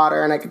Harry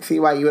Potter, and I could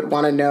see why you would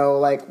want to know,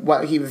 like,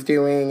 what he was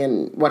doing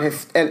and what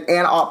his, and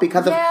all,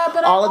 because of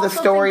all of the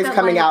stories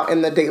coming out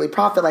in the Daily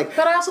Prophet, like.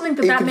 But I also think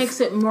that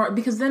makes it more,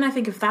 because then I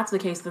think if that's the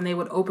case, then they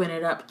would open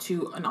it up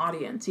to an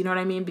audience, you know what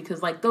I mean?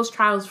 Because, like, those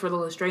trials for the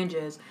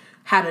Lestranges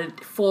had a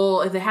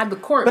full, if they had the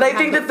court, but I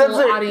think that those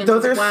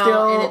are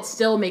still, and it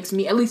still makes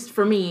me, at least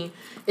for me,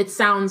 it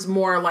sounds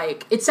more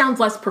like, it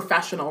sounds less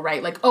professional,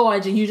 right? Like, oh,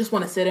 you just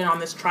want to sit in on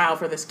this trial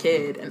for this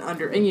kid, and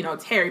you know,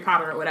 it's Harry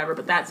Potter or whatever,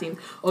 but that seems,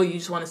 oh, you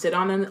just want to sit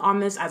on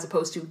this, as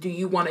opposed to, do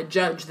you want to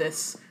judge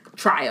this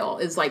trial,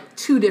 is like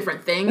two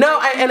different things. No,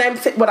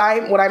 what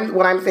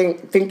I'm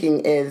thinking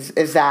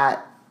is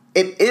that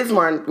it is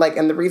more, like,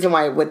 and the reason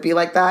why it would be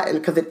like that, and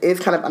because it is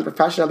kind of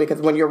unprofessional, because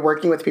when you're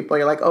working with people,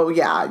 you're like, oh,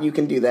 yeah, you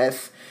can do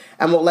this,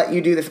 and we'll let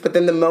you do this, but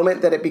then the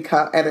moment that it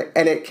becomes,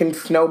 and it can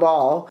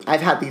snowball,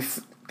 I've had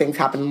these things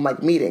happen in,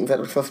 like, meetings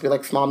that are supposed to be,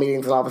 like, small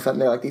meetings, and all of a sudden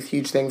they're, like, these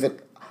huge things that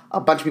a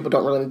bunch of people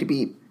don't really need to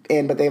be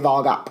in, but they've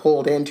all got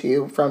pulled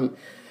into from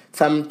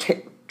some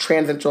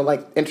tangential,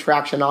 like,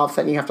 interaction, all of a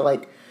sudden you have to,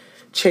 like,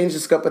 change the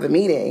scope of the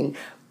meeting,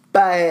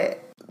 but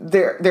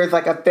there's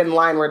like a thin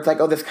line where it's like,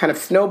 oh, this kind of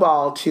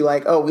snowball to,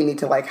 like, oh, we need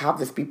to, like, have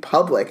this be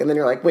public, and then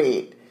you're like,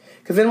 wait,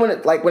 because then when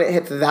it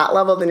hits that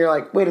level, then you're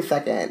like, wait a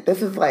second,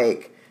 this is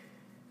like,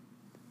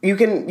 you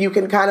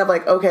can kind of,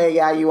 like, okay,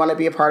 yeah, you want to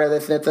be a part of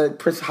this, and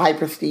it's a high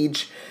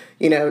prestige,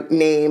 you know,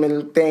 name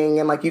and thing,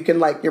 and, like, you can,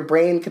 like, your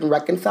brain can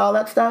reconcile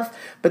that stuff,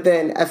 but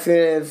then as soon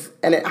as,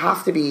 and it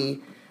has to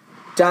be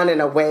done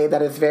in a way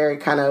that is very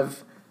kind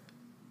of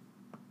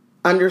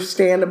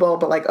understandable,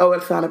 but, like, oh,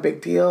 it's not a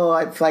big deal.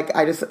 It's like,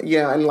 I just, you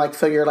know, and, like,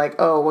 so you're like,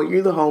 oh, well,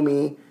 you're the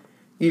homie.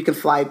 You can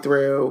slide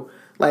through.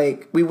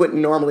 Like, we wouldn't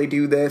normally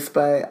do this,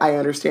 but I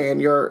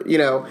understand you're, you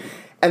know.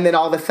 And then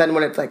all of a sudden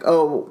when it's like,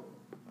 oh,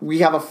 we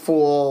have a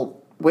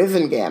full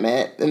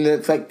Wizengamot, and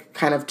it's like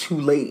kind of too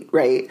late,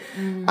 right?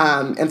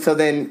 And so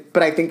then,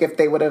 but I think if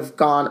they would have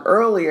gone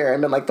earlier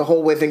and been like, the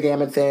whole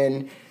Wizengamot's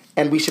in,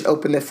 and we should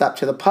open this up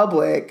to the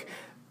public,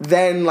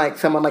 then like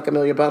someone like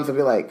Amelia Bones would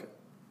be like,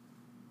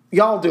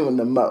 y'all doing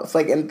the most,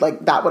 like, and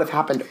like that would have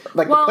happened,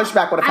 like the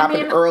pushback would have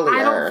happened earlier.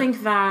 I don't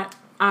think that.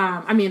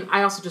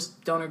 I also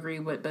just don't agree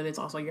with, but it's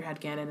also your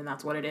headcanon, and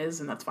that's what it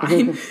is, and that's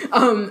fine.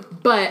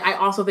 But I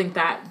also think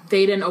that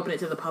they didn't open it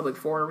to the public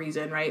for a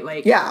reason, right?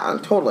 Like, yeah,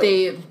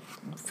 totally. They,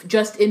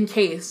 just in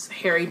case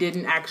Harry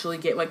didn't actually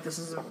get, like, this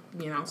is a,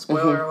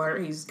 spoiler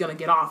alert, he's gonna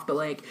get off, but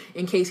like,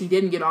 in case he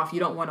didn't get off, you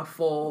don't want a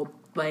full,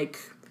 like,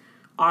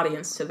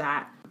 audience to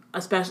that.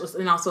 Especially,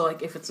 and also,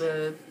 like, if it's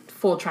a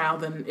full trial,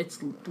 then it's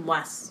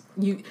less.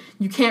 You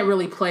can't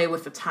really play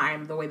with the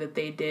time the way that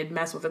they did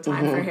mess with the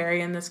time for Harry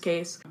in this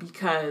case,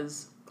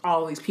 because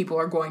all these people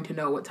are going to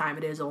know what time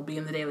it is. It'll be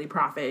in the Daily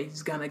Prophet.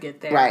 He's gonna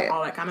get there, right.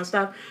 All that kind of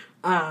stuff.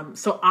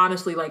 So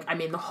honestly, like, I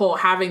mean, the whole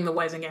having the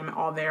Wizengamot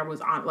all there was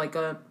on like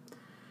a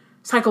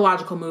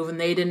psychological move,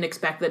 and they didn't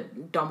expect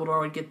that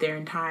Dumbledore would get there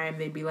in time.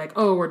 They'd be like,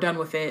 "Oh, we're done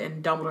with it,"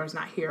 and Dumbledore's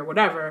not here,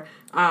 whatever.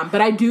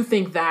 But I do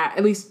think that,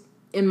 at least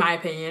in my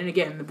opinion, and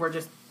again, we're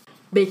just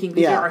making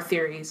these are our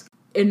theories.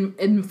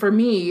 And for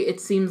me, it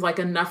seems like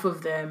enough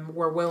of them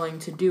were willing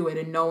to do it,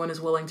 and no one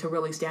is willing to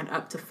really stand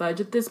up to Fudge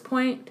at this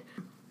point,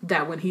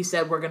 that when he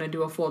said we're going to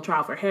do a full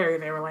trial for Harry,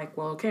 they were like,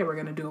 well, okay, we're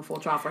going to do a full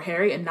trial for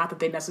Harry, and not that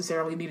they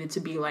necessarily needed to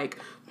be, like,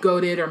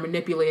 goaded or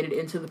manipulated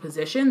into the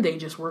position. They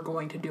just were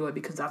going to do it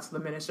because that's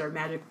what the Minister of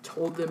Magic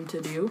told them to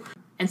do.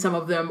 And some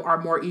of them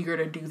are more eager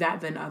to do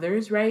that than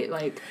others, right?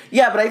 Like,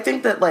 yeah, but I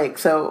think that, like,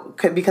 so,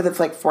 because it's,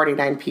 like,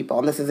 49 people,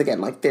 and this is,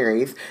 again, like,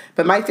 theories,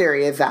 but my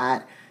theory is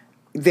that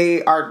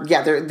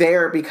they're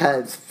there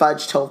because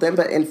Fudge told them,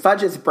 but in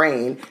Fudge's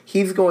brain,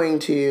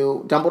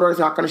 Dumbledore's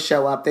not going to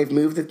show up. They've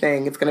moved the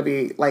thing. It's going to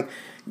be, like,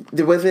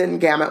 the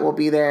Wizengamot will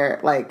be there,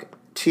 like,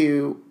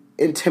 to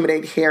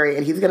intimidate Harry,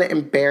 and he's going to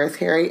embarrass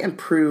Harry and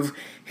prove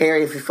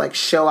Harry is this, like,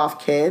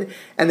 show-off kid,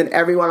 and then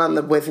everyone on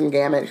the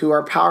Wizengamot who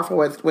are powerful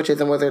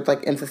witches and wizards,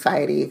 like, in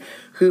society,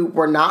 who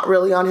were not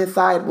really on his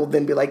side, will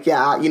then be like,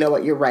 yeah, you know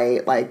what, you're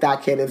right, like,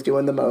 that kid is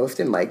doing the most,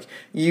 and, like,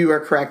 you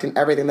are correct in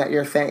everything that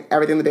you're saying,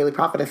 everything the Daily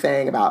Prophet is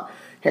saying about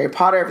Harry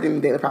Potter, everything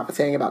the Daily Prophet is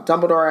saying about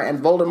Dumbledore and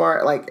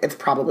Voldemort, like, it's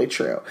probably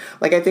true.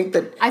 Like, that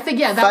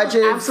was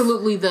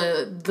absolutely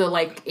the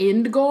like,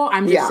 end goal.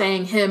 I'm just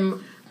saying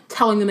him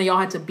telling them they all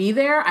had to be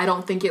there, I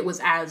don't think it was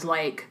as,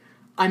 like,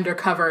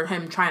 undercover,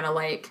 him trying to,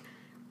 like,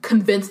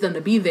 convince them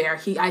to be there.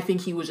 I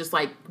think he was just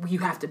like, you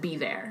have to be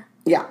there.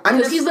 Yeah.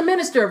 Because he's the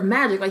Minister of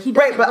Magic. Like, he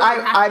doesn't. Right, but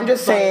I'm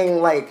just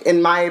saying, like,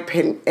 in my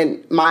opinion,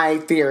 in my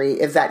theory,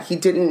 is that he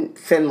didn't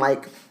send,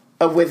 like,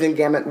 a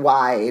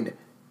Wizengamot-wide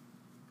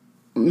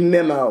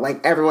memo,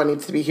 like, everyone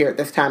needs to be here at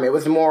this time. It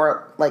was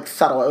more, like,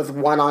 subtle. It was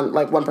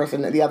one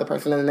person and the other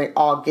person, and then they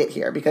all get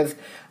here. Because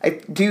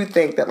I do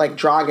think that, like,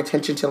 drawing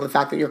attention to the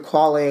fact that you're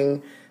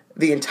calling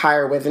the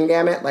entire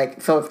Wizengamot,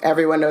 like, so if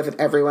everyone knows that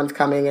everyone's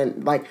coming,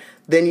 and, like,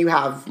 then you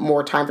have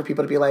more time for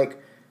people to be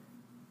like,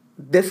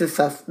 this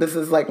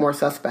is like, more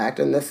suspect,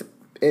 and this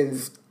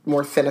is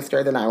more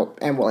sinister than I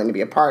am willing to be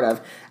a part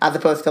of, as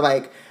opposed to,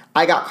 like,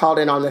 I got called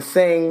in on this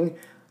thing,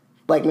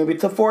 like, maybe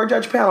it's a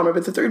 4-judge panel, maybe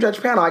it's a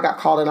 3-judge panel, I got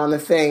called in on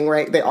this thing,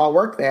 right? They all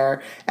work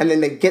there, and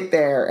then they get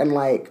there, and,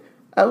 like,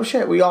 oh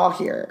shit, we all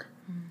here.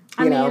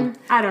 I don't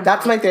know.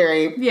 That's my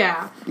theory.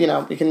 Yeah. You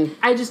can...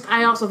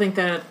 I also think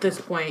that at this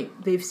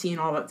point, they've seen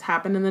all that's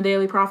happened in the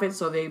Daily Prophet,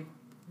 so they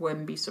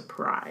wouldn't be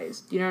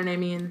surprised. You know what I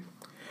mean?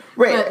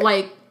 Right. But,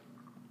 like,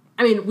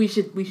 I mean, we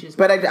should just...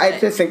 But I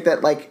just think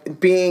that, like,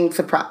 being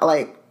surprised,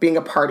 like, being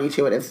a party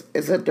to it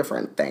is a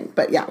different thing.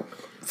 But, yeah.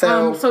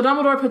 So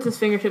Dumbledore puts his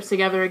fingertips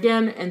together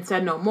again and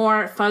said no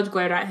more. Fudge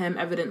glared at him,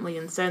 evidently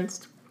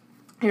incensed.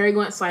 Harry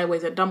went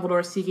sideways at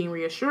Dumbledore, seeking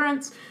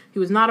reassurance. He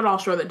was not at all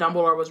sure that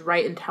Dumbledore was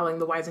right in telling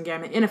the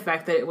Wizengamot, in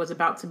effect, that it was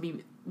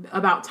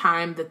about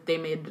time that they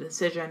made the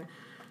decision.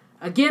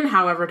 Again,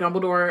 however,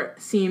 Dumbledore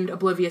seemed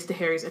oblivious to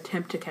Harry's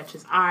attempt to catch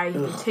his eye. He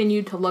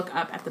continued to look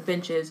up at the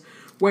benches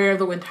where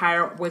the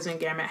entire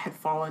Wizengamot had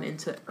fallen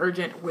into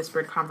urgent,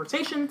 whispered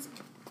conversations.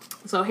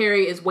 So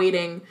Harry is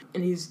waiting,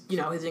 and his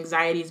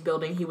anxiety is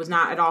building. He was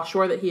not at all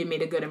sure that he had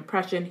made a good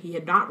impression. He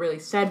had not really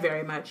said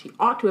very much. He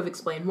ought to have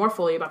explained more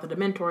fully about the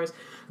Dementors,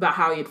 about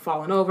how he had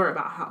fallen over,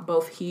 about how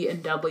both he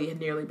and Dudley had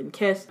nearly been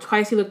kissed.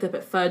 Twice he looked up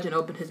at Fudge and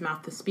opened his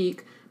mouth to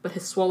speak, but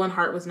his swollen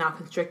heart was now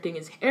constricting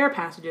his air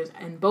passages,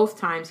 and both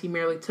times he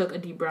merely took a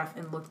deep breath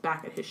and looked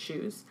back at his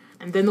shoes.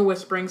 And then the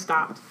whispering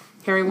stopped.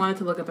 Harry wanted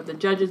to look up at the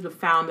judges, but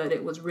found that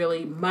it was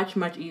really much,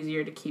 much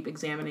easier to keep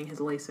examining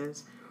his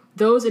laces.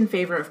 Those in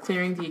favor of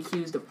clearing the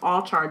accused of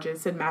all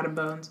charges, said Madam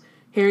Bones.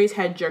 Harry's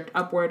head jerked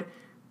upward.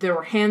 There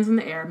were hands in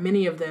the air,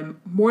 many of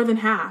them, more than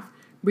half.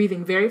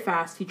 Breathing very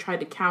fast, he tried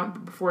to count,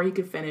 but before he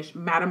could finish,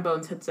 Madam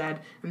Bones had said,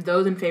 and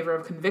those in favor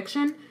of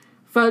conviction?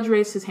 Fudge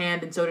raised his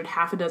hand, and so did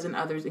half a dozen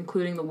others,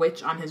 including the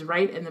witch on his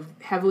right and the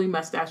heavily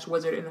mustached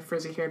wizard and the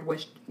frizzy-haired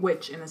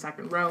witch in the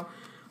second row.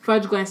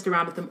 Fudge glanced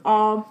around at them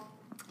all,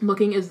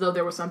 looking as though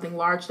there was something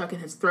large stuck in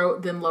his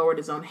throat, then lowered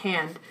his own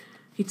hand.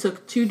 He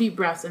took 2 deep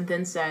breaths and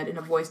then said, in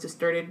a voice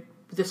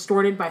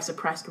distorted by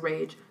suppressed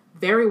rage,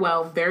 very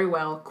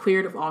well,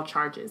 cleared of all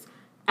charges.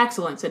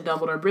 Excellent, said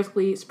Dumbledore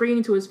briskly,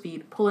 springing to his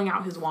feet, pulling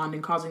out his wand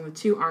and causing the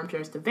 2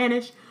 armchairs to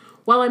vanish.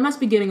 Well, I must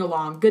be getting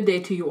along. Good day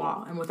to you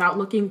all. And without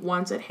looking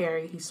once at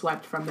Harry, he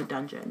swept from the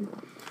dungeon.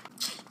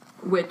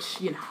 Which,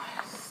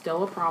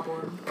 still a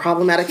problem.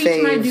 Problematic Teach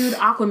phase. my dude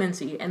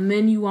occlumency, and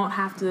then you won't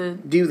have to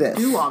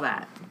do all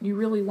that. You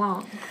really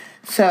won't.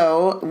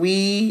 So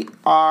we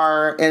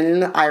are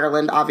in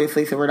Ireland,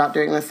 obviously, so we're not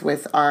doing this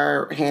with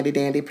our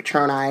handy-dandy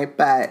Patroni,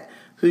 but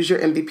who's your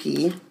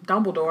MVP?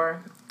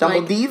 Dumbledore.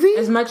 Dumbledore?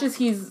 As much as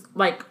he's,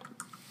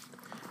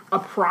 a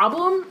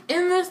problem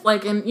in this,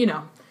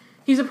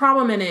 he's a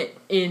problem in it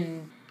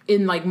in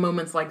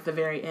moments like the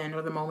very end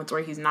or the moments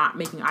where he's not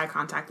making eye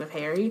contact with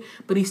Harry,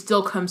 but he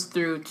still comes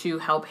through to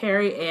help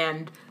Harry,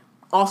 and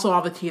also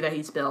all the tea that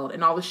he spilled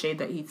and all the shade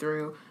that he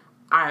threw.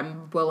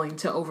 I'm willing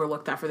to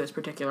overlook that for this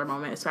particular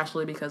moment,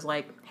 especially because,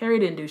 Harry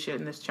didn't do shit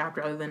in this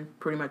chapter other than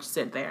pretty much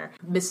sit there.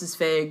 Mrs.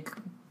 Fig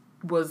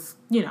was,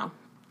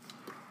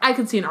 I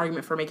could see an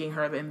argument for making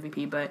her the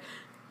MVP, but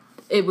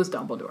it was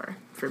Dumbledore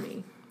for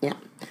me. Yeah.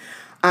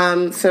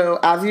 So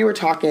as you were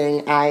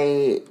talking,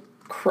 I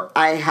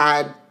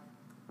had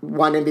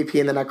one MVP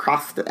and then I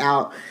crossed it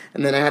out,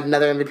 and then I had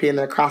another MVP and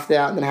then I crossed it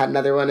out, and then I had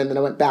another one and then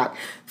I went back.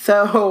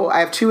 So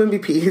I have 2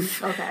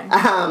 MVPs.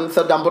 Okay.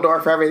 So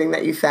Dumbledore for everything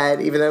that you said,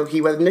 even though he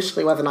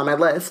initially wasn't on my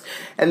list,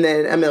 and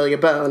then Amelia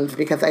Bones,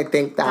 because I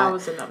think that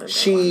was another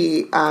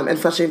she,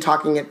 especially in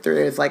talking it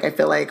through, is I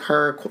feel like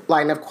her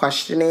line of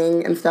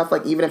questioning and stuff,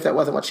 even if that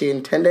wasn't what she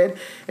intended,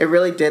 it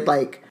really did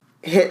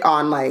hit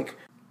on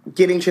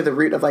getting to the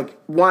root of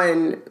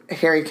one,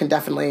 Harry can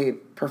definitely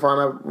perform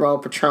a role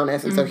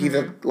Patronus, and so he's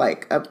a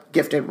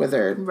gifted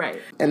wizard, right?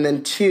 And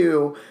then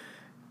 2,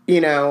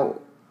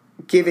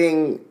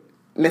 giving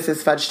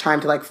Mrs. Fudge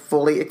time to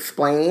fully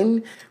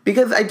explain,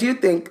 because I do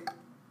think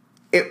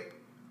it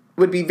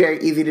would be very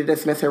easy to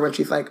dismiss her when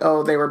she's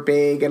oh, they were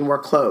big and wore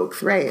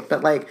cloaks, right?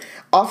 But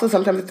also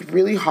sometimes it's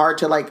really hard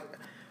to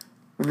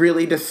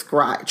really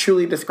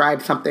truly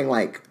describe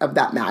something of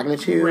that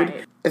magnitude.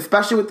 Right.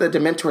 Especially with the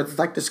Dementors,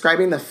 it's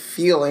describing the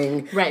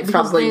feeling. Right,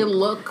 because they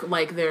look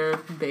like they're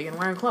big and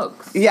wearing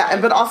cloaks.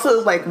 Yeah, but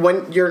also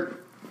when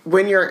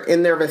you're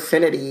in their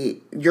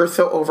vicinity, you're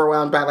so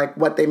overwhelmed by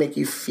what they make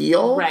you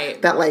feel,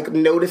 right, that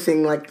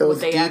noticing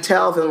those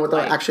details and what they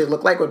actually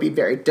look like would be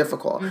very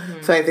difficult.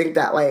 Mm-hmm. So I think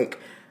that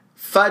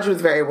Fudge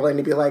was very willing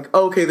to be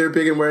okay, they're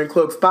big and wearing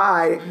cloaks,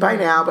 bye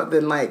now, but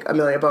then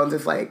Amelia Bones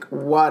is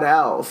what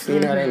else? You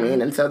know what I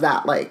mean? And so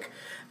that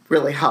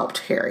really helped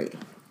Harry.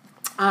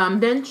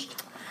 Benched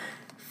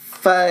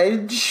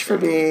Fudge for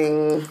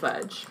being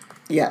Fudge.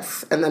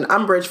 Yes, and then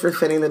Umbridge for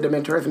sending the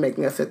Dementors and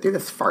making us sit through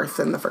this farce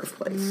in the first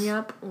place.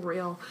 Yep,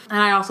 real. And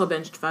I also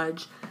benched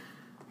Fudge.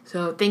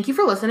 So thank you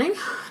for listening.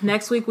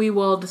 Next week we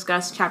will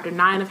discuss Chapter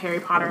 9 of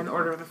Harry Potter and the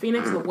Order of the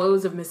Phoenix, The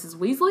Woes of Mrs.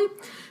 Weasley.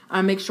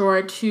 Make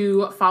sure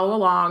to follow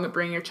along,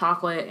 bring your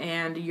chocolate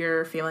and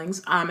your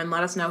feelings, and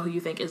let us know who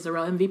you think is the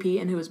real MVP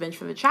and who is benched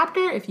for the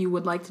chapter. If you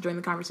would like to join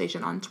the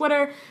conversation on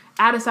Twitter,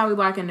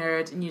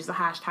 @ASAWeBlackandNerds, and use the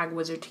hashtag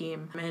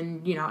WizardTeam.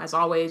 And, as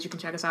always, you can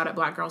check us out at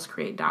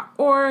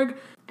blackgirlscreate.org.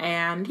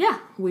 And,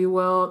 we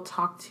will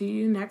talk to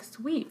you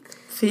next week.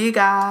 See you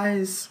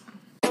guys.